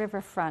by the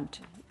riverfront,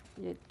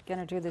 you're going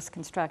to do this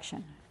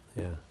construction.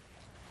 Yeah.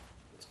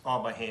 It's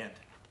all by hand.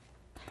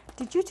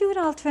 Did you do an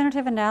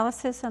alternative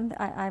analysis?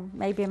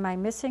 Maybe am I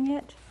missing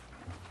it?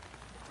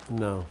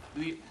 No.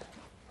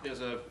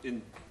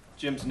 In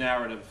Jim's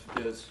narrative,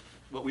 there's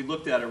what we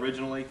looked at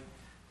originally.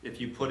 If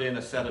you put in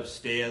a set of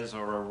stairs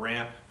or a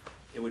ramp,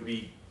 it would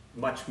be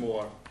much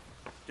more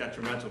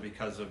detrimental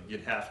because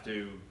you'd have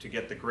to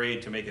get the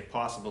grade to make it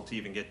possible to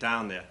even get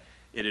down there.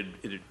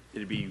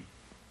 It'd be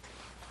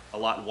a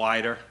lot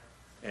wider,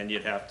 and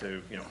you'd have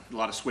to, a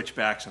lot of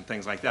switchbacks and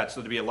things like that.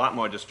 So there'd be a lot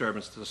more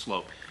disturbance to the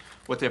slope.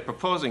 What they're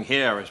proposing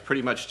here is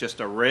pretty much just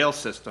a rail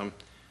system,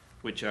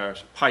 which are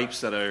pipes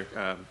that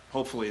are,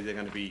 hopefully they're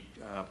going to be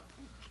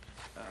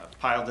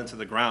piled into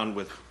the ground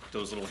with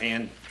those little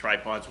hand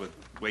tripods with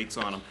weights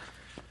on them.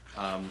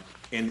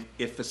 And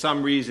if for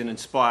some reason in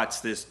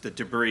spots the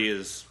debris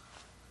is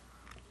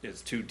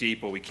too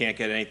deep or we can't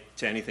get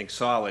to anything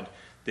solid,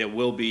 there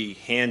will be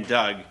hand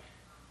dug,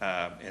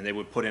 and they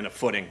would put in a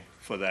footing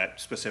for that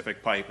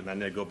specific pipe, and then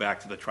they'd go back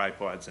to the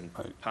tripods and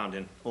pound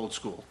in old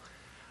school.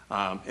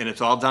 And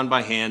it's all done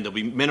by hand. There'll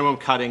be minimum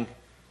cutting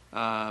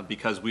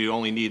because we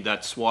only need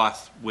that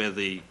swath where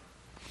the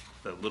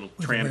little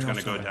tram's going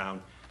to go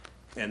down.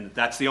 And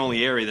that's the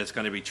only area that's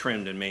going to be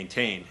trimmed and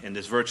maintained. And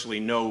there's virtually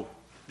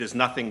there's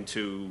nothing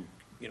to,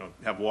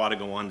 have water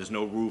go on. There's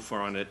no roof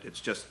on it.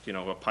 It's just,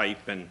 a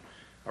pipe and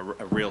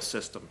a real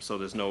system. So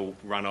there's no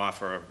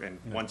runoff and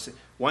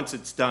once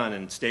it's done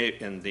and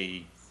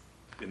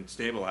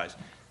stabilized,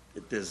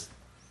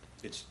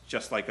 it's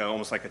just like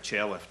almost like a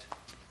chairlift.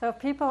 So if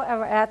people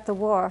are at the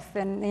wharf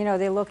and,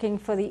 they're looking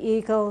for the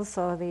eagles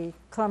or the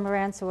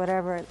cormorants or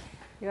whatever,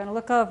 you're going to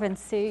look over and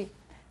see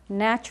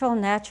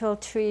natural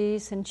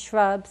trees and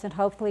shrubs and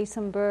hopefully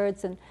some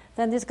birds. And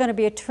then there's going to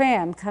be a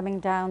tram coming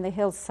down the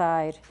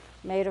hillside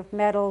made of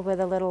metal with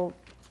a little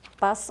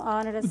bus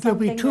on it or something.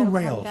 There'll be two that'll come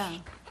rails.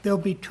 down. There'll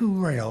be two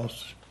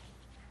rails,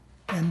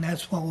 and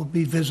that's what will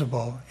be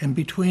visible. And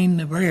between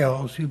the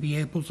rails, you'll be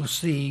able to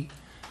see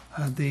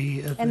And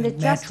the natural.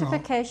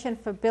 justification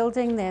for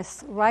building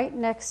this right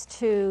next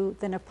to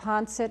the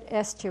Neponset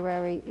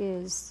estuary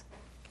is?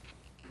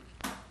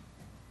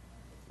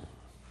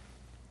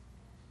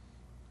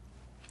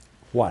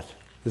 What?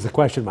 There's a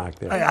question mark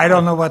there. I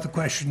don't know what the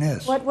question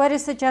is. What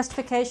is the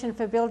justification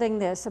for building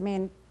this? I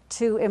mean,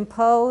 to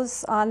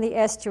impose on the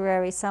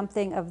estuary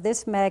something of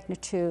this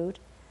magnitude,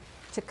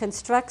 to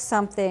construct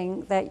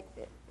something that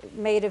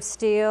made of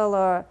steel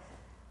or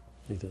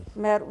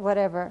metal,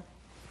 whatever.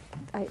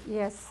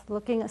 Yes,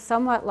 looking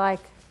somewhat like,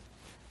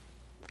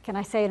 can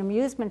I say, an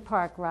amusement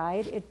park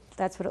ride?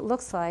 That's what it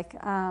looks like.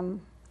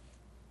 I'm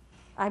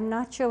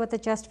not sure what the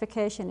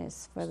justification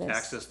is for this.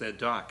 Access their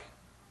dock.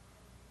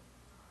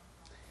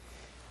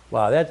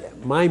 Well,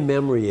 my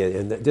memory,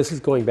 and this is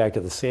going back to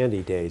the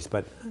Sandy days,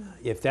 but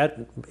if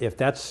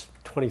that's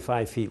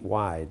 25 feet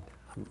wide,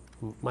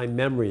 my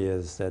memory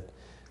is that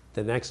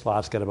the next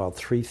lot's got about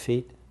 3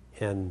 feet,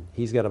 and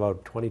he's got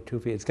about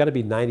 22 feet. It's got to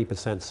be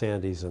 90%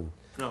 Sandy's, and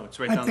No, it's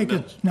right I down the think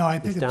middle. it's, no, I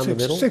think It's down the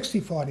middle? it's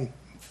 60/40.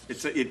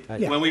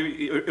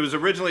 It was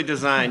originally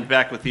designed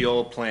back with the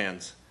old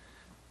plans,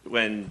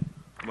 when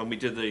we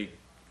did the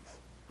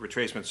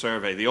retracement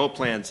survey. The old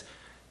plans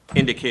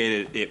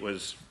indicated it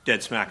was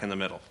dead smack in the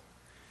middle.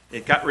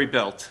 It got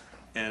rebuilt,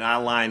 and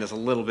our line is a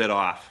little bit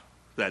off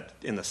that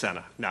in the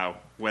center. Now,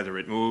 whether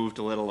it moved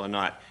a little or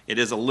not, it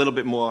is a little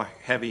bit more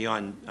heavy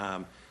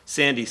on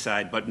Sandy's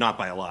side, but not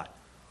by a lot.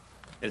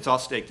 It's all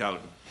staked out.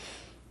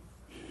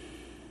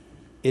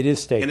 it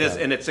is staked And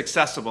out. it's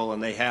accessible,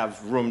 and they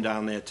have room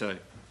down there to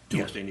do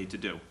what they need to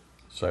do.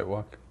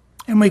 Sidewalk?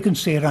 And we can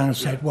see it on a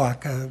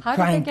sidewalk, How did they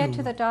trying get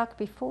to the dock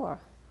before?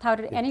 How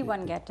did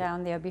anyone get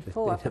down there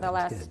before for the never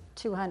last did.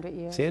 200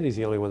 years? Sandy's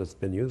the only one that's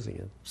been using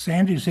it.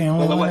 Sandy's the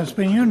only Well, one that's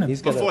been using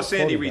He's it. got a Before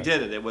Sandy photograph.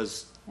 redid it, it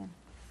was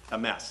a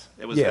mess.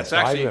 Yes, It's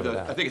I actually, remember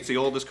that. I think it's the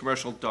oldest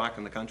commercial dock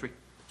in the country.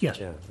 Yes.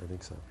 Yeah, I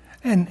think so.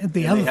 And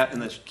the And other,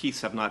 and the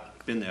Keiths have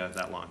not been there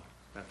that long.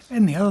 That's-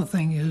 and the other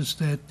thing is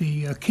that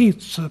the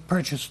Keiths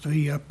purchased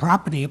the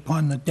property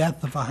upon the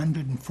death of a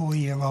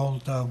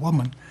 104-year-old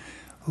woman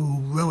who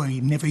really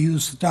never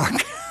used the dock.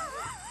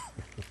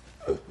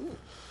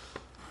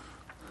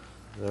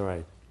 All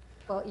right.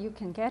 Well, you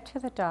can get to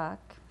the dock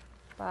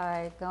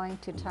by going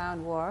to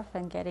Town Wharf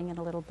and getting in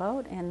a little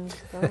boat and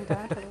going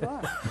down to the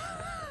wharf.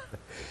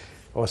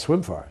 Or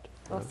swim for it.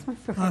 Or swim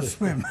for Or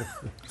swim,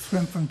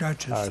 swim from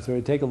Dutchess. All right, so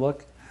we take a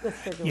look?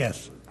 Let's take a look.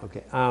 Yes.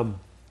 Okay.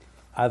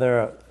 Are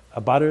there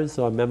abutters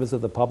or members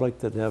of the public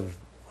that have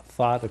a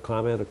thought, a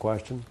comment, a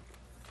question,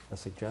 a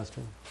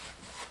suggestion?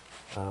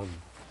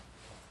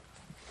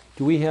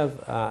 Do we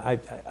have,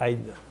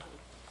 I'm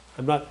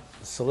not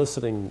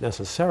soliciting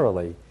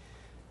necessarily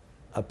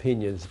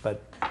opinions,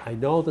 but I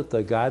know that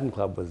the Garden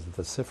Club was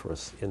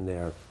vociferous in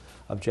their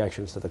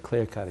objections to the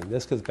clear cutting.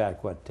 This goes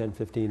back, what, 10,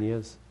 15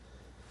 years?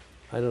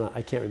 I don't know,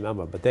 I can't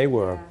remember, but they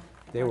were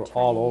About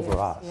all 20 over years.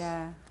 us.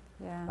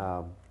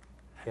 Yeah.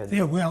 And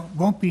There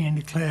won't be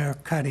any clear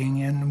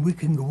cutting, and we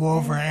can go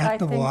over And at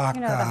the walk. I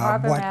think, the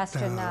harbor what,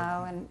 master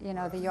now and,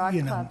 the yacht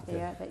you know. club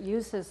there that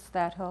uses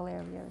that whole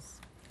area is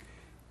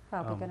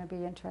probably going to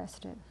be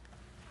interested.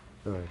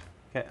 all right.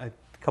 Okay, a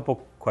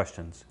couple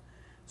questions.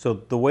 So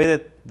the way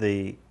that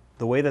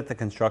the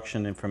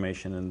construction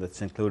information and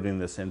that's included in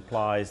this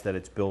implies that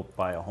it's built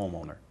by a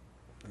homeowner.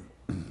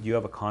 Do you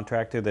have a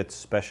contractor that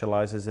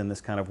specializes in this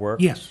kind of work?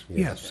 Yes,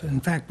 yes. In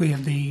fact, we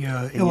have the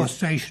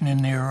illustration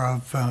in there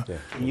of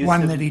Can you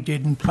one sub- that he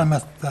did in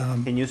Plymouth.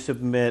 Can you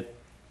submit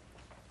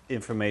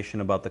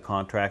information about the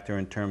contractor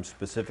in terms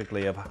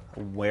specifically of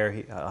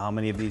how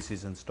many of these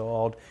he's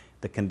installed,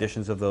 the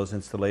conditions of those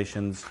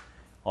installations,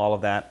 all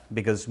of that?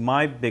 Because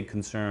my big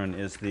concern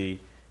is the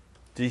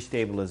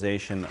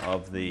destabilization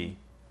of the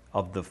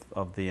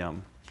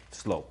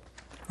slope.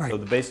 Right. So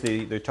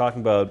basically, they're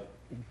talking about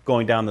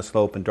going down the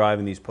slope and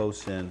driving these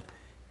posts in,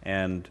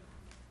 and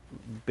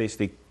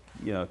basically,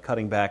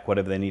 cutting back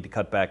whatever they need to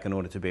cut back in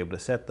order to be able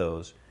to set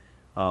those.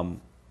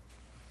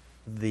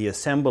 The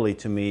assembly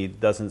to me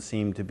doesn't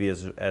seem to be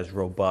as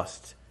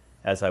robust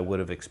as I would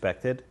have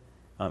expected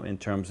in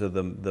terms of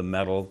the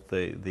metal,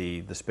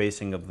 the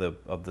spacing of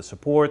the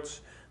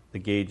supports, the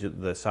gauge,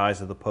 the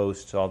size of the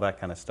posts, all that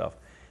kind of stuff.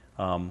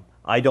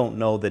 I don't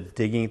know that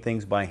digging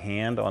things by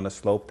hand on a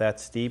slope that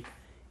steep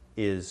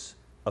is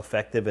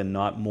effective and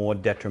not more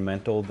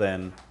detrimental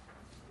than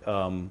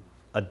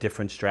a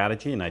different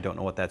strategy, and I don't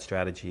know what that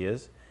strategy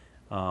is.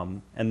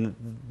 And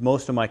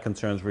most of my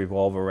concerns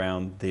revolve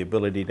around the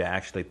ability to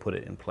actually put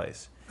it in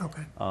place.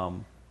 Okay.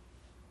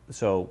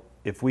 So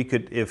if we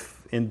could,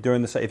 if you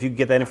could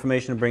get that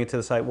information and bring it to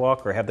the site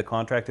walk, or have the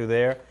contractor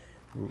there,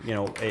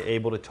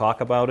 able to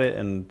talk about it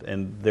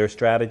and their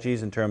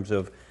strategies in terms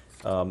of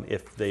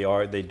if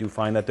they do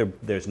find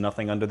that there's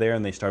nothing under there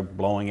and they start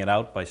blowing it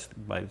out by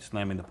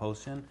slamming the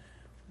posts in,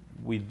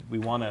 we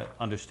want to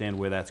understand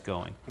where that's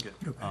going.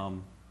 Okay.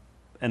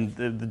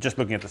 And just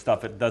looking at the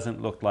stuff, it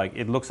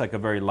looks like a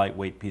very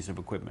lightweight piece of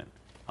equipment,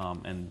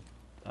 and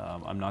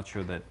I'm not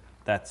sure that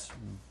that's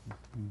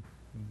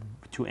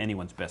to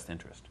anyone's best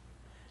interest.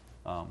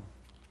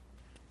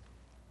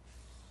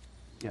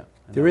 Yeah.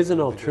 There is an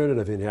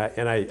alternative in here,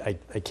 and I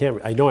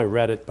can't, I know I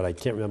read it, but I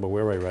can't remember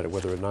where I read it,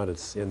 whether or not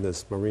it's in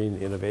this marine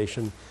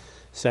innovation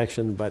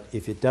section, but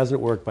if it doesn't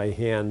work by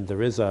hand,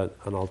 there is an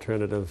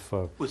alternative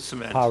for With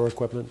cement. power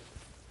equipment.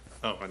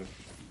 Oh, and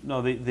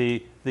No,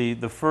 the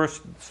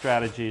first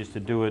strategy is to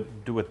do it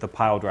with the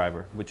pile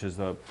driver, which is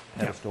a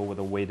pedestal with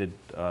a weighted,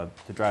 to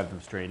drive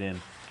them straight in.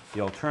 The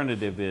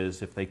alternative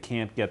is if they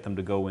can't get them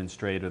to go in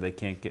straight or they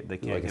can't Like a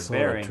get sonotube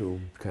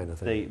bearing, kind of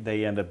thing.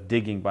 they end up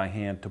digging by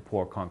hand to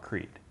pour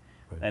concrete.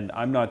 And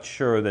I'm not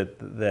sure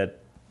that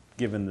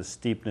given the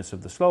steepness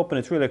of the slope, and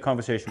it's really a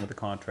conversation with the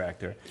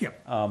contractor.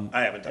 Yep.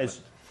 I haven't done it.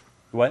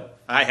 What?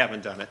 I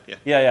haven't done it, yeah.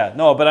 Yeah,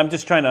 no, but I'm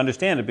just trying to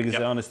understand it because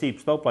Yep. on a steep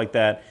slope like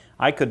that,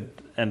 I could,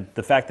 and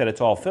the fact that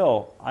it's all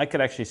fill, I could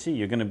actually see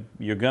you're gonna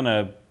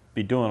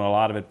be doing a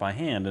lot of it by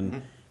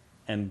hand,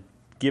 and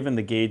given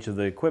the gauge of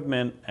the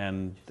equipment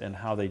and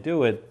how they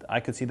do it, I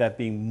could see that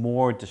being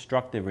more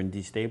destructive and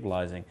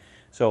destabilizing.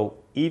 So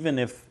even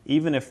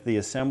if the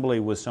assembly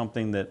was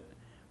something that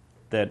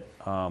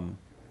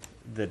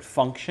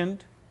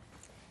functioned,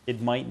 it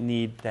might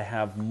need to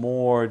have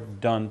more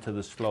done to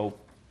the slope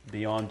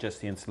beyond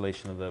just the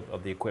installation of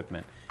the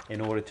equipment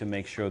in order to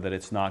make sure that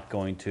it's not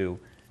going to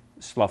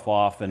slough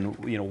off and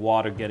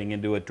water getting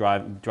into it,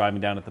 driving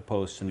down at the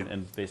posts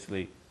and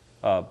basically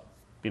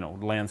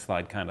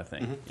landslide kind of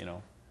thing,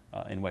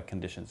 in wet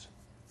conditions.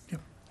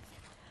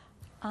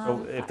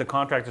 So if the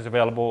contractor's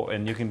available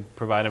and you can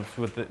provide them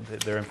with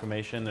their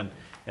information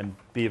and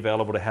be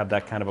available to have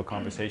that kind of a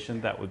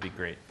conversation, that would be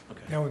great.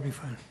 That would be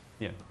fine.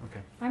 Yeah, okay.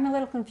 I'm a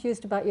little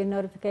confused about your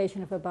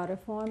notification of a butter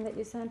form that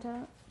you sent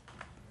out.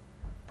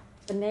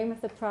 The name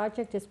of the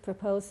project is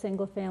Proposed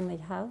Single-Family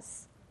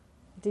House.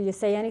 Do you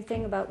say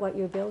anything about what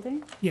you're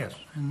building? Yes,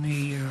 in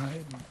the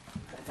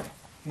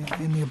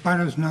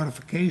abutters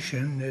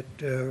notification, it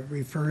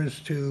refers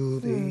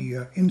to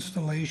the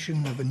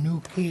installation of a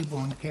new cable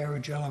and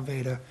carriage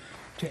elevator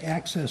to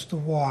access the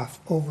wharf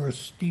over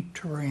steep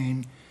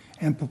terrain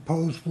and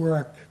proposed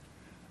work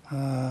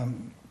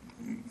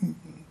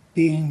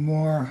being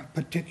more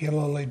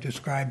particularly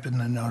described in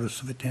the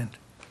notice of intent.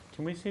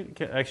 Can we see,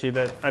 actually,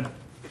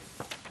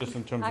 just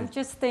in terms I'm of,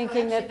 just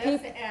thinking that That's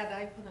people, the ad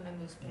I put in the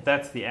newspaper.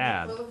 that's the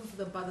ad. Those are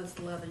the butters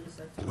letter you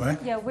sent to me.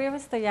 What? yeah, where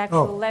was the actual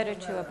Oh. letter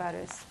to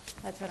abutters?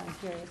 That's what I'm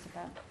curious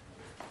about.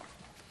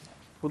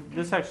 Well,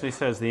 this actually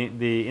says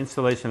the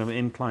installation of an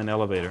incline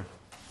elevator.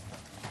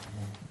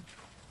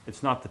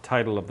 It's not the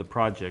title of the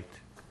project,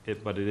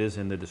 but it is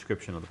in the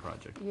description of the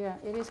project. Yeah,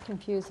 it is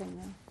confusing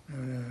though.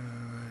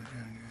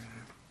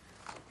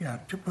 Yeah,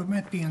 to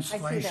permit the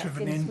installation of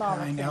an in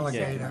smaller incline things.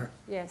 elevator.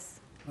 Yes.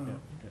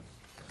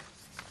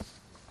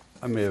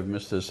 I may have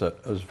missed this. I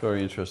was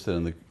very interested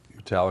in the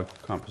metallic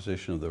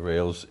composition of the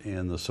rails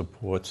and the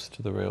supports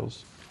to the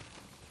rails.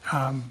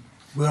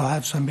 We'll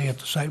have somebody at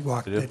the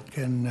sidewalk You do? that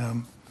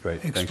can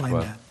Great, thanks, explain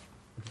Bob. that.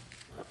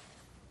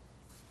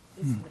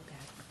 It's in the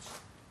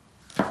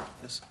package.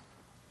 This-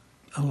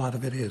 A lot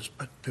of it is,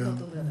 but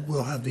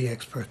we'll have the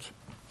experts.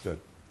 Good.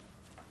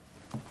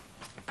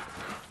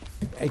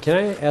 Hey, can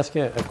I ask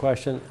you a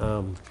question?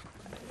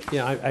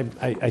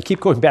 I keep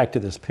going back to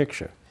this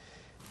picture.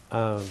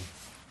 And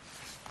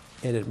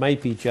it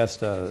might be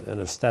just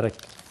an aesthetic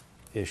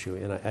issue.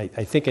 And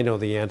I think I know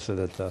the answer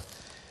that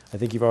I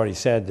think you've already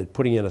said that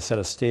putting in a set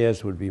of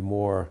stairs would be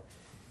more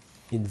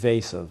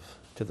invasive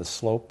to the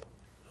slope,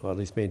 or at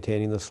least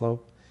maintaining the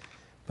slope.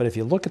 But if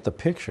you look at the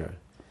picture,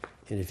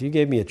 and if you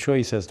gave me a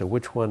choice as to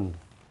which one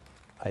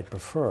I'd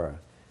prefer,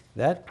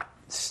 that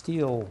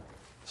steel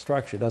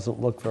structure doesn't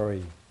look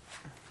very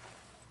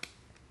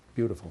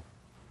beautiful.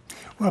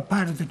 Well,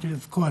 part of it,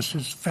 of course,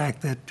 is the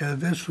fact that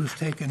this was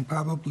taken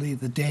probably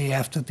the day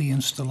after the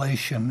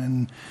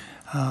installation,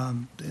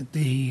 and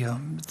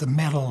the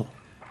metal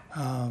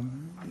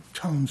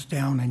tones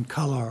down in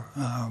color,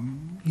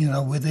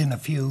 within a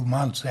few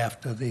months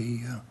after the,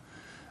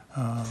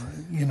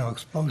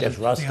 exposure Gets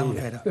to the rusty.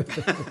 elevator.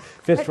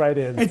 Fits right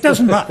in. It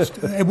doesn't rust.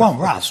 It won't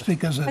rust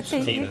because But it's...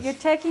 see, you're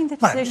taking the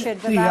But position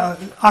the without,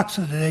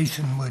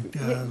 oxidation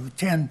would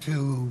tend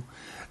to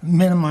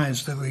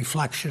minimize the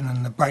reflection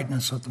and the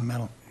brightness of the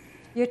metal.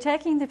 you're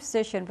taking the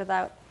position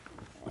without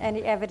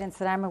any evidence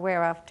that I'm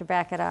aware of to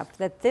back it up,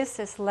 that this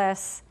is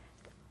less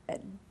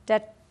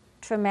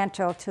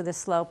detrimental to the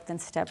slope than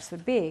steps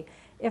would be.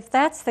 If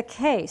that's the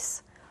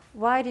case,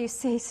 why do you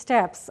see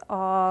steps,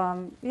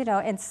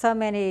 in so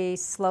many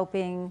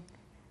sloping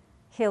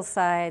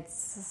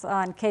hillsides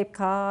on Cape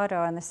Cod or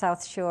on the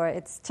South Shore?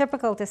 It's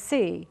typical to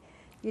see.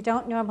 You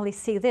don't normally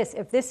see this.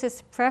 If this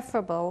is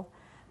preferable,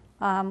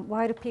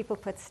 why do people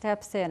put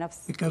steps in?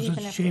 Because even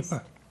it's if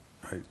cheaper.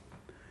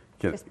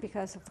 Just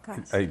because of the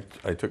cost.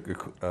 I took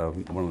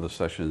one of the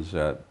sessions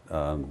at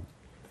the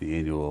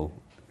annual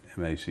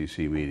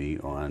MACC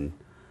meeting on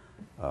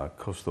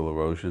coastal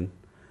erosion,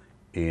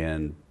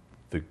 and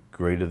the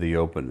greater the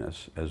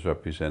openness, as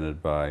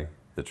represented by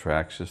the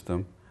track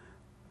system,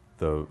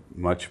 the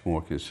much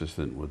more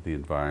consistent with the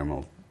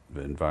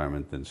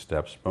environment than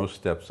steps. Most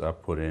steps are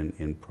put in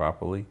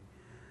improperly.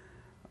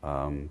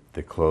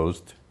 They're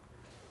closed.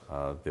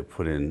 They're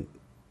put in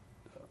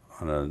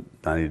on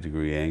a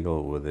 90-degree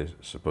angle where they're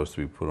supposed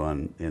to be put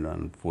on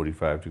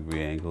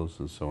 45-degree angles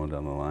and so on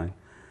down the line.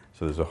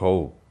 So there's a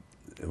whole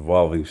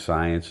evolving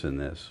science in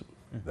this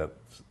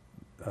that's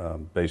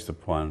based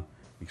upon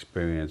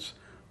experience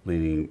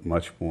leading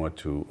much more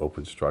to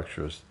open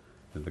structures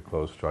than the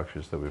closed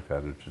structures that we've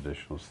had in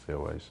traditional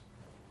stairwells.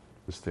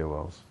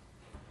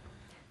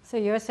 So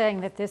you're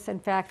saying that this, in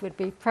fact, would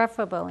be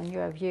preferable in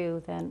your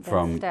view than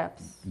From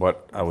steps?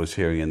 what I was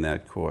hearing in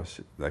that class,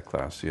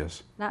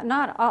 yes.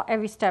 Not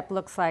every step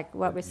looks like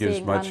what we're Gives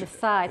seeing on much- the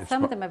side. it's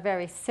Some of mu- them are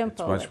very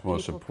simple. It's much that more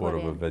people put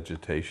supportive of in.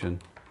 vegetation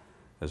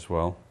as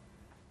well.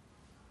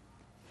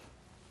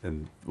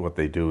 And what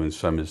they do in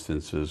some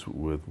instances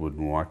with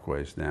wooden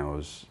walkways now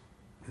is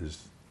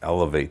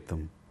elevate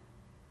them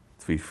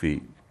 3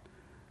 feet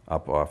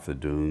up off the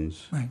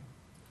dunes, Right.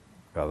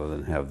 rather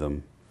than have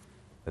them,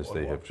 as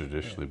they have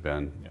traditionally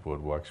been,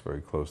 boardwalks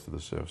very close to the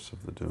surface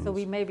of the dunes. So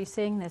we may be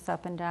seeing this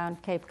up and down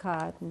Cape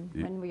Cod and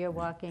when we are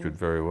walking Could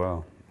very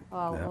well.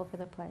 all yeah. over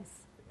the place.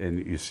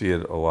 And you see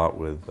it a lot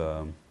with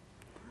the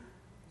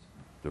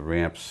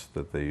ramps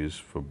that they use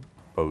for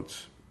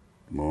boats.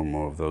 More and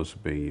more of those are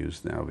being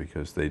used now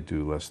because they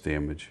do less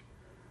damage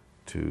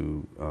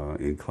to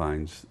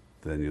inclines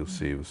than you'll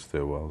see with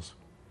stairwells.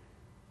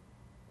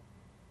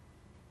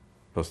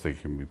 Plus, they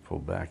can be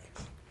pulled back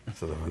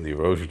so that when the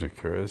erosion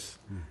occurs,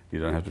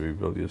 you don't have to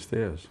rebuild your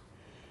stairs.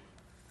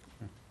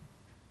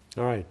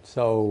 All right,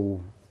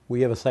 so we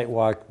have a site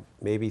walk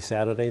maybe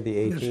Saturday, the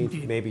Yes, 18th,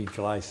 indeed. maybe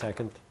July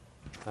 2nd.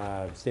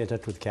 Stay in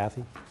touch with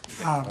Kathy.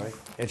 Uh, All right.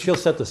 And she'll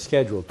set the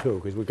schedule too,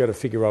 because we've got to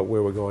figure out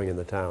where we're going in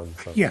the town.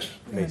 So Yes,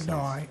 makes no,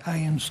 sense. I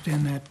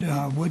understand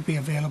that would be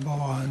available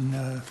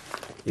on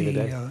Either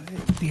day?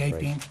 the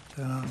 18th,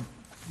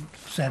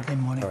 Saturday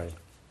morning. All right.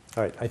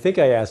 All right, I think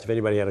I asked if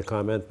anybody had a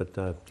comment, but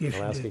Yes, I'll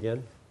you ask did.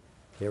 again.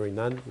 Hearing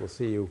none, we'll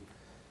see you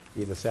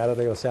either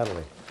Saturday or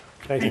Saturday.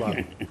 Thanks, Bob.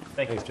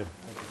 Thanks, Jim.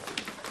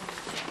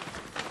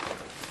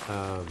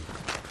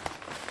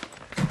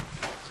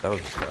 That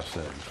was discussed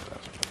at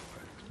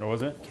Or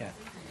was it?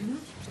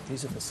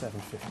 These are the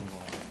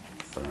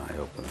 750 an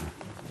eye-opener.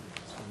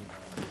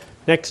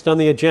 Next on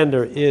the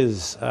agenda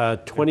is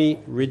 20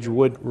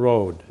 Ridgewood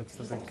Road. That's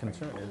the big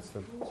concern, it's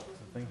the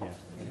thing here.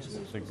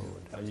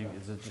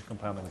 Is it just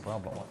compounding the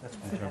problem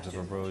in terms of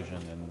erosion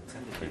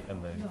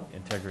and the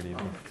integrity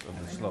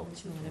of the slope?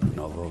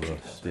 Although the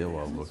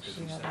stairwell looks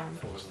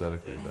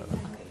aesthetically better,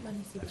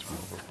 it's more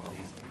of a problem.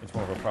 It's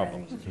more of a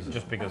problem,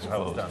 just because of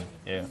how it's done,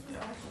 yeah.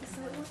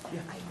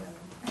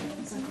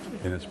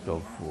 And it's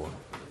built for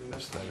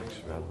aesthetics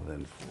rather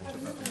than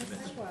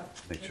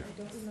for nature.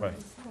 Right.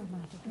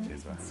 the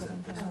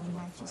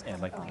environment.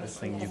 And like this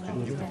thing, you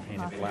could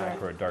paint it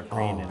black or a dark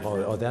green and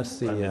Oh, that's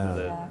the,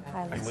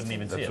 you wouldn't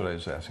even see That's what I it.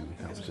 was asking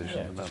the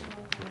conversation about.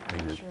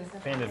 Painted.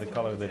 Painted the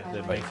color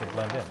that makes it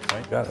blend in,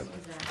 right? Got it.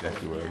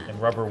 Exactly where. And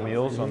rubber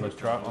wheels on the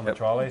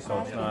trolley, so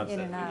it's In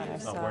and out, I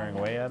not saw. wearing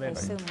away at I it?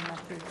 assume it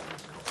must be.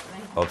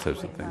 All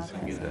types of things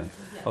can get done.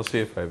 I'll see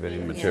if I have any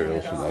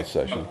materials from that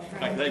session.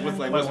 I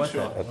When wasn't was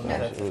sure. that?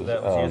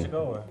 That was years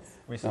ago or No,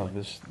 recently?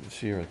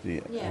 this year at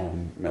the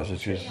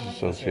Massachusetts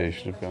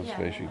Association of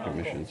Conservation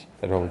Commissions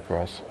at Holy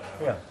Cross.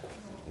 Yeah. It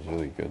was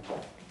really good.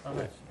 Oh,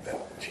 nice.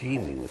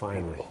 Teeming with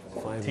finally,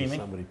 people. finally Teaming?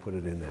 somebody put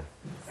it in there.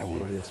 I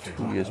went I was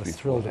 2 years before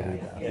thrilled to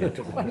that.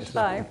 read that.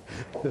 Five.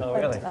 Oh,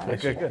 really?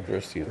 Good, good.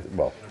 First year,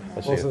 well,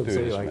 let's say Most of them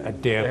say third like a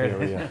man. damp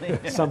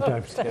area,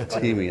 sometimes damp.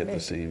 Teeming at the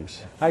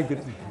seams. Hi,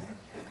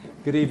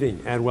 good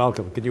evening and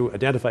welcome. Could you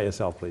identify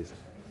yourself, please?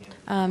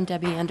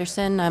 Debbie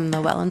Anderson, I'm the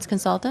wetlands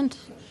consultant.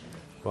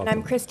 And Welcome.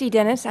 I'm Christy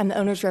Dennis, I'm the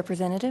owner's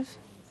representative.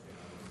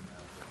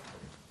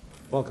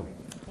 Welcome.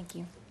 Thank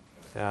you.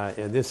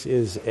 And this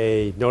is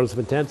a notice of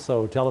intent,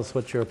 so tell us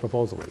what your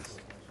proposal is.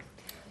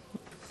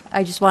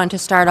 I just wanted to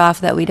start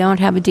off that we don't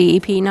have a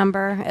DEP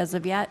number as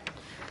of yet.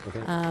 Okay.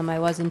 I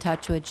was in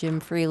touch with Jim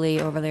Freely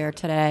over there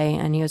today,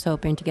 and he was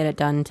hoping to get it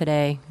done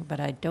today, but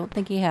I don't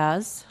think he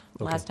has,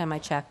 Okay. last time I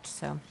checked,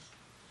 so.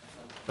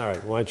 All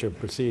right, why don't you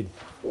proceed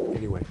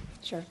anyway?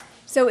 Sure.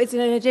 So it's an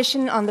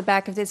addition on the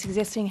back of this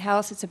existing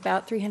house. It's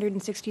about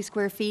 360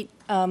 square feet,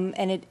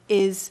 and it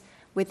is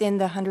within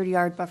the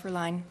 100-yard buffer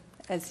line,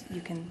 as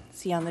you can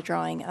see on the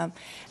drawing.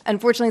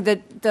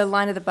 Unfortunately, the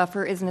line of the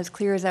buffer isn't as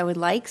clear as I would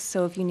like,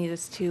 so if you need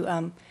us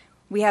to,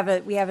 we have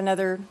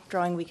another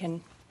drawing we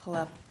can pull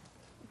up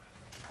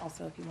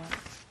also if you want.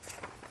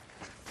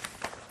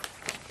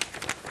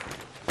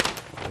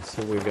 Let's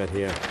see what we've got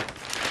here.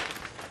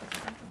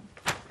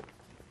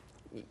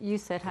 You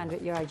said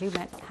 100 yards, you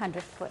meant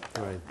 100 foot.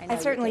 Right. know I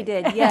you certainly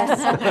did, yes.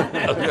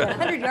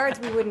 100 yards,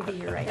 we wouldn't be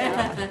here right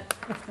now.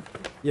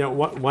 You know,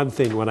 one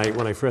thing, when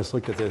I first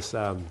looked at this,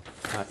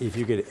 if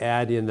you could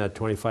add in that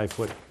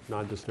 25-foot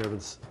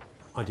non-disturbance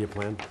onto your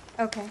plan,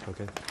 Okay.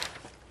 okay?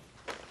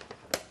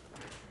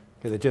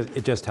 Because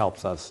it just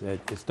helps us.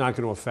 It's not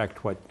going to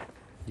affect what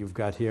you've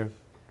got here,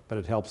 but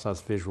it helps us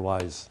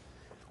visualize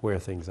where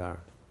things are.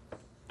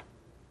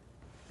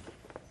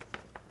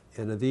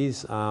 And are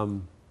these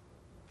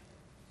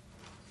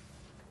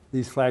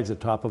flags at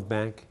top of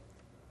bank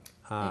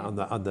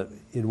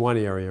in one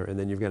area, and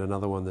then you've got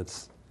another one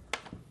that's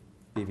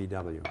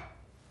BVW.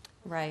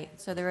 Right,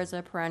 so there is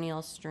a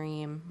perennial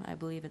stream, I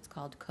believe it's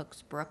called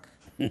Cook's Brook,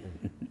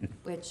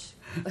 which,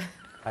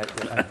 I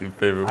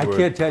Favorite word.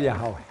 can't tell you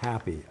how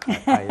happy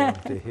I am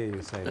to hear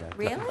you say that.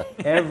 Really?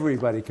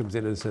 Everybody comes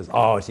in and says,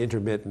 oh, it's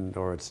intermittent,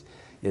 or it's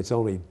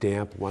only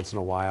damp once in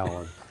a while.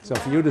 And so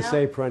for you to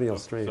say perennial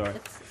stream, Sorry.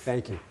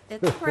 thank you.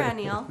 it's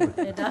perennial.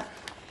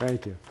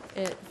 Thank you.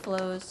 It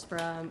flows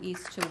from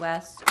east to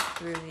west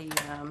through the,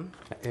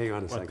 Hang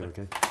on a second,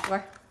 okay?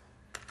 where?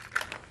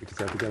 Because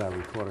I have to get our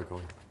recorder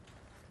going.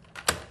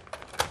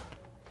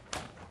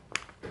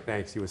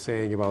 Thanks, you were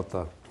saying about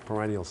the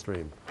perennial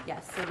stream.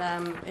 Yes,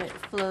 it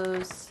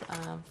flows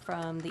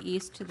from the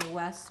east to the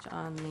west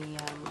on the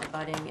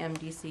abutting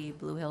MDC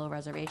Blue Hill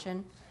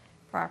Reservation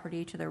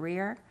property to the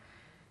rear,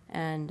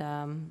 and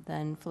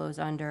then flows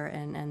under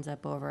and ends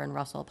up over in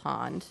Russell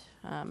Pond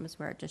is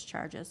where it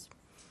discharges.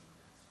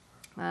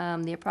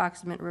 The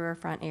approximate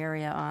riverfront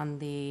area on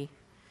the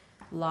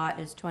lot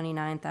is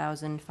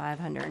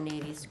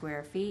 29,580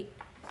 square feet.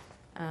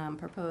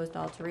 Proposed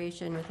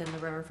alteration within the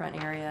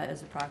riverfront area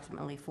is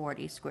approximately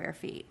 40 square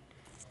feet.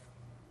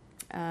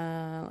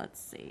 Let's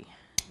see.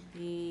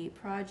 The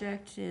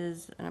project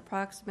is an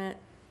approximate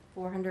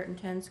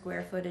 410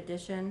 square foot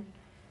addition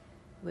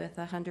with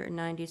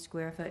 190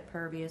 square foot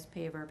pervious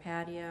paver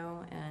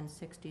patio and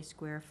 60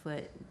 square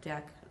foot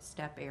deck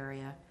step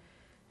area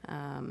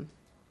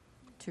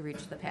to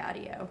reach the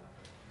patio.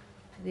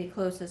 The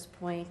closest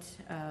point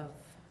of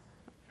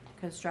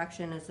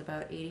construction is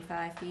about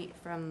 85 feet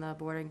from the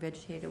bordering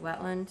vegetated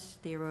wetland.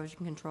 The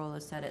erosion control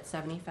is set at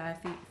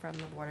 75 feet from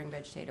the bordering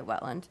vegetated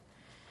wetland.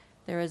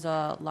 There is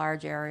a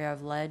large area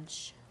of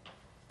ledge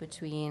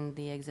between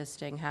the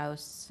existing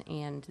house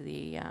and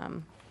the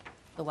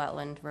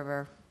wetland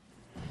river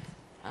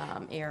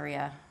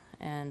area,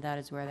 and that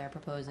is where they're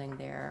proposing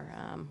their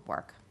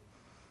work.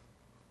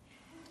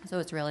 So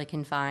it's really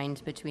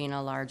confined between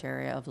a large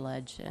area of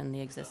ledge and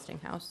the existing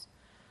house.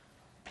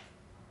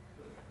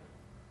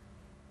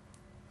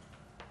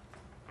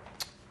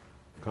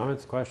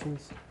 Comments,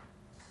 questions?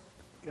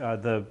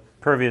 The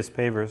pervious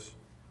pavers,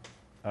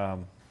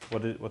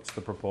 what's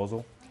the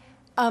proposal?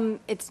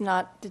 It's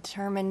not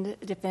determined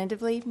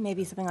definitively,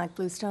 maybe something like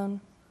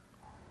bluestone.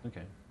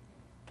 Okay.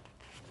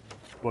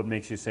 What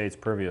makes you say it's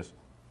pervious?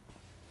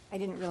 I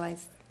didn't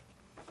realize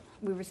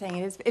we were saying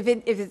it is. If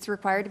it's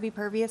required to be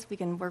pervious, we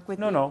can work with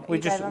you. No, we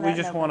you guys just on we that?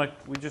 just No, want to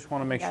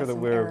make got sure that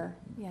some we're error.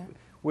 Yeah.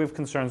 we have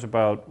concerns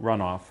about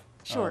runoff.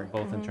 Sure.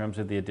 Both in terms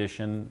of the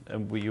addition,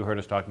 and you heard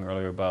us talking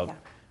earlier about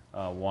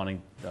Yeah.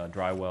 wanting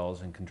dry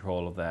wells and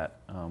control of that.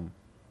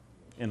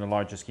 In the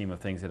larger scheme of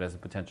things, it has the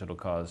potential to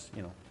cause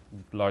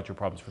larger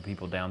problems for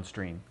people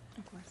downstream.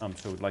 Of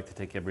course. So we'd like to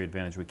take every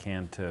advantage we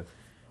can to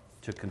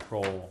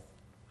control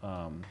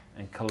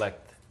and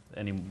collect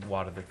any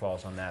water that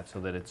falls on that so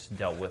that it's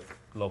dealt with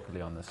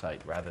locally on the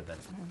site rather than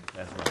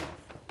as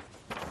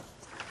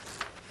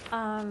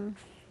runoff.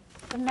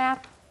 The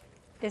map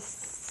is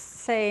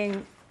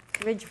saying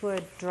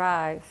Ridgewood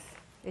Drive.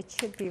 It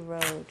should be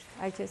road.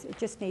 It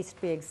just needs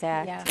to be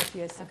exact Yeah. if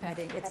you're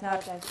submitting. It's I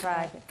not apologize for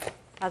that. private.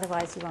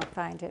 Otherwise, you won't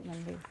find it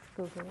when we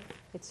Google it.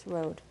 It's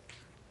road.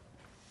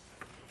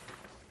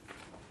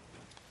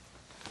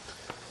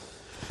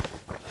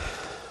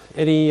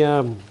 Any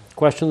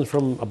questions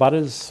from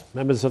abutters,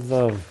 members of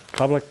the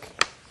public,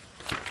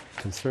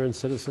 concerned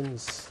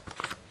citizens,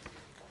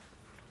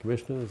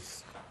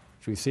 commissioners?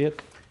 Should we see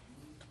it?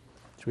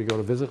 Should we go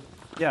to visit?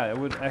 Yeah, I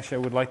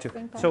would like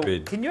to. So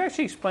Agreed. can you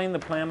actually explain the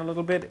plan a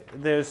little bit?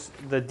 There's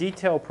the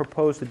detailed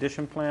proposed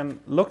addition plan.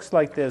 Looks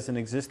like there's an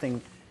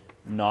existing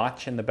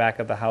notch in the back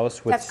of the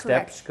house with That's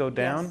correct. steps go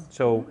down. Yes.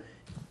 So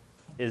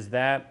is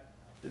that,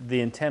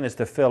 the intent is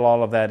to fill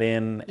all of that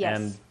in Yes.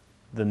 and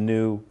the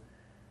new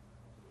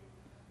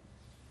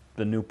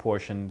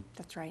portion?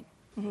 That's right.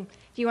 Do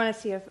you want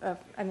to see a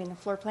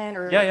floor plan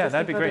or? Yeah, existing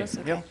that'd be great.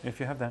 photos? Yep, Okay. if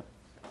you have that.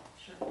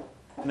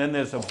 And then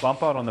there's a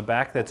bump out on the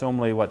back that's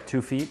only, what,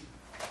 2 feet?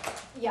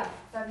 Yeah,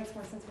 that makes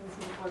more sense when we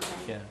see the floor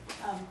plan.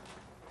 Yeah.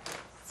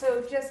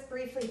 So just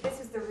briefly, this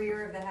is the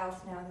rear of the house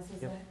now. This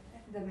is Yep.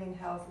 the main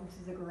house, and this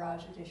is a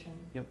garage addition.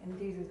 Yep. And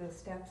these are the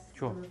steps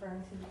Sure. we're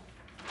referring to.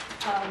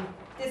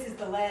 This is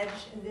the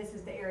ledge, and this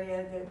is the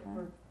area that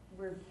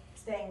we're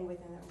staying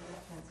within the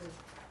fences,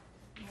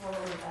 more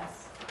or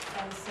less.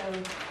 And so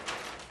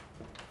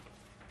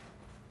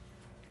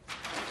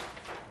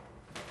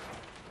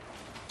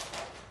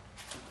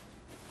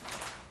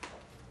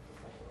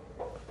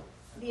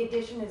the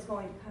addition is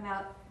going to come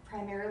out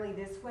primarily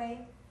this way.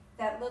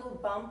 That little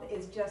bump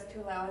is just to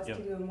allow us to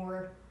Yep. do a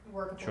more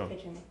workable Sure.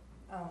 kitchen.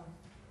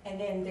 And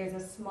then there's a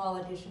small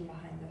addition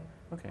behind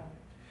it. Okay.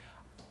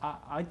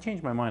 I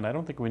changed my mind. I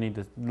don't think we need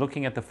to,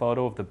 looking at the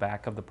photo of the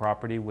back of the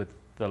property with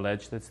the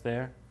ledge that's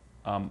there,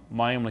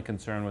 my only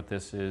concern with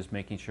this is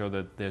making sure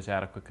that there's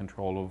adequate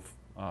control of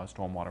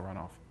stormwater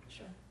runoff.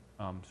 Sure.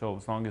 So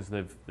as long as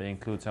they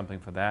include something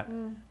for that,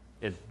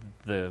 I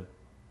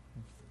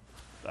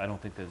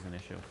don't think there's an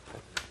issue.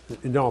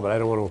 No, but I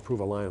don't want to approve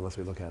a line unless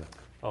we look at it.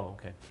 Oh,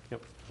 okay.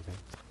 Yep. Okay.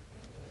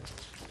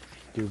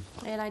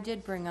 And I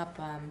did bring up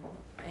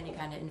any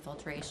kind of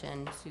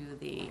infiltration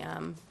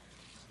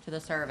to the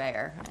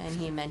surveyor, and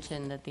he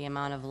mentioned that the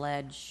amount of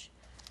ledge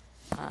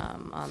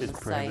on the site. It's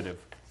prohibitive.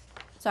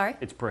 Sorry?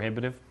 It's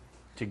prohibitive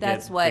to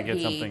That's get, what to get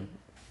he, something?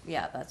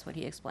 yeah, that's what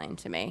he explained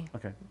to me.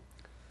 Okay.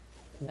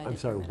 I'm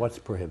sorry, what's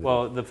prohibited?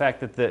 Well, the fact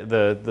that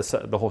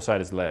the whole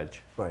site is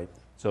ledge, Right,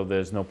 so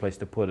there's no place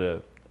to put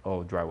a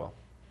dry well.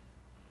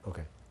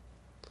 okay.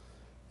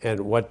 And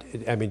what,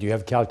 I mean, do you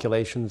have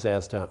calculations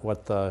as to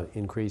what the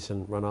increase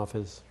in runoff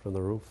is from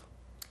the roof?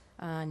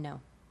 No,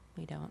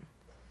 we don't.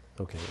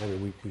 Okay, I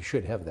mean, we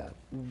should have that.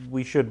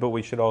 We should, but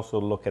we should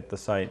also look at the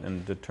site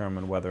and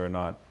determine whether or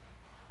not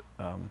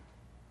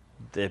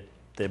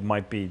there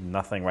might be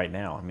nothing right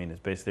now. I mean,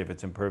 it's basically, if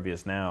it's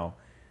impervious now,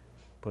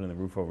 putting the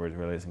roof over it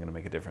really isn't going to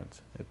make a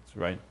difference. It's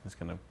right. It's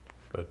going to.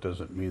 But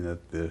doesn't mean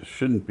that there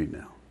shouldn't be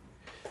now.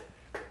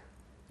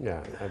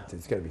 Yeah,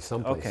 it's got to be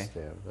someplace Okay.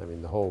 there. I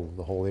mean, the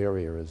whole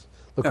area is.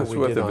 Look Yeah, what it's we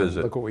worth did a on.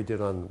 visit. Look what we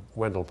did on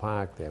Wendell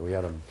Park there. We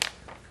had to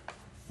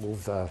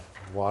move the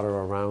water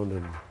around,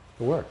 and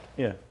it worked.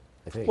 Yeah.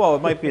 I think. Well,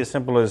 it might be as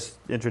simple as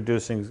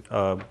introducing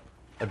a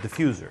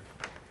diffuser.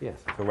 Yes.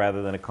 So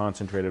rather than a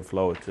concentrated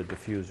flow, it's a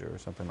diffuser or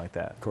something like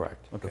that.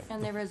 Correct. Okay.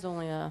 And there is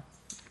only I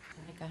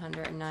think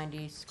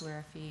 190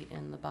 square feet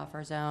in the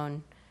buffer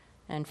zone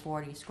and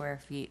 40 square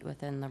feet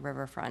within the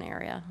riverfront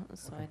area.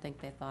 So I think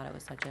they thought it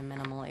was such a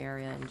minimal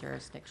area and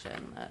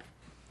jurisdiction that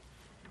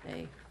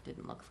they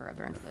didn't look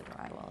further into the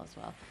dry well as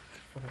well.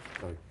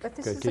 Right. But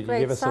this Good. is Could a you great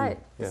give us some- site.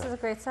 This yeah. is a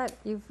great site.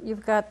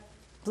 You've got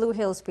Blue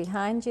Hills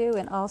behind you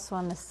and also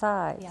on the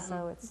side, Yeah.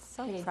 so it's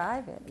so pretty.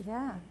 private,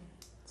 yeah.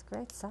 It's a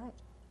great site.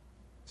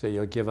 So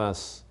you'll give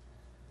us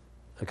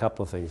a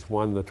couple of things.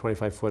 One, the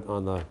 25-foot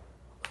on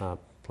the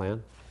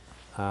plan.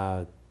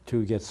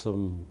 Two, get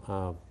some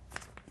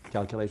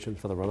calculations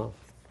for the runoff.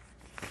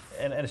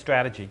 And a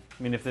strategy.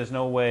 I mean, if there's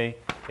no way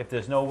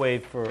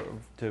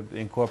to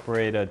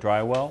incorporate a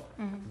dry well,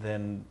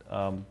 then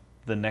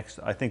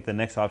I think the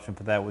next option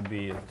for that would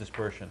be a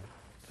dispersion,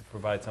 to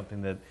provide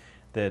something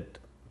that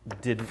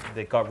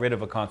got rid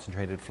of a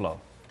concentrated flow.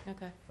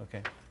 Okay.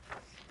 Okay.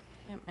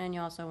 Yep, and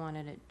you also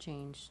wanted it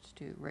changed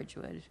to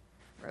Ridgewood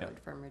Road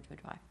Yep. from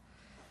Ridgewood Drive.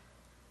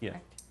 Yeah.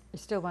 Correct? You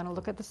still want to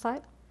look at the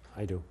site?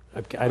 I do.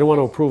 I don't want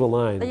to approve a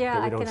line Yeah,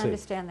 that we I don't can see.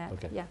 understand that,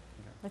 Okay. yeah.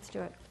 Let's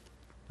do it.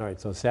 All right,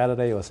 so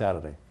Saturday or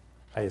Saturday?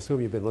 I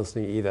assume you've been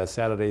listening either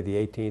Saturday the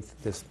 18th,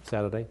 this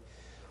Saturday,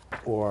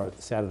 or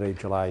Saturday,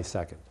 July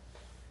 2nd.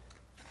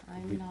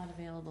 I'm not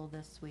available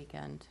this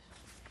weekend.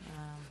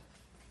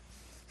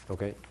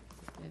 Okay?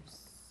 If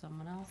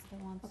someone else that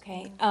wants to.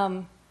 Okay,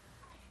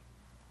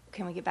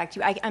 can we get back to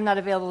you? I'm not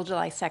available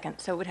July 2nd,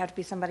 so it would have to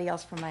be somebody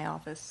else from my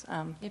office.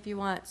 If you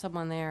want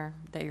someone there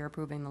that you're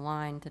approving the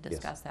line to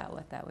discuss that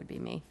with, that would be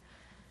me.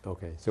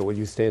 Okay, so will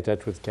you stay in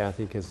touch with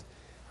Kathy? Because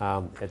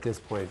at this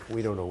point,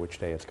 we don't know which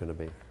day it's going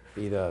to be.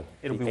 Either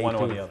It'll the be one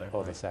or the 18th other,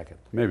 or the right. 2nd.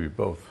 Maybe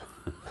both.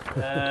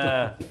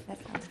 That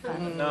sounds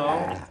fun.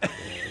 No.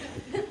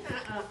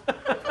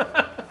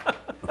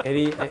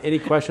 Any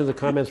questions or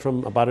comments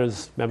from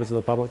abutters, members of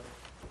the public?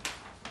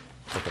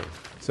 Okay,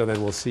 so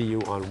then we'll see you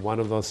on one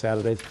of those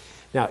Saturdays.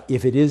 Now,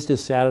 if it is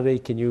this Saturday,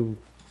 can you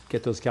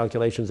get those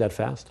calculations that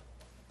fast?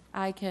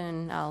 I'll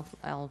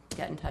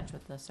get in touch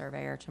with the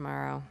surveyor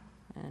tomorrow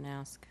and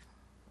ask.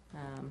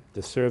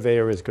 The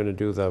surveyor is going to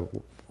do the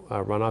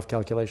runoff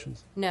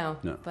calculations? No,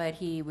 No. but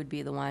he would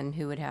be the one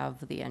who would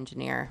have the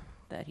engineer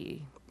that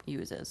he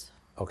uses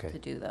Okay. to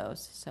do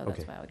those. So Okay.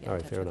 that's why I would get All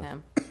in right, touch fair with enough.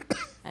 him.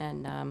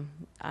 And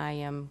I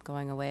am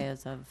going away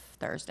as of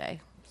Thursday,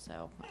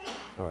 so.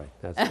 All right,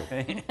 that's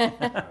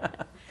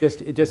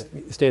good. Just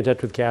stay in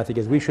touch with Kathy,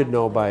 because we should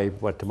know by,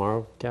 what,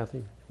 tomorrow,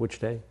 Kathy? Which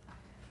day?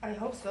 I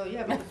hope so,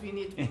 yeah, because we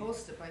need to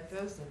post it by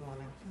Thursday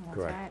morning. That's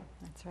Correct. right,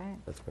 that's right.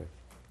 That's great.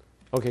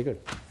 Okay,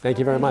 good. Thank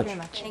you very much.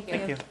 Thank you.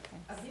 Thank you.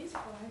 Are these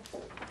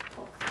flags?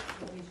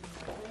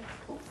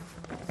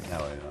 Now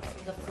I know.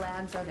 The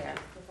flags are there.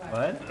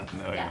 What?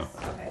 Now I Yes,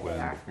 know. okay, When they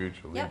are.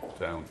 future leave Yep.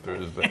 town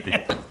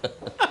Thursday.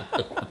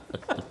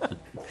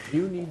 Do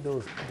you need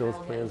those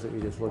plans that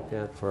we just looked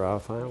at for our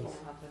files?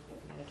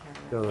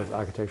 No, those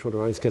architectural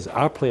drawings, because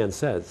our plan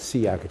says,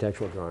 see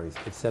architectural drawings.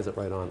 It says it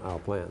right on our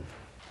plan.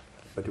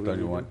 But do we Don't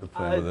you need want them? the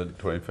plan with a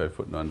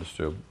 25-foot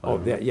non-disturb? Oh,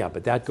 yeah,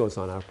 but that goes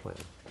on our plan.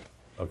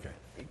 Okay.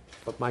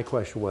 But my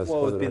question was. Well,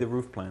 it whether would be or the not-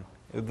 roof plan.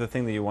 The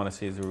thing that you want to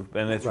see is the roof,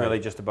 and it's Right. really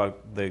just about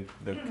the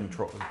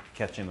control,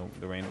 catching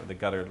the rain, the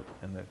gutter,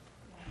 and the.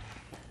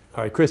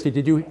 All right, Christie,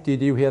 did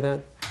you hear that?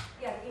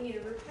 Yeah, you need a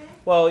roof plan?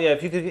 Well, yeah,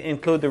 if you could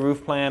include the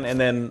roof plan and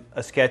then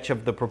a sketch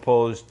of the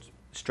proposed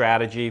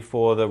strategy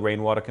for the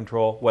rainwater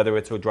control, whether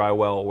it's a dry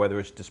well or whether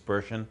it's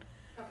dispersion.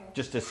 Okay.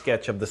 Just a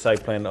sketch of the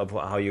site plan of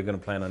how you're going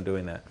to plan on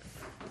doing that.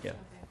 Yeah.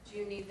 Do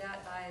you need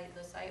that by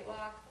the site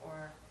walk,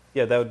 or?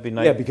 Yeah, that would be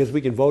nice. Yeah, because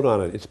we can vote on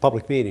it. It's a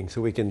public meeting,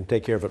 so we can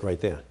take care of it right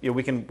there. Yeah,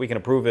 we can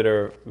approve it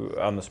or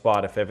on the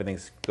spot if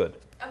everything's good.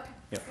 Okay.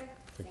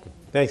 Yeah.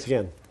 Thanks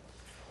again.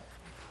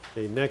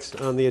 Okay, next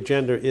on the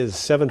agenda is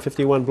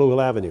 751 Blue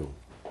Hill Avenue.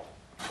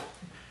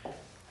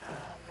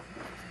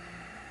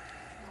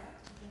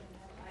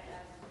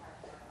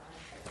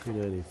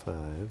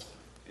 395.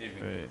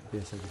 Right.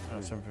 Yes, I Oh,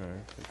 can- some-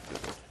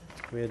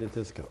 Where did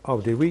this go?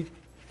 Oh, did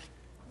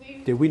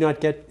we not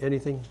get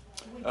anything?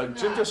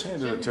 Jim just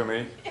handed it to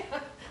me.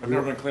 I've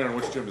never been clear on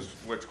which Jim is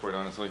which, quite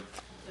honestly.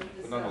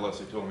 But nonetheless,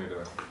 he told me to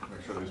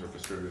make sure these are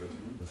distributed.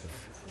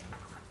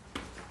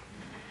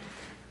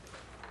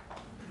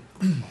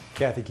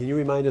 Kathy, can you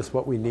remind us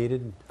what we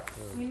needed?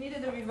 We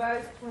needed a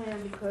revised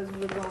plan because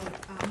we were going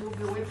to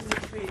move away from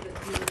the tree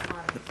that we were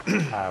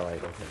planting. All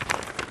right, okay.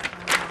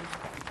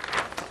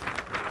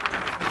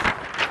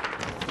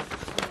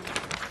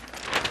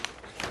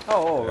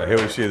 Oh, Here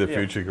we see the yeah.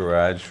 future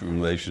garage in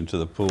relation to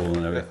the pool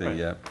and everything, right.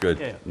 yeah, good,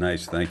 Yeah.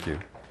 nice, thank you.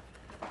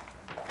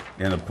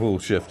 And the pool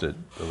shifted,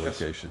 the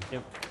location.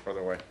 Yep. Further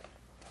away.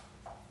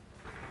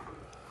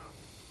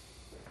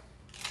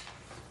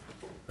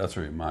 That's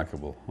a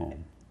remarkable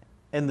home.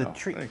 And the Oh,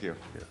 tree, thank you.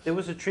 there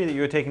was a tree that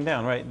you were taking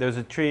down, right? There was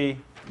a tree,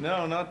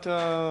 No, not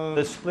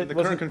The split the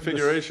wasn't- current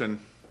configuration.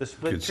 the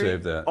split Could tree?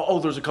 save that. Oh,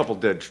 there's a couple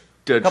dead trees.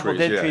 Couple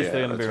dead yeah, trees yeah, that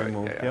are gonna be that's right,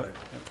 removed, yeah, yep.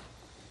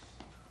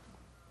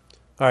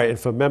 All right, and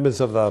for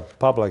members of the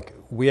public,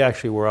 we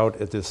actually were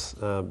out at this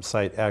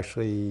site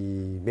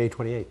actually May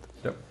 28th.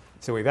 Yep.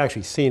 So we've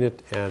actually seen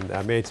it and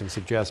made some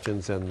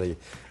suggestions, and the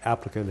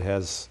applicant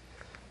has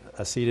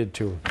acceded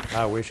to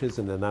our wishes,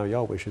 and then now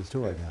your wishes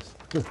too, I guess.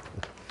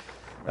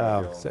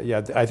 So,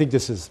 yeah, I think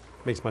this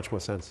makes much more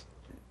sense.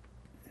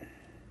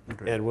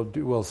 And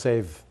we'll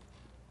save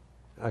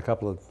a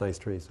couple of nice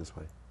trees this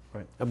way.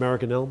 Right.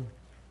 American elm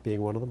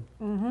being one of them,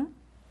 Mm-hmm.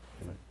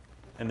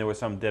 And there were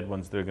some dead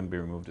ones that are going to be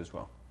removed as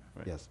well.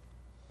 Right. yes.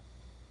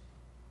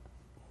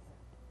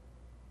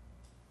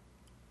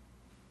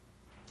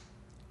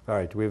 All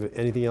right, do we have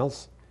anything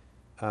else?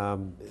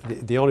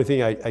 The only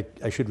thing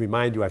I should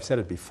remind you, I've said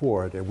it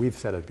before, and we've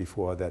said it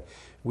before, that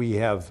we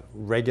have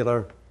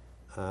regular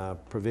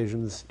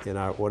provisions in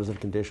our orders of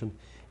condition,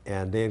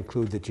 and they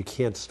include that you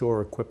can't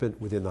store equipment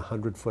within the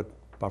 100-foot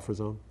buffer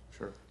zone.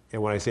 Sure.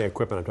 And when I say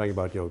equipment, I'm talking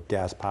about,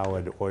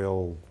 gas-powered,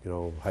 oil,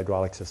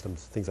 hydraulic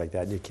systems, things like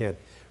that. And you can't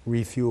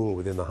refuel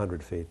within the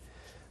 100 feet.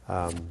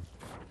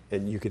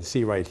 And you can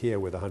see right here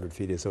where the 100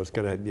 feet is, so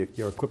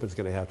your equipment's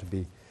gonna have to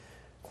be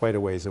quite a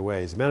ways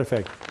away. As a matter of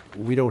fact,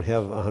 we don't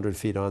have 100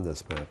 feet on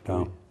this map,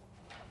 do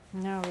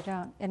we? No, we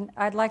don't. And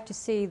I'd like to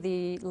see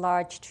the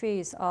large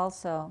trees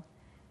also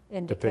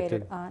indicated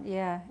Depicted? on,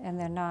 yeah, and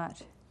they're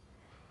not.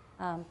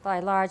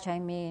 By large, I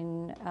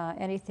mean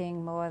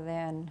anything more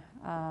than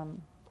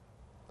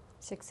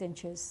 6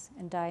 inches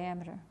in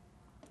diameter.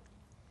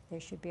 They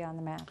should be on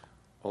the map.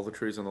 All the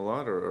trees on the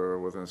lot or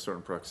within a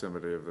certain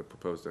proximity of the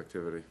proposed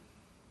activity?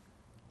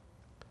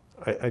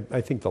 I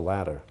think the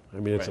latter.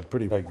 I mean, it's a Right.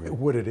 pretty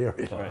wooded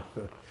area. Right.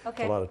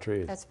 Okay. A lot of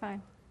trees. That's fine.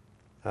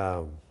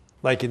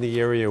 Like in the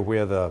area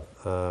where the,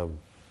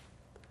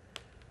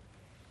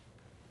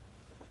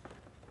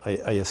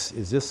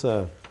 is this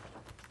a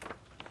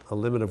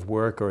limit of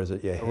work, or is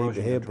it,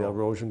 Erosion control.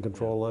 erosion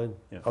control line?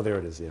 Yeah. Oh, there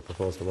it is, yeah,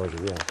 proposed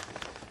erosion, yeah.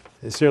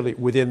 It's certainly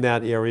within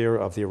that area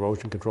of the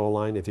erosion control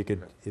line, if you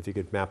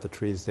could map the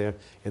trees there,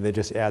 and then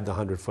just add the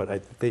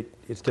 100-foot.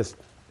 It's just,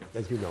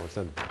 as you know, it's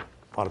done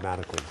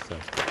automatically, so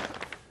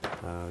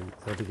I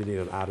don't think you need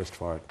an artist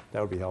for it. That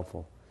would be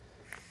helpful.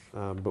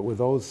 But with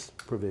those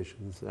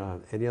provisions,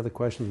 any other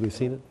questions? We've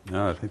seen it?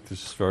 No, I think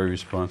this is very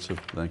responsive,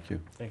 thank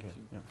you. Thank you.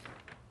 Yeah.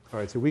 All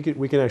right, so we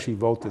can actually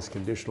vote this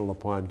conditional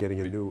upon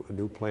getting a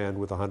new plan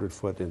with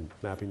 100-foot and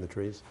mapping the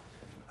trees.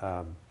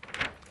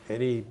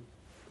 Any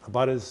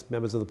abutters,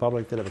 members of the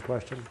public that have a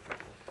question?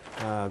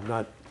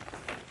 Not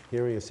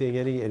hearing or seeing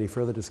any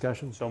further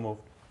discussion? So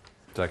moved.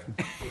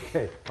 Second?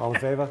 Okay, all in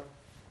favor?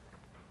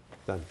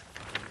 Done.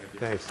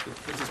 Thanks.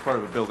 This is part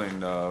of a building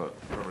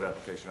permit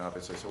application,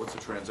 obviously, so what's the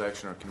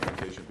transaction or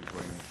communication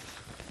between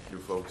you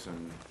folks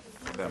and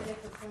them?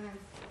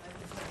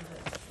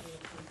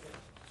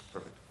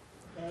 Perfect.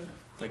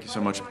 Thank you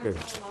so much. I want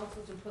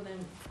also to put in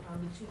the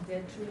 2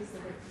 dead trees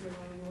that you're going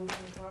to remove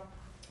from the park,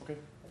 Okay.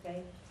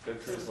 okay?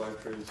 Dead trees,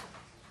 live trees,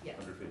 Yeah.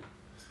 100 feet.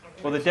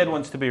 Well, the dead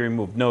ones to be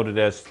removed, noted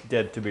as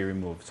dead to be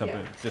removed,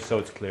 something, just so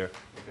it's clear.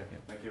 Okay,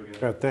 thank you again.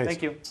 All right, thanks.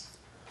 Thank you.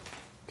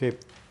 Okay,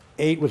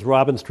 8 was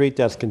Robin Street,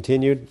 that's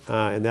continued,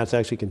 and that's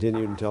actually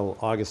continued until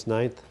August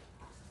 9th.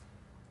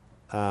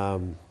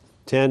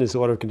 10 is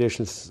order of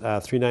conditions,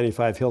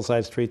 395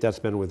 Hillside Street, that's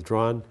been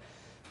withdrawn.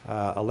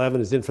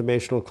 11 is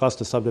informational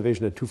cluster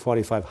subdivision at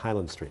 245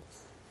 Highland Street.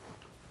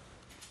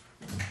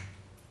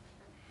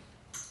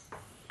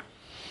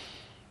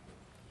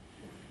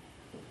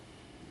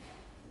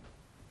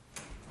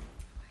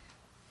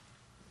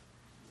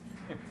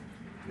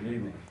 Good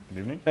evening. Good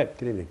evening. Hey,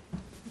 good evening.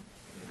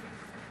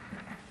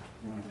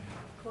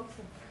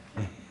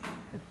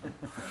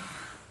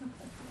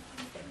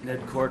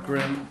 Ned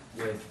Corcoran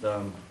with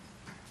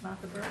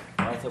Martha Burke?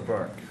 Martha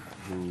Burke,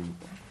 who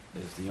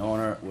is the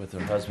owner with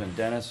her husband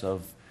Dennis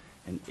of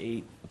an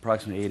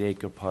approximately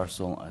 8-acre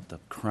parcel at the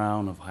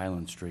crown of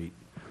Highland Street,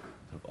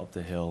 up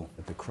the hill.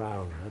 At the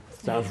Crown,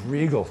 that sounds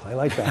regal, I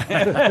like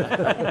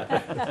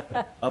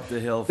that. Up the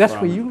hill That's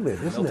from where you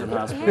live, isn't Milton it?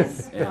 Hospital,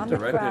 Yes, on and the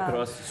directly Crown.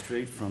 across the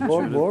street from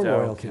More Judith Darrow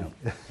royalty.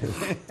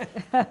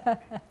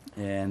 Camp.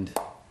 And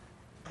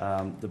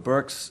the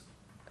Burkes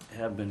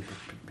have been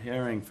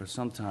preparing for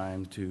some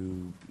time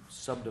to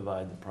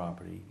subdivide the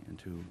property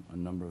into a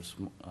number of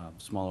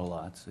smaller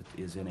lots. It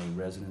is in a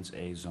Residence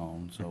A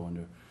zone, so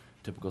under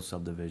typical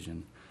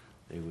subdivision,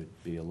 they would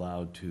be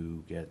allowed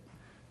to get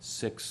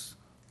 6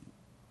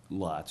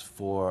 lots,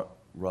 4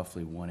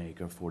 roughly 1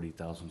 acre,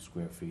 40,000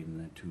 square feet, and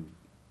then 2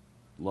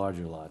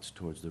 larger lots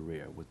towards the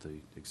rear with the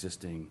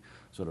existing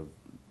sort of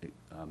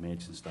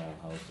mansion-style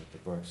house that the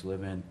Burkes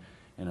live in,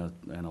 and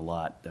a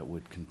lot that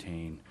would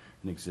contain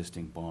an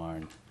existing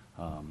barn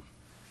and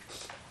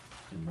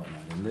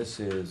whatnot. And this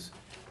is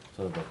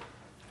sort of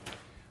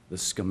the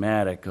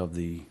schematic of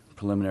the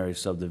preliminary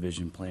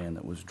subdivision plan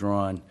that was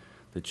drawn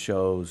that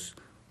shows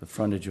the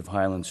frontage of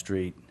Highland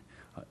Street,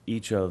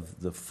 each of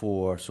the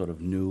 4 sort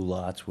of new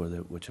lots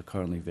which are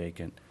currently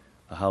vacant,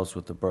 a house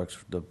with the Burkes,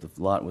 the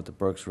lot with the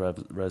Burkes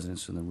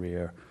residence in the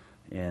rear,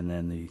 and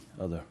then the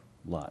other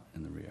lot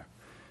in the rear.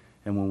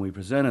 And when we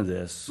presented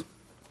this,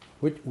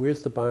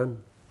 Where's the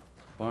barn?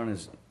 barn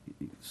is,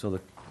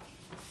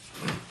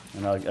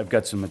 and I've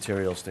got some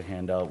materials to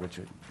hand out,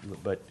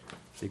 but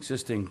the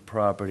existing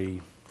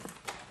property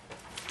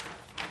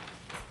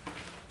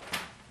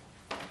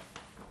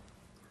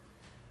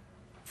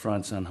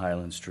fronts on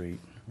Highland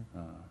Street.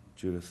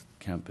 Judith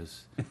Kemp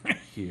is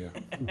here.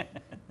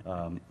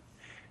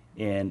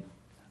 And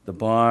the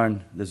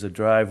barn, there's a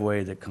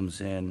driveway that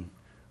comes in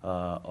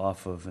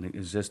off of an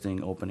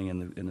existing opening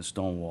in the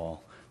stone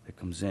wall that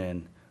comes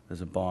in.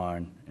 There's a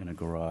barn and a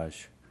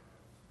garage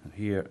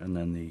here, and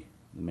then the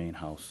main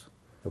house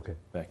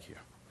back here.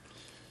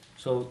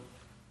 So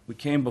we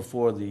came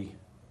before the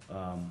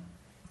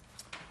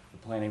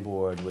planning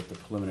board with the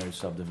preliminary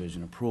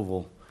subdivision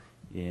approval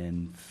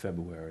in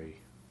February,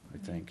 I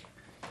think.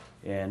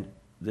 And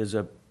there's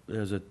a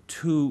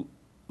 2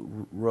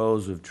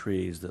 rows of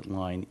trees that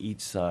line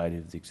each side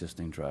of the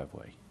existing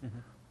driveway.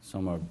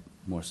 Some are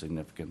more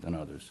significant than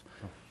others.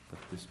 But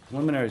this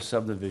preliminary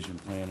subdivision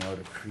plan, in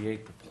order to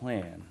create the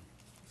plan,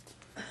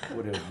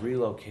 would have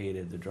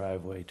relocated the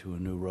driveway to a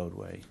new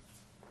roadway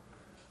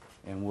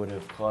and would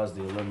have caused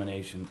the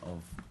elimination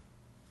of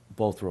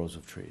both rows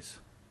of trees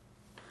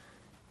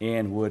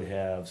and would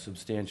have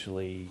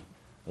substantially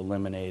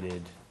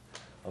eliminated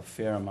a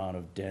fair amount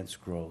of dense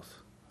growth,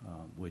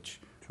 which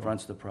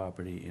fronts the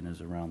property and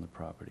is around the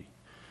property.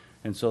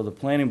 And so the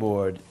planning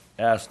board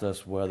asked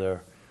us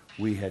whether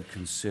we had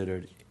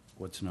considered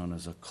what's known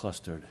as a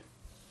cluster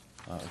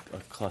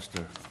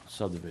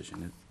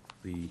subdivision.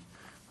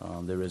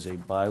 There is a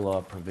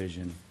bylaw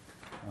provision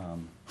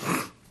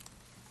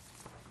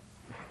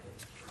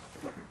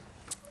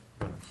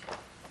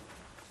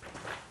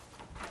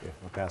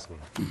I'll pass it on.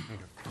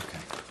 Okay.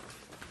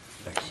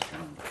 Thanks.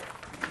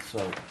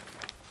 So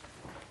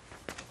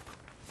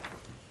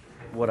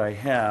what I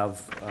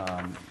have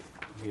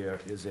here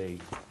is a...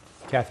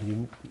 Kathy, do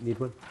you need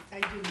one? I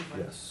do need one.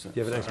 Yes. Do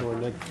you have an extra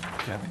one, Nick?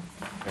 Kathy?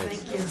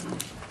 Thank you.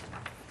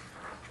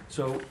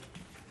 So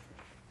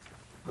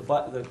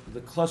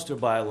the cluster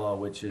bylaw,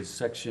 which is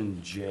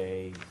section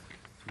J,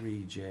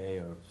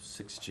 3J or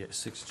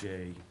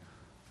 6J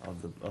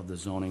of the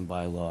zoning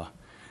bylaw,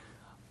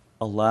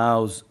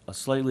 allows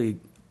an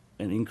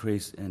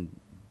increase in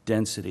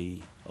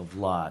density of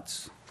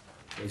lots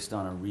based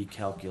on a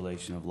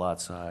recalculation of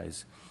lot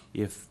size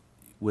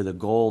with a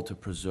goal to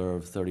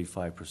preserve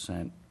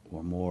 35%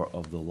 or more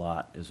of the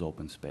lot as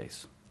open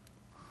space.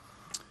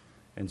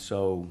 And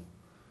so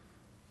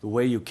the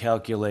way you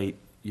calculate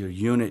your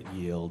unit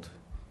yield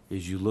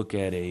is you look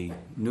at a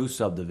new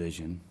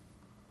subdivision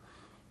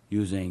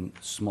using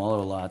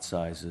smaller lot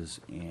sizes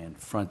and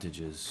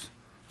frontages.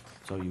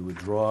 So you would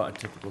draw a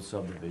typical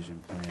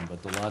subdivision plan,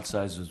 but the lot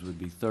sizes would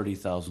be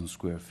 30,000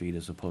 square feet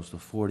as opposed to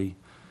 40,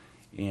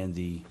 and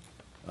the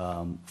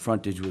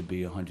frontage would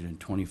be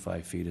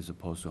 125 feet as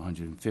opposed to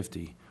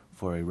 150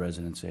 for a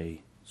Residence A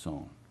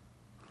zone.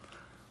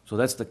 So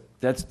that's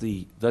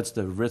the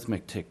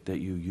arithmetic that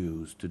you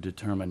use to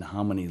determine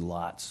how many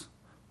lots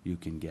you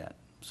can get.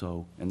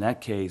 So in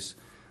that case,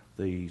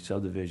 the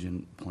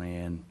subdivision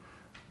plan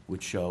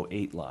would show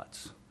 8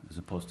 lots as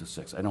opposed to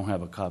 6. I don't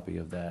have a copy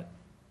of that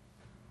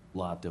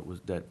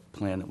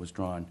plan that was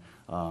drawn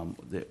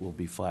that will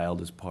be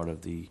filed as part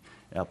of the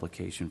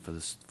application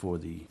for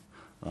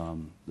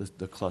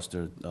the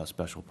cluster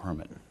special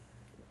permit.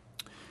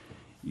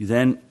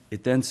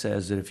 It then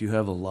says that if you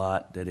have a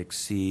lot that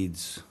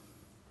exceeds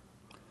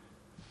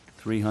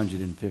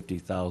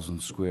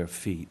 350,000 square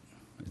feet,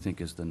 I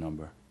think is the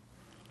number,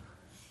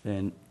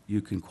 then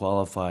you can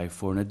qualify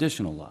for an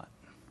additional lot.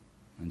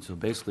 And so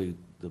basically,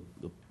 the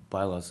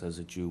bylaw says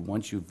that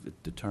once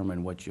you've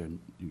determined what your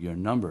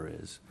number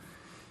is,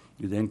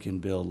 you then can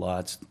build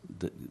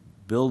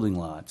building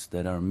lots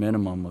that are a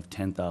minimum of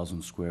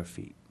 10,000 square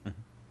feet.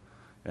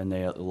 And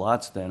the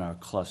lots then are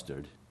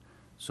clustered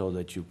so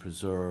that you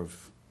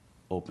preserve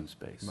open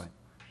space. Right.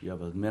 You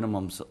have a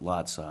minimum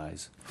lot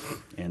size,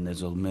 and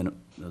there's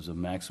a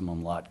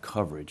maximum lot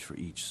coverage for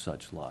each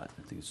such lot.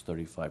 I think it's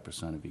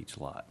 35% of each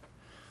lot.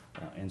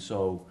 And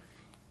so,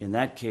 in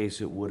that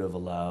case, it would have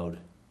allowed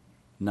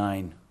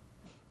 9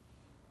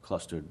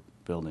 clustered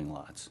building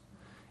lots.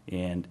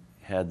 And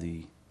had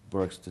the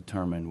Burkes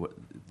determined, what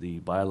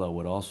the bylaw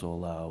would also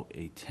allow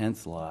a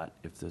 10th lot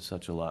if there's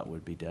such a lot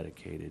would be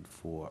dedicated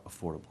for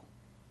affordable.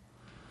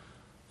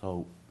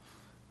 So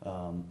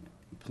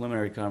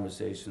preliminary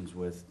conversations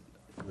with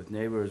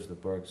neighbors, the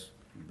Burkes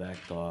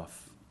backed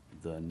off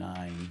the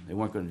 9. They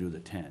weren't going to do the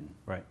 10.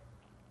 Right.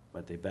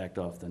 But they backed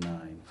off the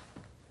 9,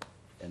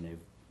 and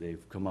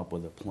they've come up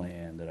with a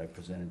plan that I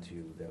presented to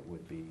you that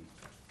would be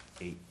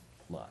 8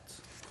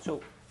 lots.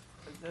 So,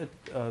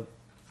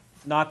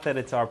 not that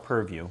it's our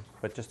purview,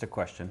 but just a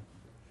question.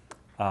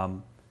 A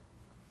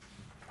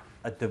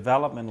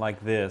development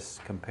like this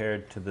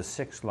compared to the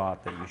 6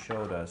 lot that you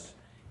showed us,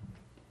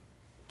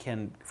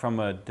 from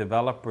a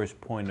developer's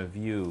point of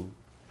view,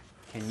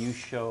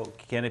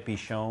 can it be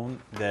shown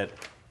that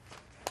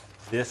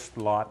this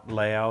lot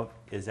layout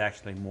is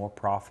actually more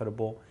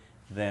profitable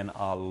than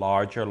a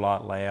larger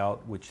lot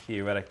layout, which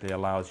theoretically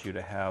allows you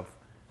to have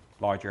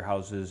larger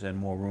houses and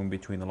more room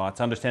between the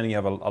lots? Understanding you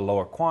have a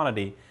lower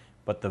quantity,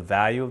 but the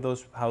value of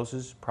those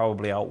houses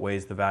probably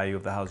outweighs the value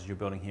of the houses you're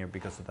building here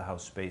because of the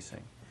house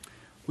spacing.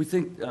 We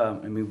think, I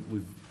mean,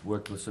 we've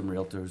worked with some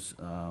realtors,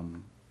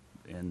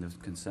 and the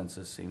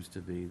consensus seems to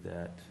be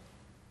that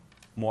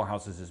more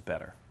houses is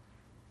better.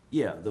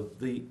 Yeah, the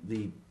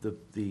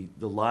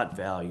lot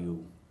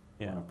value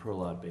on a per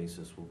lot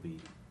basis will be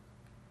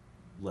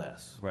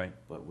less. Right.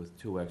 But with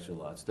 2 extra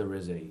lots, there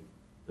is an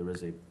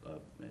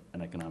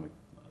economic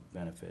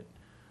benefit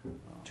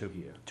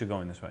here. To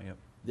going this way, yep.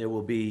 There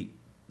will be,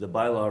 the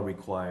bylaw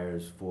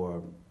requires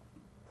for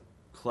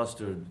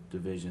clustered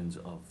divisions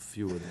of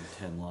fewer than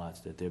 10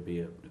 lots that there be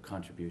a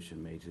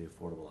contribution made to the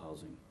Affordable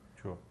Housing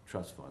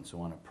Trust Fund.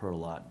 So on a per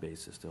lot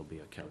basis, there'll be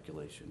a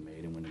calculation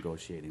made, and we're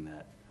negotiating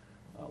that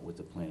with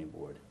the planning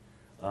board.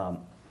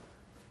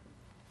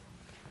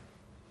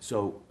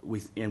 So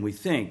we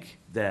think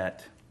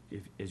that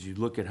as you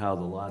look at how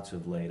the lots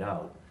have laid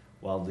out,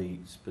 while the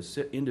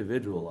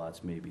individual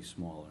lots may be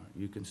smaller,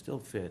 you can still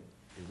fit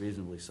a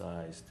reasonably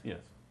sized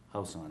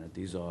house on it.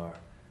 These are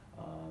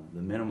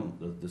the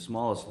minimum. The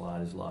smallest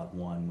lot is lot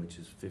 1, which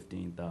is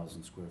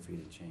 15,000 square feet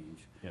and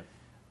change. Yep.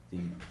 The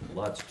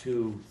lots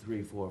 2,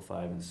 3, 4,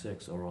 5, and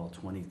 6 are all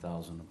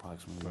 20,000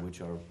 approximately, which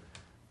are,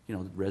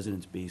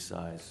 residence B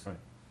size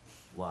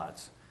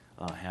lots,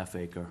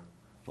 half-acre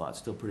lots,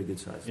 still pretty good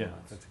sized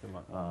lots. That's a good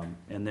lot.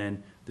 And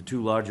then the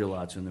 2 larger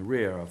lots in the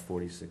rear are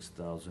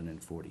 46,000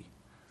 and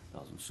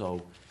 40,000.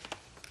 So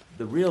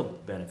the real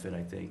benefit,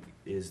 I think,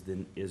 is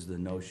the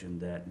notion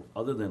that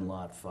other than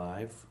lot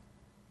 5,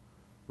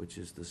 which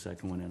is the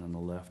second one in on the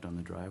left on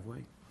the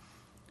driveway,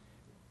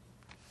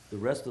 the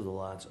rest of the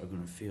lots are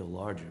going to feel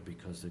larger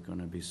because they're going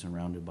to be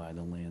surrounded by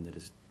the land that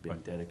is being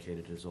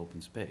dedicated as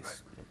open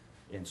space.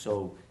 And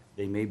so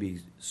they may be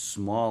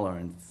smaller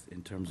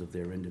in terms of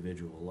their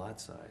individual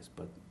lot size,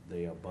 but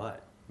they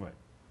abut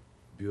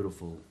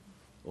beautiful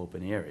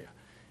open area.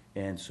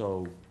 And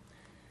so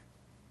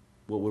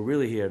what we're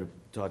really here to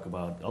talk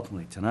about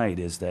ultimately tonight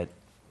is that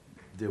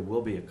there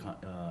will be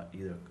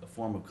either a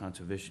form of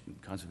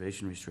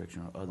conservation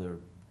restriction or other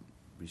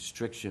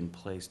restriction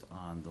placed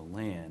on the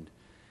land.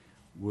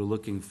 We're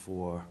looking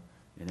for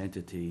an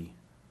entity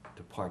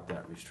to park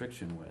that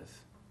restriction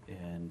with,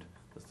 and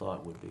the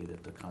thought would be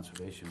that the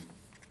Conservation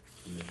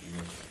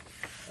Commission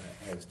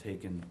has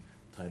taken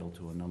title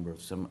to in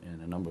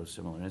a number of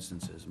similar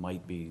instances,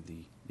 might be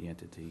the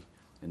entity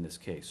in this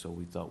case. So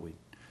we thought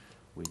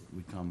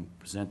we'd come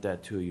present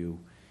that to you.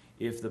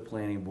 If the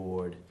planning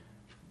board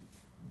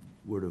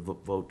were to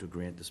vote to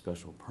grant the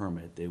special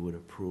permit, they would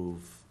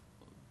approve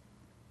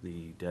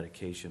the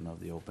dedication of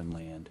the open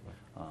land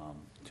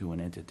to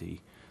an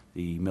entity.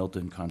 The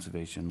Milton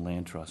Conservation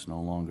Land Trust no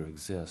longer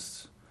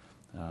exists.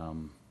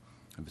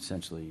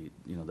 Essentially,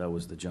 that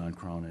was the John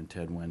Cronin,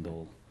 Ted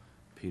Wendell,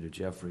 Peter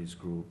Jeffries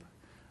group.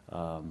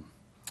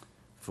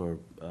 For,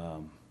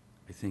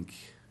 I think,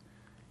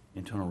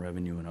 internal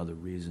revenue and other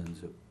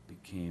reasons, it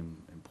became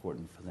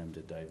important for them to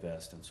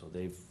divest, and so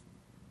they've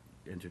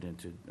entered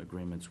into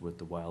agreements with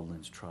the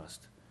Wildlands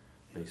Trust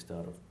based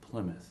out of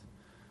Plymouth.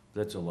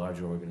 That's a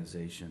larger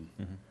organization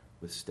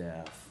with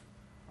staff,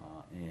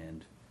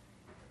 and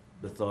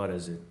the thought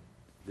is that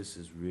this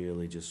is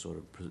really just sort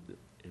of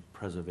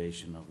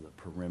preservation of the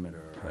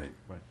perimeter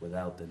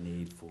without the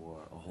need for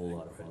a whole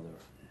lot of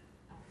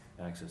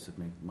other access. It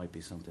might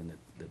be something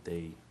that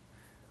they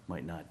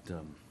might not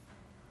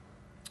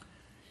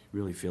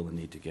really feel the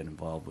need to get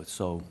involved with.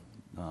 So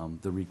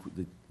we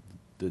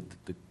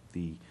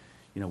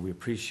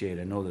appreciate.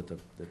 I know that the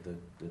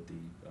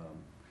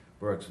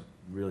Burkes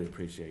really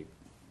appreciate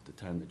the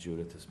time that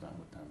Judith has spent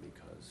with them,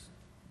 because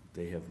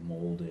they have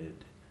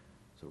molded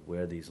sort of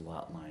where these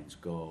lot lines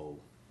go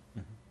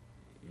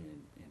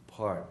in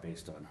part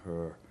based on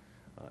her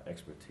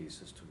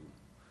expertise as to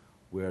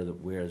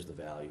where's the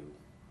value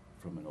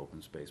from an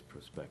open space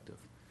perspective.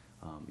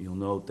 You'll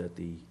note that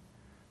the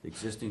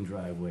existing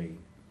driveway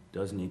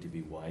does need to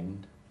be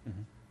widened.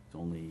 It's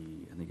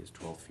only, I think it's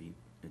 12 feet.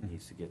 It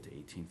needs to get to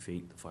 18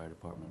 feet. The fire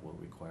department will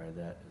require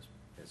that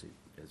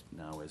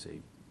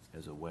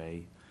as a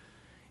way.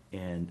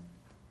 And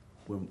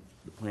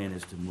the plan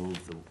is to move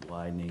the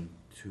widening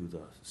to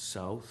the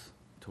south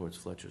towards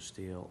Fletcher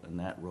Steel, and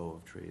that row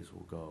of trees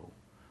will go,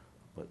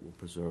 but we'll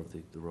preserve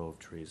the row of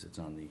trees that's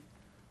on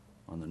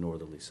the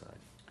northerly side.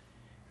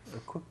 A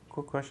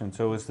quick question.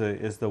 So is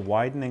the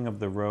widening of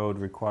the road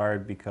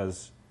required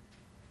because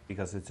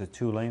it's a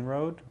two-lane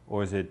road,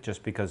 or is it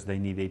just because they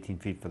need 18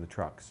 feet for the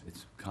trucks?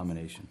 It's a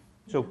combination.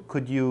 So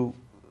could you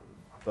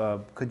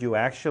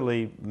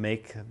actually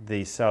make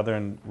the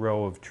southern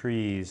row of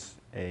trees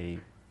a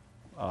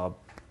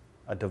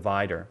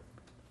divider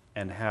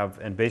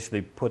and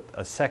basically put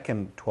a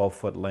second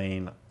 12-foot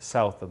lane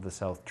south of the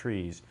south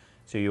trees,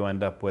 so you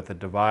end up with a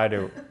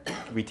divider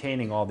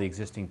retaining all the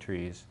existing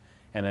trees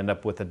and end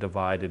up with a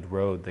divided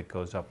road that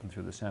goes up and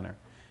through the center?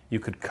 You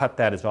could cut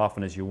that as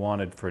often as you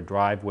wanted for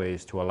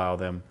driveways to allow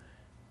them,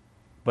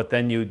 but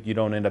then you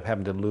don't end up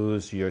having to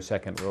lose your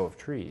second row of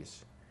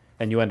trees.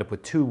 And you end up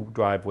with two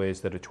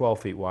driveways that are 12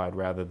 feet wide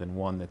rather than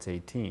one that's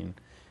 18,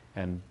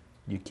 and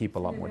you keep a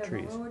lot more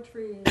trees. You have a row of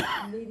trees,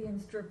 a median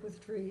strip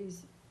with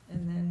trees,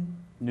 and then...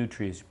 New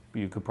trees,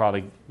 you could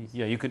probably,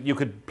 yeah, you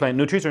could plant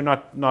new trees, or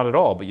not at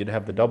all, but you'd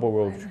have the double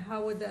row of... And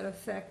how would that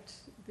affect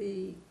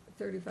the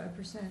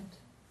 35%?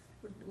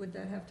 Would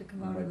that have to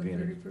come out of the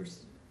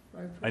 35%?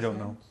 I don't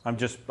know. I'm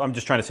just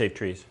trying to save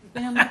trees.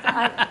 You know,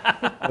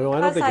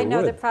 because I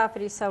know the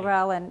property so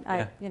well, and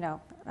Yeah.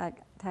 I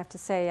have to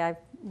say I've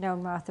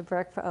known Martha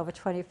Burke for over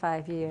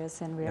 25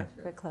 years, and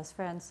we're close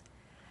friends.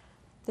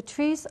 The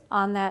trees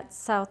on that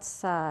south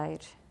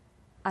side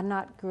are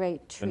not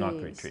great trees. They're not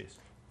great trees.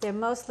 They're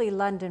mostly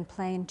London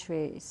plane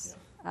trees,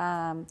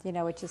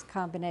 which is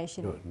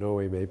combination.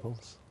 Norway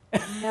maples?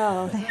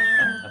 No.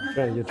 You're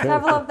trying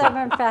Several of them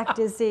are in fact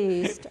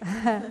diseased.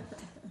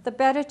 The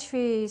better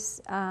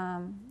trees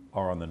are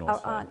on the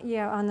north side.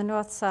 on the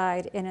north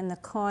side, and in the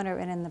corner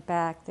and in the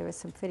back there are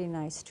some pretty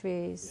nice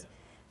trees. Yeah.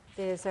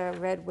 There's a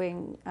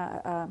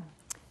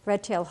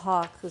red-tailed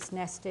hawk who's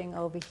nesting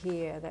over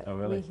here that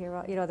we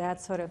hear,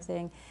 that sort of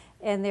thing.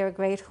 And there are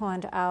great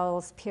horned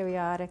owls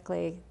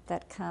periodically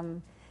that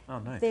come. Oh,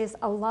 nice. There's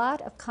a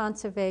lot of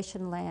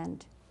conservation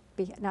land,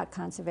 not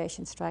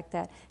conservation, strike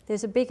that.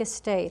 There's a big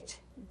estate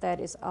that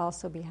is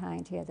also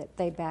behind here that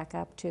they back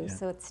up to. Yeah.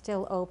 So it's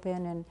still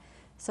open, and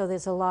so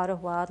there's a lot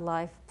of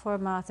wildlife. Poor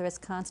Martha is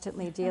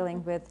constantly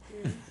dealing with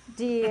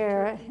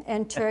deer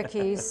and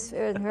turkeys.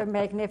 Her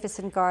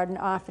magnificent garden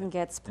often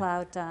gets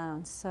plowed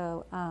down.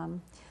 So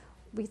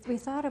we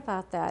thought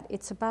about that.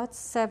 It's about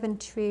 7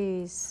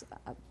 trees,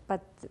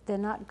 but they're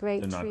not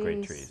great trees. They're not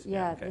great trees.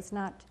 Yeah, okay. It's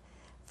not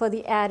for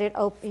the added,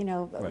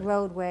 Right.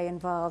 roadway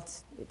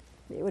involved.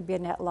 It would be a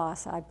net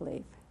loss, I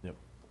believe. Yep.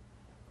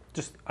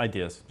 Just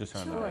ideas. Just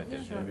trying to know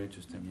ideas. Sure. Very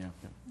interesting.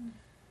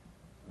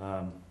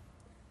 Yeah.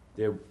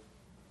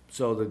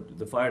 So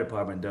the fire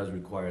department does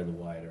require the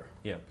wider,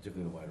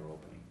 particularly the wider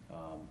opening.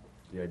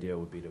 The idea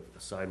would be to a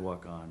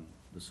sidewalk on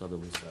the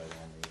southerly side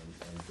only,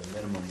 and the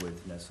minimum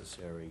width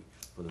necessary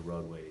for the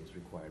roadway is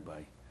required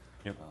by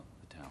the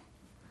town.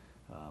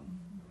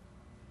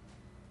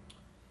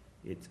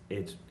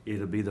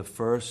 It'll be the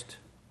first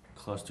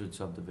clustered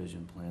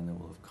subdivision plan that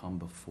will have come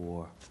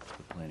before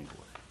the planning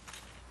board.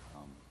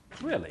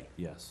 Really?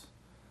 Yes.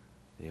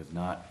 They have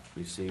not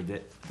received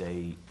it.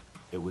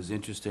 It was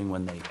interesting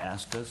when they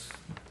asked us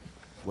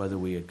whether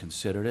we had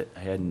considered it. I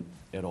hadn't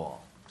at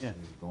all. Yeah.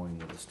 We were going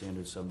with a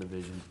standard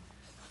subdivision,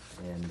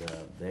 and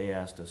they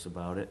asked us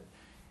about it.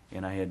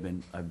 And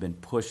I've been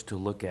pushed to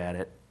look at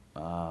it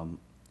on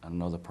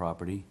another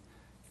property,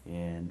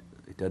 and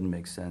it doesn't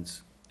make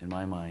sense in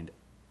my mind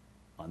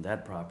on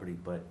that property,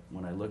 but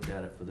when I looked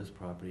at it for this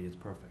property, it's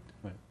perfect.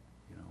 Right.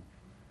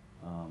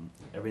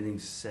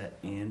 Everything's set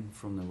in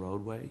from the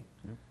roadway.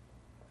 Yep.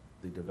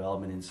 The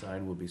development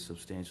inside will be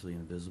substantially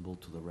invisible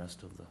to the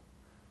rest of the,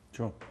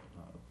 Sure.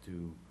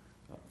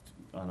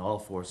 on all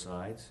 4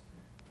 sides.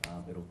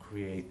 It'll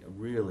create a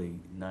really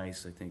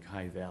nice, I think,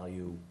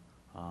 high-value,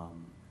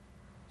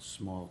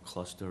 small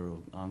cluster or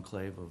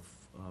enclave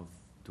of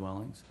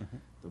dwellings. Mm-hmm.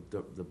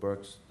 The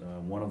Burkes,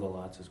 one of the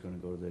lots is going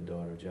to go to their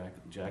daughter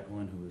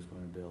Jacqueline, who is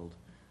going to build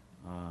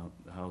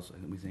the house.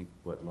 We think,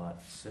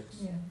 lot 6?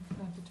 Yeah,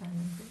 not the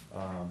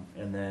time.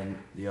 And then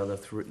the other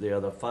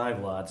 5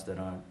 lots that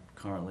aren't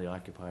currently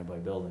occupied by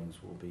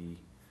buildings will be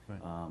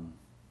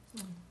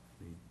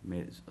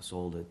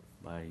sold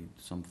by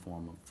some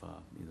form of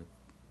either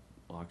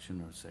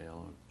auction or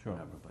sale or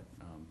whatever. But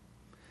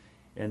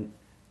and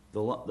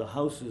the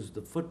houses,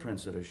 the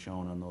footprints that are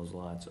shown on those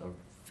lots are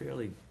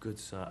fairly good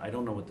size. I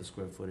don't know what the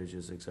square footage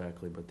is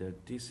exactly, but they're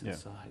decent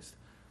sized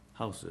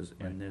houses,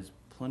 and there's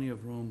plenty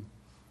of room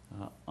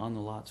on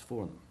the lots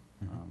for them.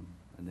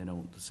 And they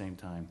don't, at the same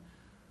time,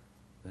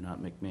 they're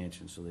not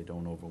McMansions, so they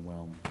don't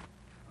overwhelm.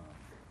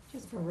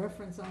 Just for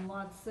reference, on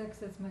lot 6,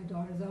 that's my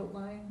daughter's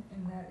outline,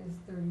 and that is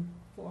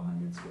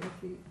 3,400 square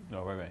feet.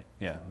 Oh, right.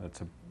 Yeah, that's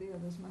a... The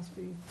others must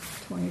be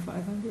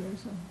 2,500 or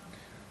so.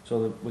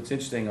 So what's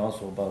interesting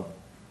also about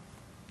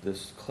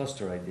this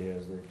cluster idea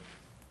is that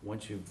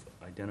once you've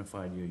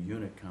identified your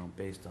unit count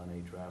based on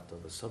a draft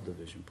of a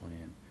subdivision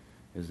plan,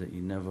 is that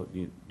you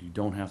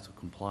don't have to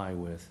comply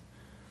with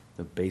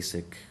the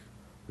basic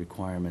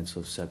requirements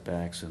of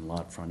setbacks and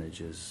lot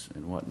frontages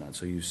and whatnot.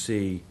 So you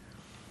see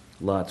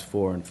lots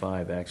 4 and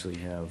 5 actually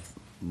have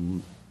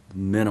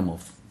minimal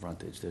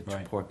frontage. They're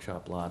Right. pork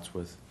chop lots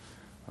with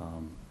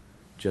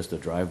just a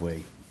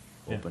driveway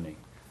Yeah. opening.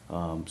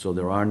 So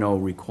there are no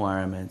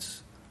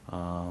requirements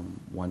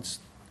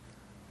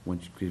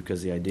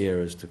because the idea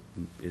is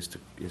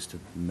to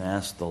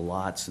mass the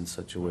lots in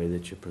such a way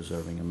that you're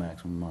preserving a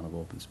maximum amount of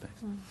open space.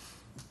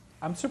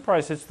 I'm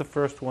surprised it's the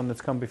first one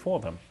that's come before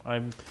them.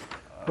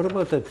 What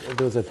about that,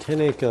 there was a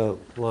 10-acre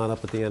lot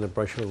up at the end of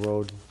Brush Hill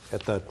Road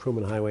at the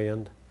Truman Highway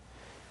end?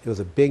 It was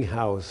a big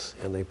house,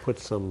 and they put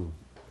some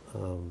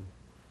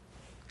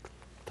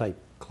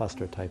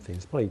cluster type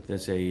things, probably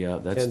That's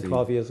that's 10,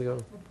 12 years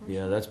ago.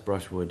 Yeah, that's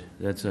Brushwood.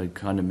 That's a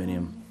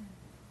condominium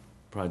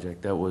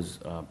project. That was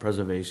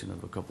preservation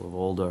of a couple of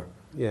older,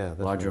 Yeah, that's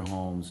larger right.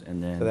 homes,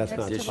 and then So that's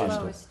not addition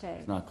cluster.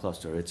 It's not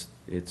cluster.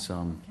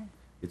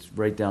 It's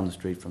right down the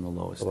street from the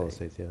Lower The Lower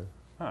Estate. Estates,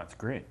 yeah. Oh, it's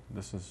great.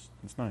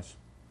 It's nice.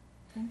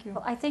 Thank you.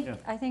 Well, I think, Yeah.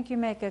 I think you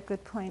make a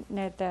good point,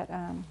 Ned, that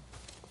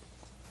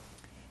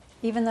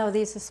even though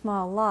these are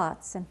small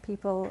lots, and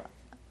people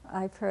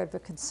I've heard were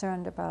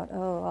concerned about,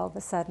 oh, all of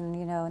a sudden,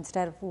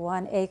 instead of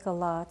 1-acre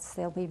lots,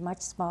 they'll be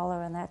much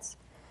smaller, and that's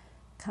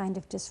kind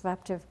of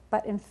disruptive.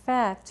 But in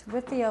fact,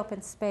 with the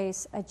open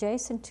space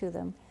adjacent to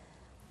them,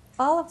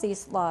 all of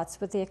these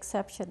lots, with the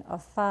exception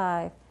of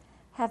 5,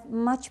 have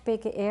much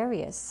bigger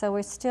areas. So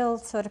we're still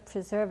sort of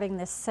preserving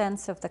this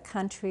sense of the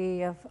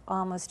country of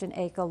almost an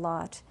acre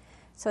lot.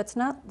 So it's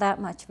not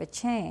that much of a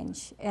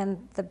change.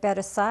 And the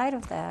better side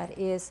of that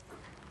is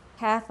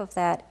half of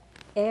that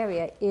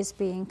area is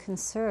being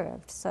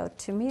conserved. So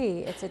to me,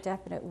 it's a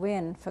definite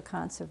win for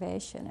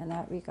conservation in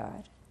that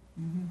regard.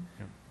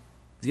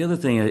 The other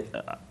thing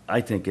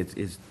I think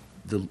is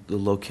the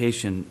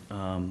location.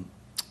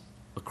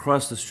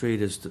 Across the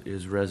street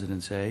is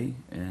Residence A,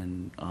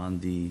 and on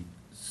the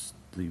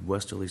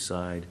westerly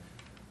side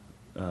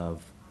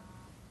of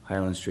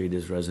Highland Street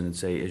is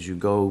Residence A. As you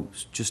go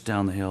just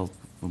down the hill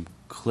from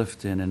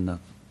Clifton and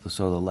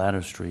the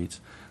ladder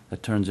streets,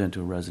 that turns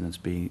into a Residence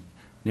B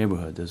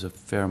neighborhood. There's a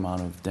fair amount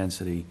of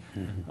density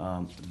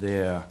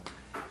there.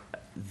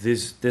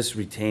 This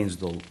retains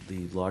the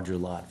larger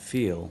lot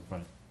feel,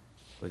 Right.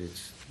 but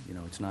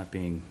it's not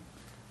being.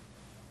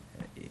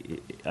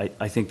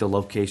 I think the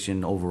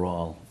location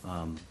overall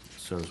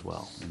serves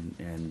well,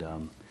 and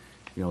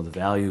the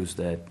values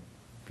that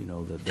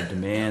the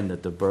demand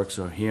that the Burkes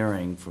are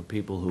hearing for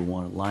people who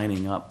want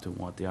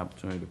the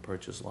opportunity to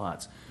purchase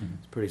lots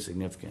is pretty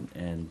significant,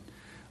 and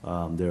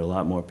there are a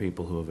lot more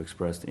people who have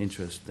expressed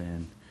interest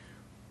than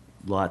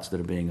lots that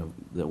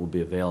will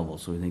be available.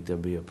 So we think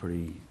there'll be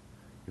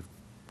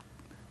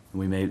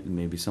we may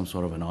be some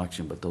sort of an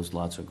auction, but those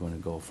lots are going to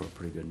go for a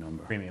pretty good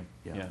number. Premium.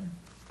 Yeah.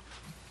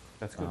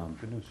 That's good.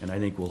 Good news. And I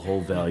think we'll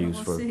hold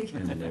values We'll see.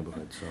 in the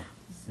neighborhood, so.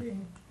 See.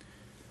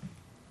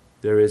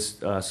 There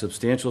is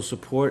substantial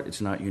support.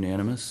 It's not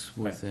unanimous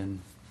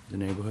within the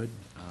neighborhood.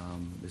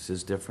 This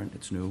is different,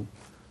 it's new,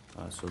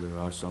 so there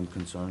are some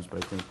concerns,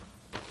 but I think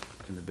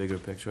in the bigger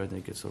picture, I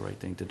think it's the right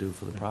thing to do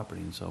for the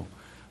property, and so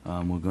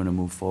we're going to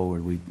move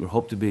forward. We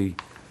hope to be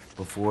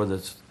before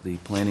the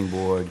planning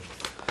board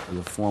for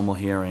the formal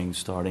hearing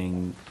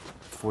starting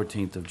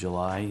 14th of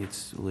July.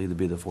 It'll either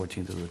be the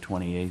 14th or the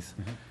 28th.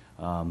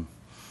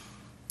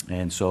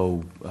 And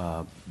so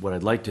what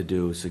I'd like to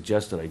do,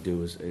 suggest that I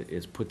do,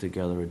 is put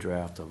together a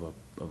draft of a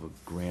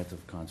grant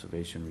of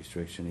conservation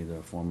restriction, either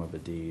a form of a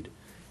deed,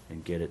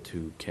 and get it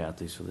to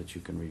Kathy so that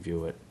you can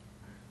review it,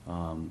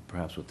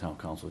 perhaps with town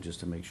council, just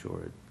to make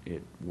sure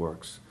it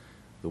works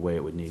the way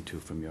it would need to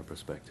from your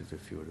perspective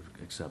if you were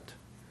to accept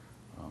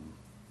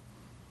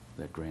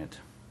that grant.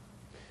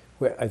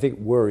 Well, I think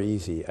we're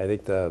easy. I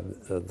think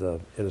and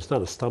it's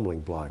not a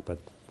stumbling block, but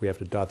we have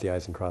to dot the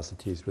i's and cross the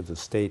t's with the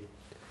state.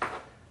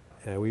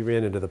 We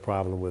ran into the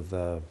problem with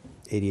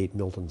 88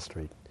 Milton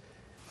Street.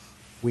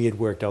 We had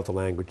worked out the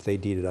language. They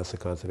deeded us a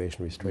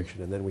conservation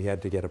restriction, and then we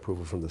had to get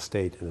approval from the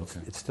state, and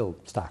it's still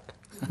stuck.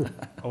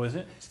 Oh, is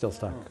it? Still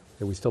stuck,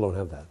 and we still don't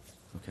have that.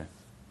 Okay.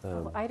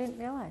 Oh, I didn't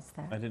realize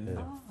that. I didn't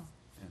know. Oh.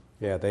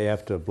 Yeah, they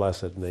have to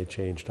bless it, and they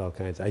changed all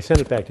kinds. I sent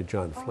it back to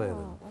John Flynn, and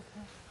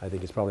okay. I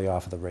think it's probably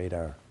off of the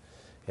radar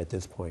at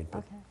this point,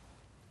 but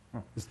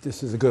Okay.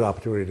 this is a good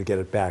opportunity to get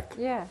it back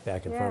Yeah,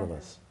 in front of yeah.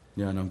 us.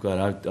 Yeah, and I'm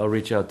glad. I'll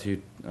reach out to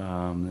you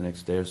the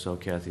next day or so,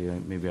 Kathy.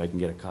 Maybe I can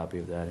get a copy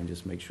of that and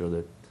just make sure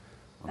that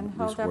I'm And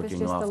at least hold up is working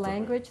just off the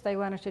language? They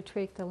wanted to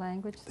tweak the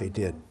language? They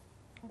somehow? did,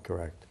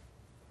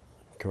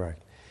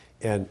 correct.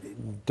 And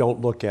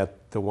don't look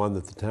at the one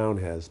that the town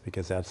has,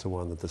 because that's the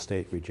one that the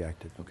state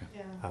rejected. Okay.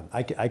 Yeah.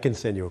 I can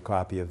send you a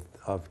copy of,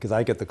 because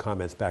I get the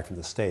comments back from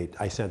the state.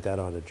 I sent that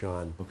on to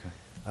John, Okay.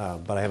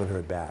 but I haven't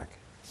heard back.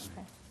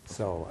 Okay.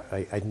 So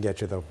I can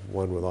get you the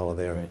one with all of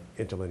their Right.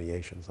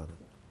 interlineations on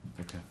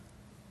it. Okay.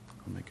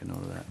 I'll make a note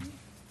of that.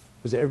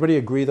 Does everybody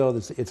agree, though,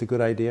 that it's a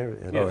good idea?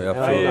 And- Oh, yeah, and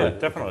absolutely. Yeah,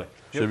 definitely.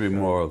 Should be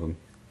more of them.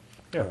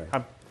 Yeah, All right.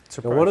 I'm Now,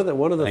 surprised.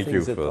 one of the Thank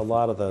things you that for- a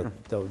lot of the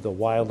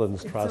Wildlands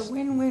It's Trust, a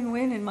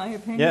win-win-win, in my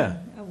opinion. Yeah,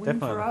 A win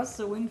definitely. for us,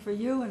 a win for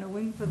you, and a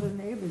win for the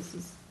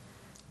neighbors.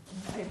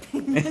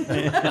 in my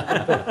opinion.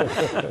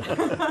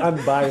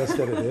 Unbiased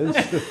that it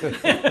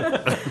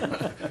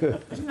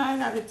is.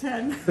 9 out of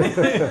 10.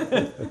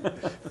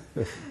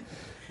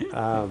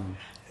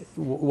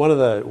 One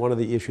of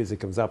the issues that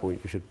comes up, and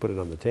we should put it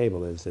on the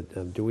table, is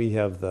that do we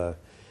have the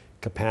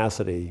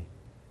capacity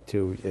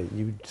to,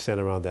 you sent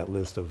around that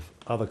list of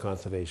other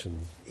conservation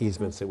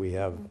easements that we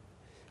have.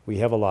 We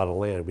have a lot of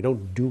land. We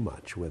don't do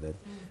much with it.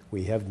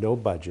 We have no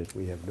budget.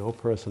 We have no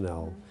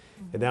personnel.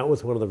 And that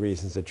was one of the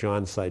reasons that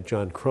John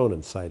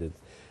Cronin cited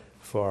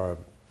for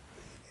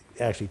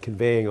actually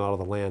conveying all of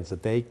the lands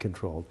that they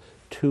controlled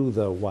to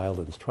the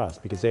Wildlands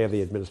Trust, because they have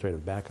the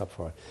administrative backup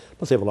for it.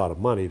 Plus, they have a lot of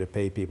money to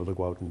pay people to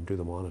go out and do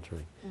the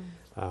monitoring.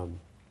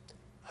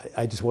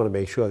 I just want to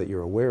make sure that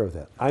you're aware of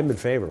that. I'm in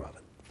favor of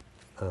it.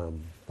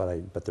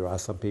 But there are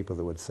some people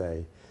that would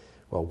say,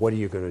 well, what are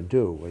you going to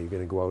do? Are you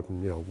going to go out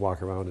and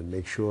walk around and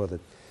make sure that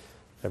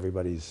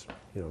everybody's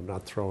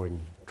not throwing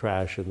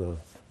trash in the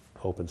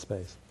open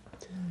space?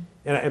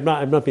 And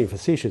I'm not being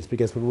facetious,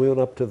 because when we went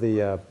up to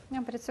the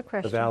No, but it's a the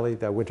question. valley,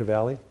 that Winter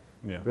Valley,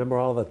 Yeah. remember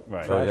all the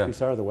Right. trash Oh, yeah. we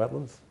saw in the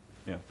wetlands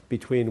Yeah.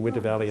 between Winter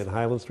Valley and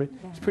Highland Street?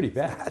 It's pretty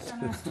bad. It's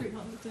on our street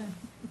all the time.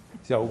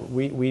 So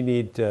we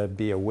need to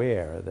be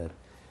aware that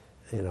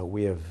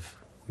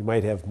we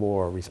might have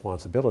more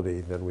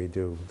responsibility than we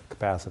do the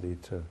capacity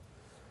to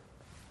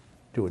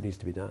do what needs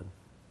to be done.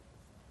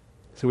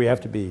 So we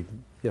have to be,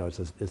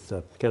 it's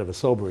a kind of a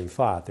sobering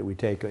thought that we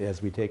take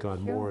as we take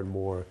on more and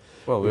more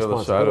Well, the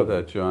other side of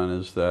that, responsibility. John,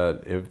 is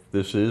that if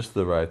this is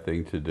the right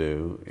thing to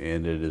do,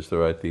 and it is the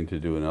right thing to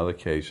do in other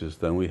cases,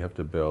 then we have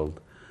to build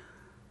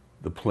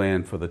the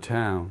plan for the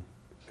town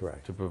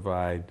Correct. to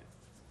provide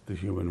the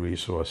human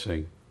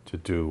resourcing to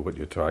do what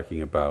you're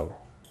talking about,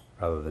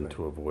 rather than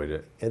to avoid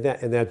it. And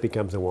that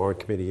becomes a warrant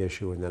committee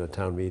issue and then a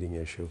town meeting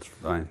issue.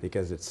 Fine.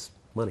 Because it's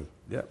money.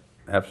 Yep,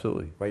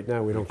 absolutely. Right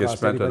now, we don't It gets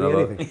cost spent on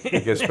anybody other- anything.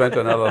 It gets spent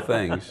on other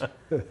things.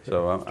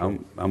 So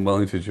I'm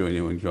willing to join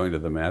you in going to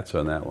the mats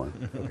on that one.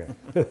 Okay.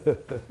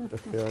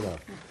 Fair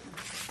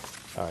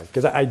enough. All right,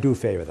 because I do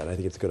favor that. I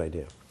think it's a good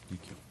idea.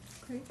 Thank you.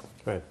 Great.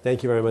 All right,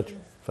 thank you very much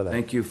for that.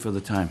 Thank you for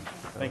the time.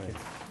 Thank you.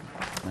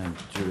 And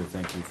Judith,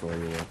 thank you for all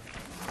your work.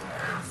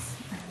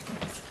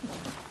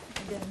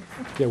 Again.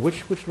 Yeah,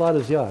 which lot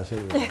is yours?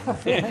 Anyway?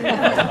 We're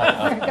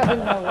going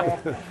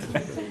nowhere.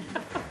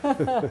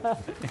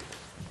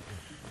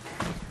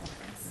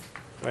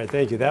 All right,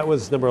 thank you. That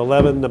was number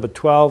 11. Number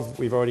 12,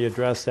 we've already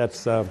addressed.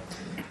 That's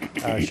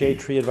Shade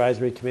Tree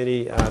Advisory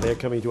Committee. They're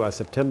coming to our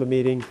September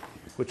meeting,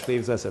 which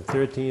leaves us at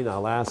 13,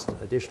 our last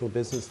additional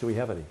business. Do we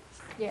have any?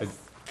 Yes,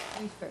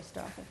 you first,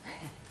 Arthur.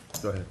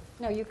 Go ahead.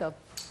 No, you go.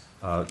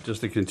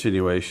 Just a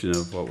continuation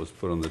of what was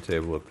put on the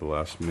table at the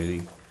last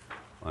meeting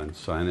on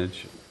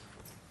signage.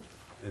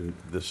 And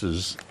this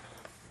is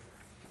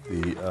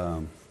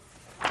the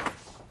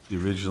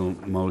original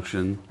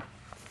motion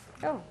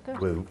Oh, good.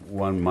 with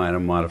one minor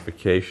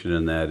modification,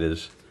 and that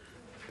is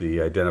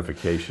the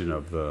identification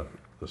of the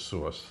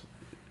source.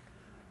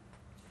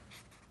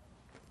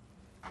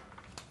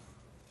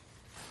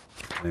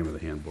 Name of the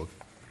handbook.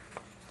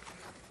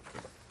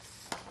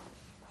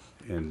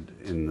 And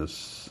in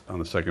this, on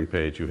the second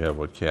page, you have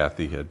what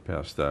Kathy had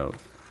passed out,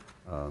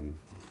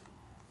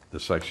 the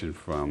section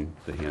from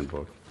the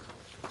handbook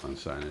on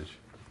signage.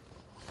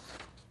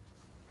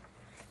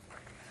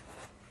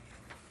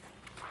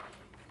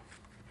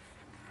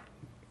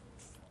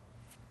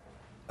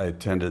 I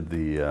attended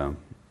the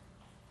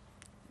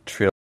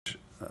trail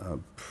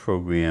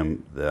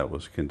program that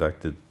was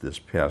conducted this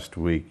past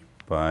week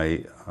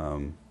by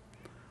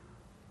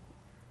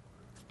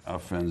our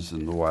friends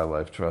in the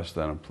Wildlife Trust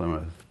down in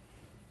Plymouth,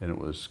 and it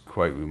was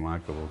quite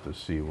remarkable to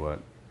see what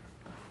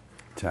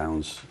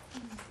towns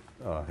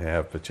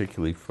have,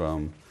 particularly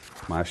from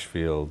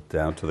Marshfield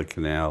down to the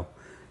canal,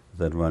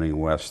 then running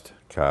west,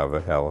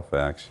 Carver,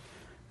 Halifax,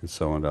 and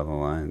so on down the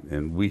line.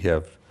 And we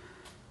have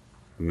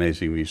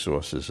amazing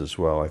resources as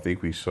well. I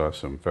think we saw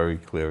some very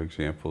clear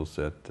examples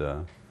at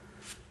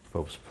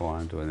Pope's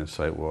Pond during a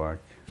site walk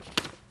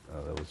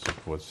that would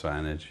support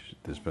signage.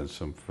 There's been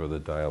some further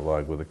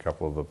dialogue with a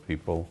couple of the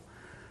people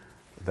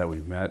that we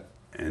met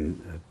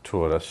and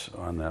toured us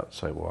on that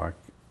site walk,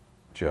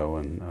 Joe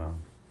and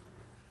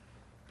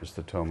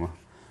Mr. Toma.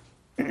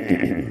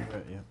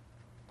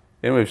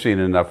 And we've seen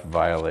enough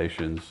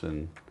violations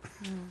and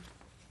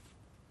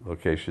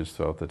locations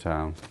throughout the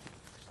town.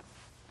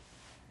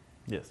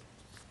 Yes.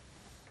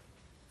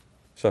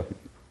 So,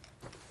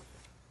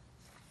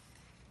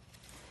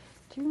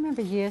 Do you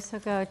remember years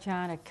ago,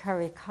 John, at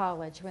Curry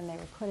College, when they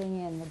were putting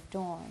in the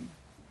dorm,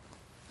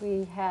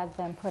 we had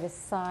them put a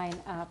sign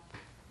up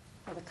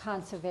for the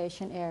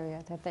conservation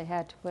area that they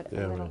had to put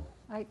Yeah, a little...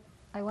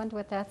 I wonder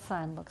what that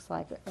sign looks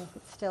like, if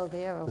it's still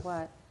there or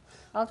what.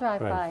 I'll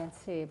drive Right. by and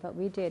see, but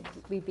we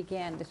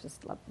began, this was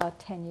about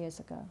 10 years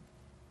ago.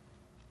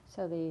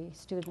 So the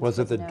students Was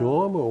it the would know.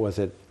 dorm, or was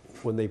it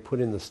when they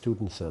put in the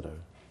student center?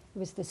 It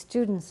was the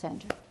student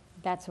center.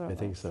 That's what it I was.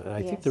 think so. And I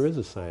think Yes. there is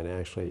a sign,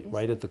 actually, Is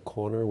right at the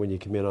corner when you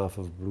come in off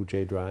of Blue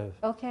Jay Drive.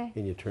 Okay.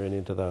 And you turn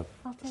into the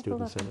I'll take a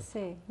student look center. and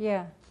see,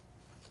 yeah.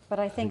 but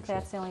I think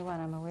that's the only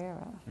one I'm aware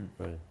of.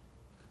 Right.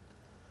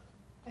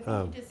 I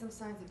think you did some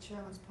signs at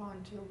Chairman's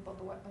Pond too, about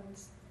the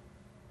wetlands.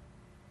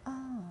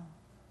 Oh.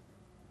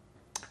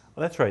 Well,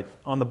 that's right,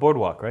 on the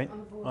boardwalk, right?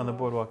 On the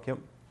boardwalk. Yep.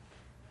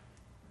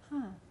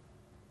 Huh.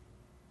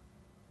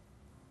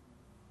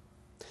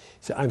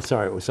 So, I'm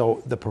sorry,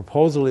 so the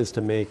proposal is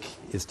to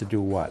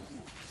do what?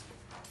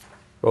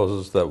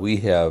 Proposals that we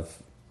have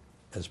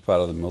as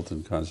part of the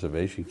Milton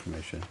Conservation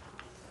Commission,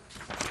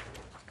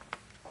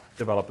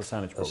 Develop a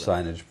signage a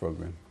program. signage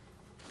program.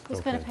 Who's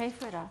going to pay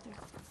for it, Arthur?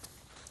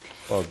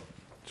 Well,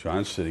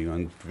 John's sitting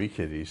on 3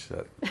 kitties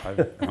that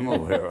I'm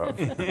aware of.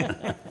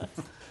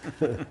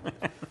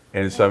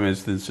 And in some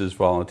instances,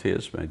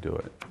 volunteers may do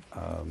it.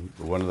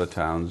 One of the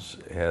towns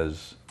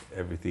has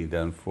everything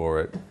done for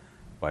it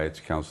by its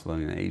council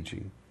on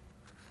aging.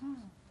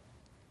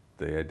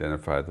 They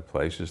identify the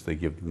places, they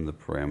give them the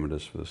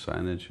parameters for the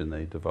signage, and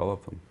they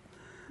develop them.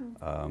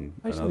 I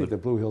just think the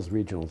Blue Hills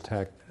Regional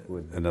Tech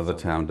would... Another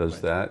town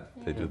does that.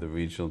 They do the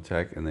regional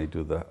tech, and they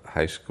do the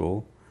high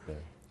school.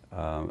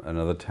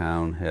 Another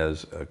town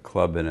has a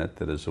club in it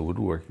that is a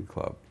woodworking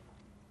club,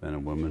 men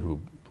and women who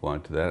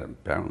belong to that.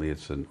 Apparently,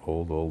 it's an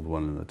old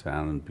one in the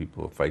town, and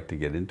people fight to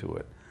get into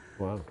it.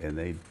 Wow. And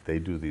they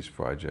do these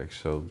projects,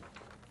 so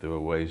there are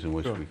ways in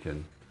which we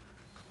can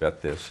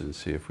vet this and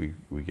see if we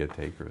get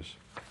takers.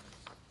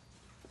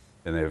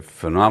 And they have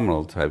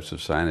phenomenal types of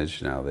signage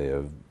now. They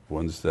have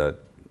ones that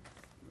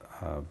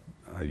are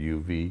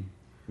UV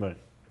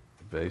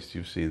based.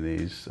 You've seen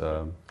these.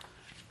 The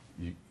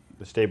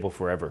stable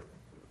forever.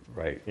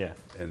 Right. Yeah.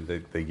 And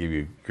they give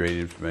you great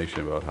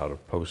information about how to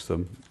post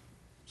them,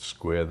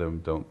 square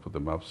them, don't put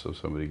them up so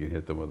somebody can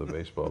hit them with a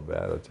baseball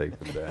bat or take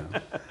them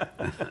down.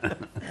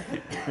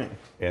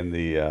 And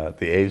the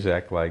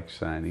AZAC-like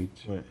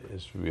signage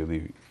is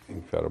really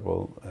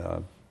incredible.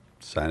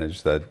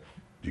 Signage that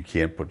you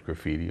can't put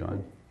graffiti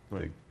on,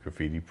 they're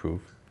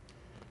graffiti-proof.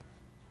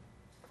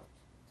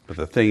 But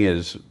the thing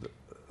is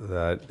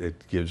that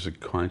it gives a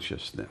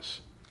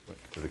consciousness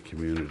to the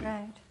community.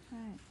 Right.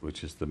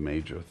 Which is the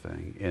major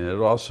thing. And it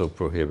also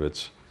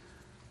prohibits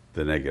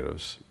the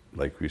negatives,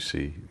 like we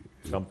see.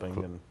 Dumping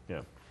and,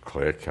 yeah.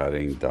 Clear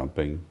cutting,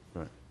 dumping.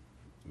 Right.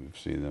 We've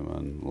seen them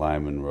on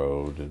Lyman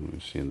Road, and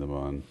we've seen them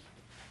on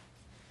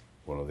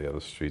one of the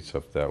other streets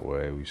up that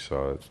way. We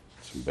saw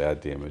some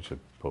bad damage at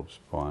Pope's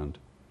Pond.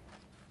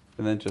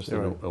 And then just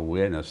an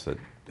awareness that,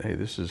 hey,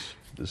 this is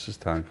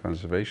town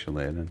conservation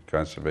land, and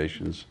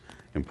conservation's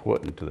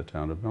important to the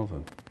town of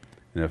Milton.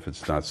 And if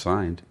it's not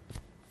signed,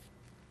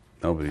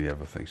 nobody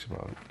ever thinks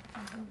about it.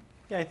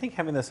 Yeah, I think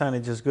having the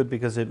signage is good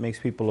because it makes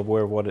people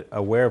aware of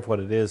what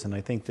it is, and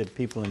I think that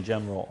people in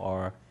general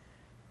are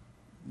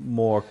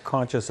more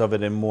conscious of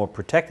it and more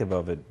protective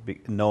of it,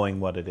 knowing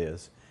what it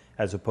is,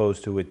 as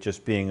opposed to it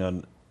just being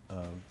an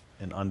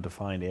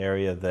undefined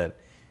area that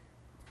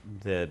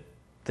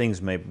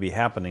things may be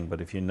happening. But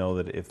if you know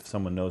that if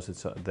someone knows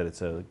that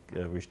it's a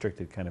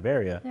restricted kind of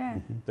area,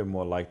 they're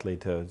more likely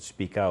to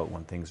speak out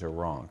when things are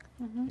wrong.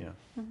 Yeah.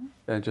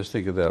 And just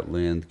think of that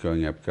land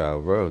going up Guile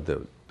Road that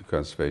the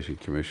Conservation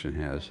Commission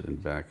has in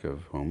back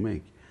of Home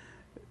Inc.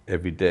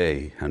 Every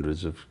day,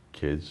 hundreds of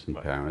kids and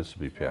parents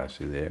would be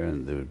passing there,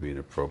 and there would be an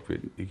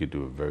appropriate, you could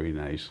do a very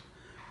nice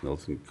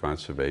Milton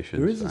conservation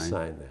sign. There is a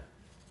sign there,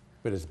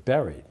 but it's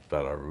buried.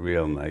 But a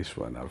real nice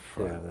one up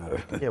front.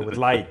 Yeah, with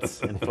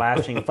lights and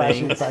flashing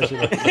things.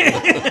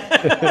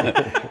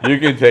 You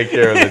can take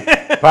care of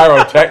the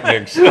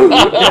pyrotechnics.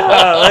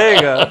 Yeah, there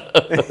you go.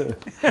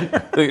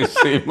 You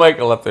see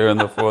Michael up there on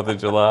the 4th of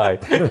July.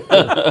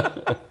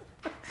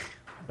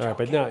 All right,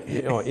 but now,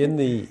 in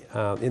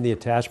the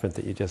attachment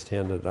that you just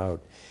handed out,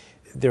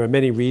 there are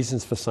many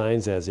reasons for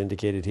signs as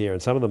indicated here,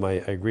 and some of them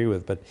I agree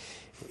with, but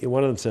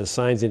one of them says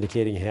signs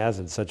indicating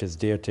hazards such as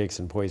deer, ticks,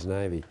 and poison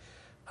ivy.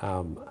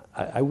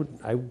 I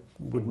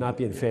would not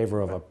be in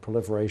favor of a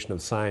proliferation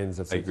of signs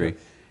that say,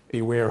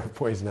 beware of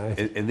poison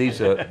ivy. And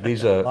these are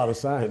a lot of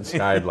signs.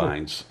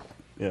 Guidelines.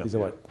 Yeah. These are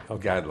what?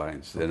 Okay.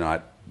 Guidelines. They're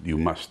not, you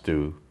must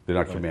do, they're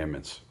not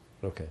commandments.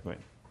 Okay. Right.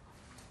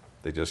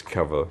 They just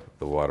cover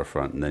the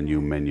waterfront and then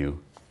you menu.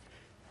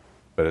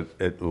 But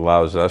it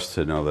allows us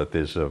to know that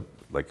there's a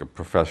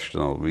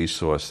professional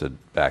resource that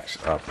backs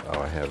up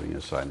our having a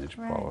signage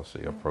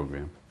policy or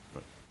program.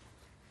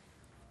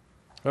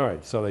 All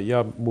right, so that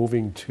you're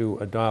moving to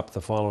adopt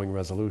the following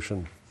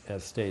resolution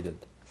as stated.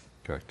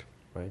 Correct.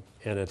 Right,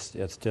 and it's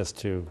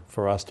just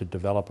for us to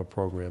develop a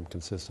program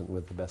consistent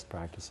with the best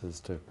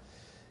practices to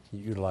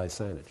utilize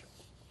signage.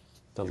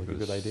 Sounds like a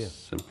good idea.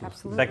 Simple.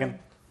 Absolutely.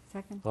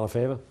 Second. All in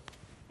favor?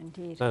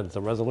 Indeed. Done, it's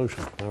a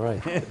resolution, all right.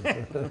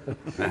 Okay,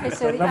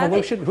 so the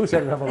Revolution? Who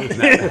said revolution?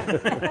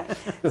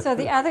 So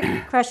the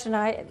other question,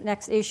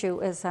 next issue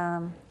is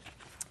the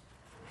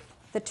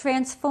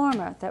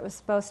transformer that was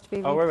supposed to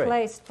be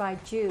replaced by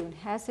June.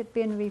 Has it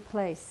been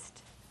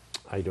replaced?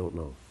 I don't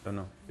know.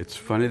 It's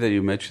funny that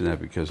you mentioned that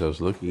because I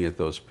was looking at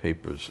those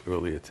papers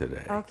earlier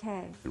today.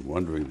 Okay. And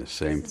wondering the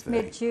same This is thing.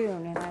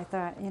 mid-June, and I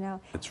thought,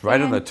 It's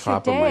right on the and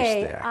top of my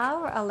today, stack.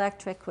 our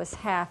electric was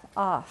half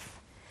off.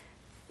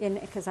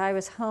 because I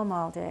was home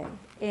all day.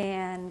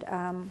 And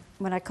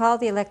when I called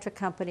the electric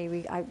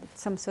company,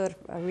 some sort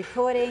of a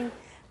recording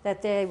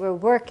that they were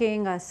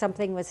working or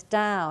something was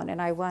down,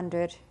 and I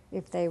wondered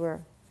if they were,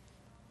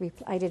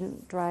 I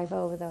didn't drive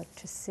over though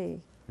to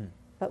see.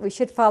 But we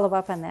should follow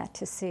up on that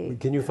to see.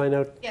 Can you find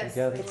out, Yes,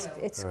 Kathy? they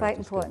will. It's All quite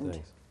that's good, important.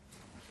 thanks.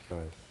 All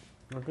right.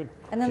 Oh, good.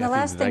 And then the Kathy,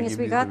 last did I thing is give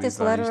we you got the this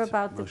letter revised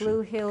about the motion?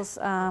 Blue Hills,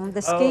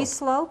 the ski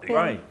slope. and-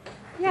 Right.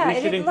 Yeah, We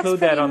should it looks include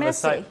that pretty on the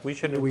messy. site. We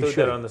should We include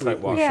should. that on the We-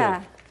 sidewalk. we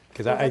Yeah.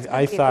 Because Well, that's I gonna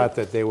be a thought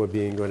big- that they were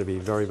going to be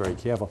very, very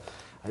careful.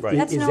 Right.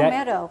 That's Is no that-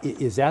 meadow.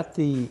 Is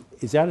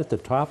that at the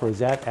top, or is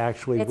that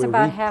actually? It's where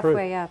about we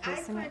halfway up, I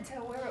isn't it? couldn't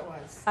tell where it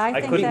was. I I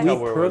think couldn't that. tell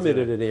We where it was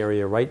permitted either. an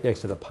area right next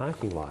to the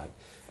parking lot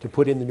to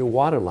put in the new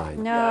water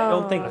line. No. I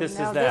don't think this is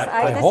no, that.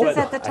 I This hope is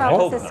at the not. top I of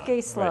hope the not. ski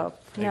Right. slope.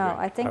 I No,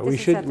 agree. I think We this is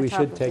at should, the we top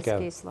should of the take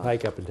ski a slope.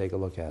 hike up and take a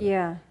look at it.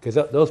 Yeah, Because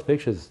those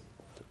pictures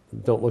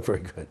don't look very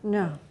good.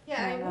 no. Yeah,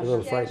 no, I no. A little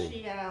wish she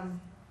frightening. actually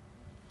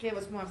gave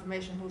us more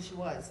information who she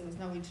was. There was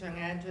no return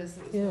address.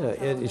 There was Yeah, no and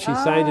telephone. she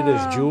signed it Oh.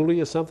 as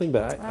Julie or something,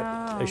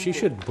 but she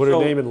should put her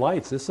So- name in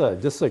lights. This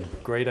is a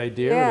great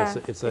idea, Yeah,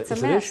 and it's a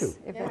an mess issue.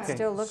 if Yeah. it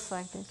still looks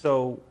like this.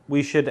 So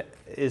we should,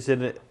 is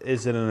it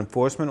an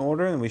enforcement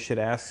order, and we should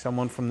ask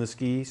someone from the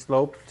ski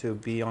slope to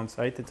be on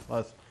site to tell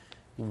us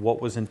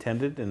what was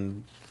intended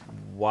and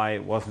why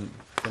it wasn't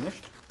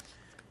finished?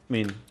 I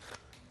mean,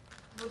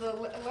 Well,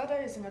 the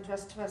letter isn't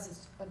addressed to us,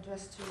 it's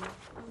addressed to,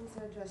 who is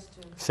it addressed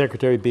to?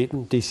 Secretary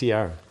Beaton,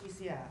 DCR.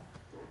 DCR.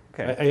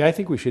 okay. I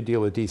think we should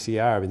deal with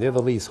DCR. I mean, they're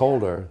the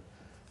leaseholder.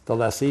 The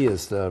lessee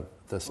is the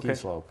ski Okay.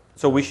 slope.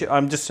 So we should,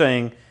 I'm just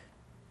saying,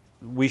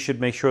 we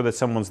should make sure that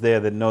someone's there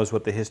that knows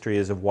what the history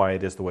is of why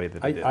it is the way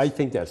that it is. I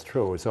think that's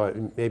true.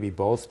 So maybe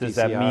both Does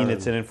DCR that mean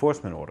it's and- an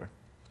enforcement order?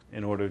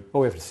 In order, Oh,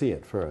 we have to see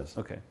it first.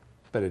 okay,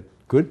 But it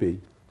could be.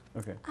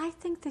 okay. I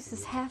think this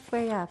is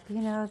halfway up,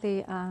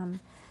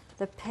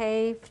 the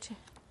paved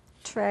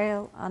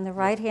trail on the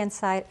right-hand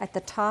side at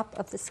the top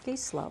of the ski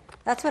slope.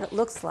 That's what it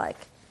looks like.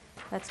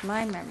 That's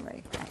my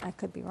memory. I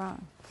could be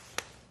wrong.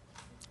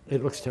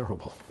 It looks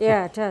terrible.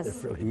 Yeah, it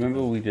does.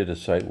 Remember we did a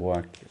site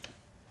walk,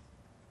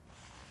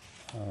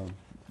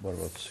 what,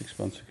 about 6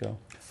 months ago?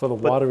 For the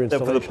But water For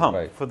installation. the pump,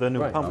 Right. for the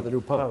new Right, pump. for the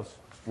new pump. house.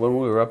 When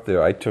we were up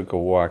there, I took a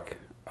walk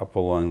up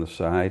along the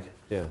side.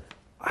 Yeah.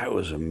 I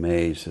was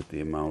amazed at the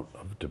amount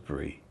of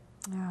debris.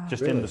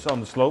 Just in the, on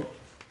the slope?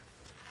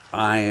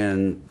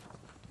 Iron,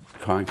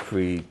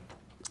 concrete,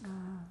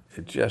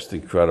 it's just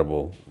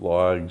incredible.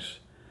 Logs.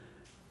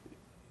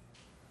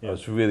 I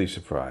was really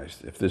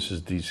surprised. If this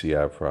is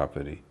DCR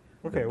property,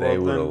 Okay, that well, they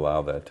would then-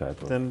 allow that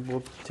type of Then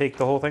we'll take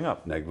the whole thing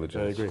up.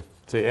 negligence. I agree.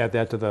 So you add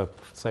that to the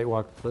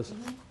sidewalk list?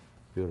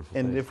 Beautiful.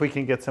 And thanks. if we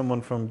can get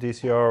someone from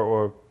DCR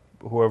or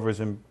whoever's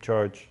in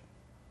charge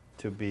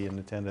to be in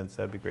attendance,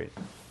 that'd be great.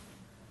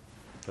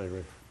 I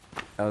agree.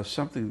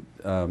 Something,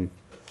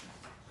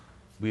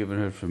 we haven't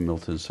heard from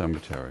Milton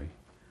Cemetery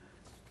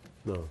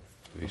No.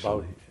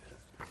 recently.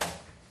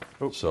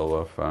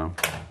 Solar farm.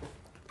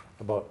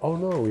 Oh,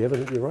 no, we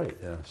haven't, you're right.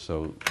 Yeah,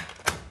 so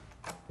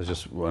I was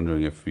just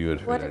wondering if you had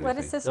heard anything. What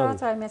is this, No.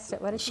 Arthur? I missed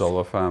it. What is this?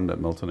 Solar farm that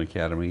Milton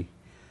Academy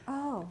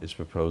Oh, is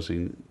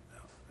proposing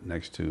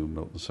next to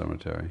Milton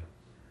Cemetery.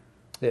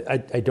 I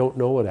don't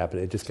know what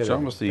happened. It just kind It's of.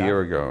 almost a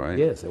year ago, right?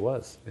 Yes, it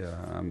was. Yeah,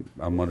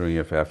 I'm wondering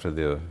if after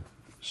the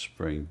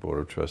spring Board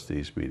of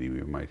Trustees meeting,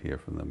 we might hear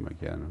from them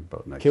again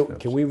about next steps.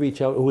 Can we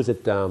reach out, who is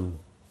it,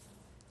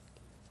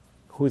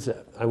 who's,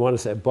 I want to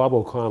say, Bob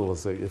O'Connell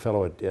is the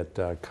fellow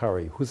at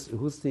Curry. Who's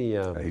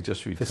the He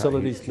just retired.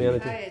 facilities He- manager?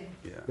 Retired.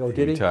 Yeah, Oh,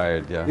 did he?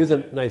 Retired, yeah. He was a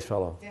nice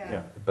fellow.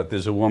 Yeah. But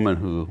there's a woman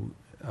who,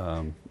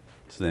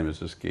 his name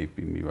is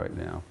escaping me right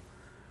now,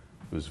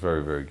 who's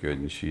very, very good,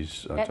 and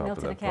she's on At top of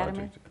Milton that Academy?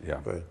 project. Yeah.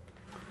 Right.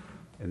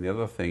 And the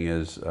other thing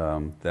is,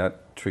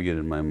 that triggered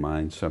in my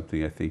mind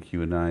something I think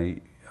you and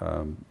I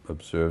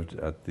observed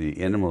at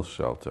the animal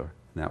shelter,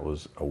 and that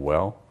was a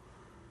well.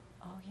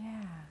 oh,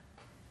 yeah.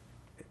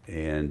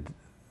 And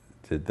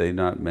did Tim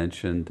not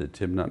mention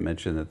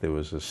that there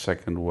was a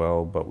second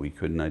well, but we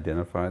couldn't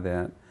identify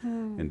that?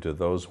 And do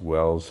those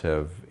wells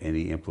have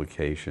any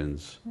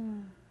implications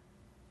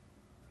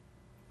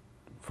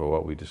for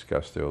what we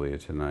discussed earlier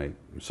tonight?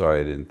 I'm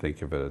sorry I didn't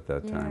think of it at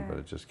that time, Yeah. but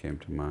it just came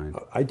to mind.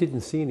 I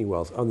didn't see any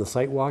wells. On the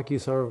site walk, you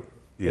saw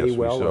Yes, a we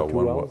well saw or two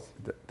one wells?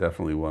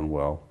 definitely one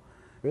well.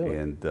 Really?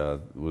 And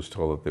was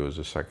told that there was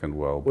a second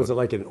well. Was but it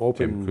like an Tim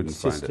open couldn't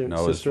find it. cistern,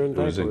 No, it was cistern type,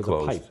 or was it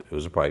enclosed. pipe? It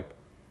was a pipe.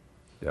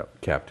 Yeah,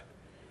 capped.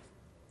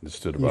 It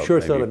stood You about sure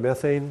it's not a maybe-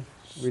 methane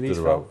release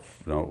stood valve?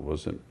 about, no, it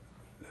wasn't.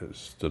 It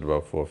stood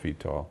about 4 feet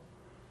tall.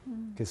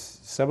 Because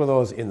some of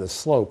those in the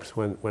slopes,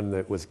 when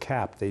it was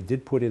capped, they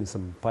did put in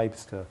some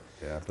pipes to,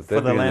 Yeah, but For they'd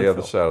the be on the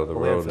other landfill. side of the The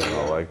road in landfill.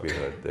 all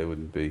likelihood. They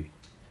wouldn't be,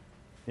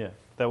 Yeah,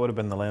 that would have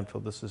been the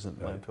landfill. This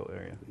isn't Right. landfill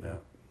area. yeah.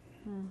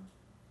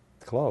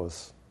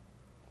 close.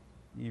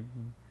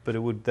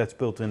 But that's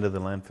built into the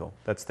landfill.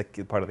 That's the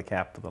part of the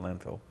cap for the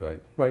landfill. Right.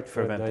 Right,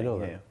 For I venting, know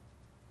yeah, that.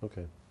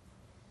 Okay.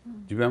 Do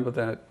you remember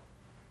that?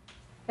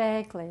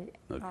 Vaguely,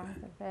 Okay.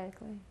 Arthur,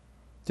 vaguely.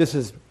 This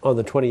is on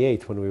the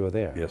 28th when we were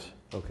there? Yes.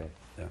 Okay.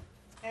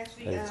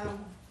 Actually, Thanks.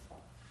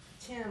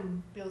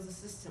 Tim, Bill's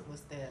assistant,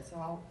 was there, so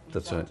I'll reach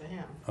That's out it. to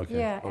him. Okay.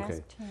 Yeah, Okay.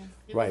 ask Tim.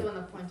 He Right. was the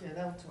one that pointed it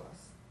out to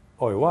us.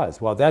 Oh, it was?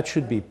 Well, that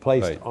should be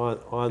placed Right.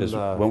 on 'Cause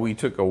the... when we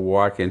took a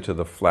walk into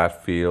the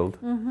flat field,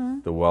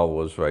 the well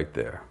was right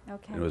there.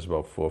 Okay. It was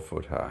about 4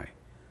 foot high.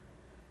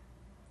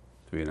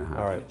 3.5.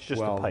 All right, It's just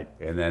well, a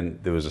pipe. And then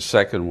there was a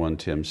second one,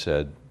 Tim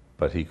said,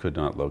 but he could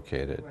not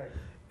locate it. Right.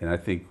 And I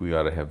think we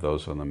ought to have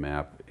those on the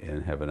map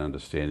and have an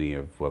understanding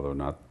of whether or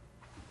not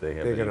they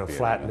have They're any going to bearing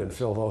flatten on and this.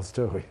 fill those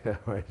too, yeah,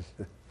 right.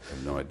 I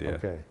have no idea.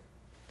 Okay.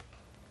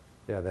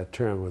 Yeah, that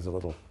term was a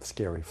little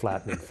scary,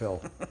 flatten and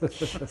fill.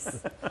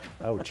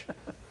 Ouch.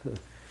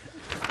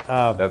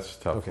 That's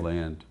tough okay.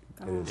 land.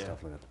 It is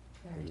tough land.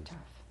 Very tough.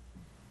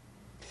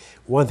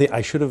 One thing,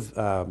 I should have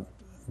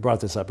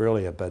brought this up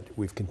earlier, but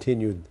we've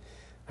continued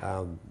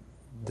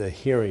the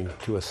hearing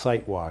to a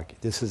site walk.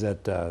 This is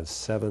at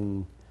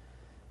 7,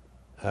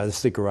 this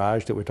is the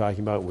garage that we're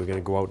talking about. We're going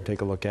to go out and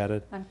take a look at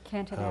it. On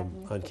Canton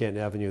Avenue. On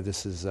Canton Avenue,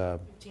 this is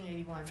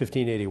 1581.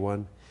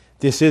 1581.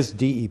 This is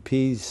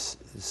DEP's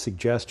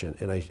suggestion,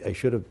 and I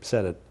should have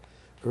said it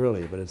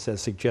earlier, but it says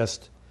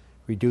suggest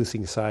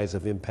reducing size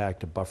of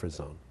impact to buffer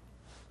zone.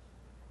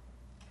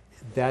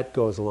 That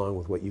goes along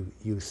with what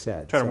you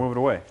said. Try to So- move it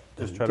away.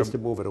 Just to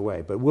move it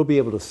away, but we'll be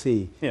able to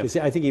see, Yeah. 'cause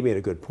I think he made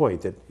a good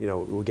point, that,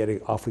 we're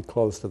getting awfully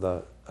close to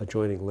the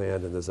adjoining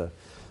land, and there's a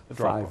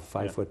drop off,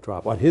 five-foot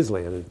drop on his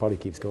land, and it probably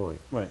keeps going.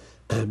 Right.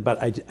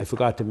 But I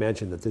forgot to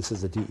mention that this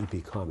is a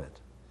DEP comment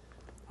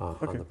on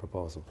Okay. the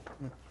proposal.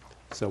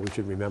 So we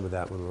should remember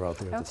that when we're out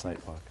there at the Okay.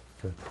 site walk.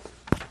 Good.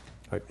 All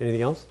right,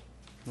 anything else?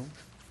 No.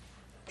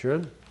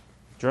 Adjourn?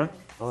 Adjourn?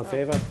 All in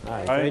favor?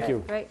 Aye, Aye. thank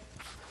you. Great.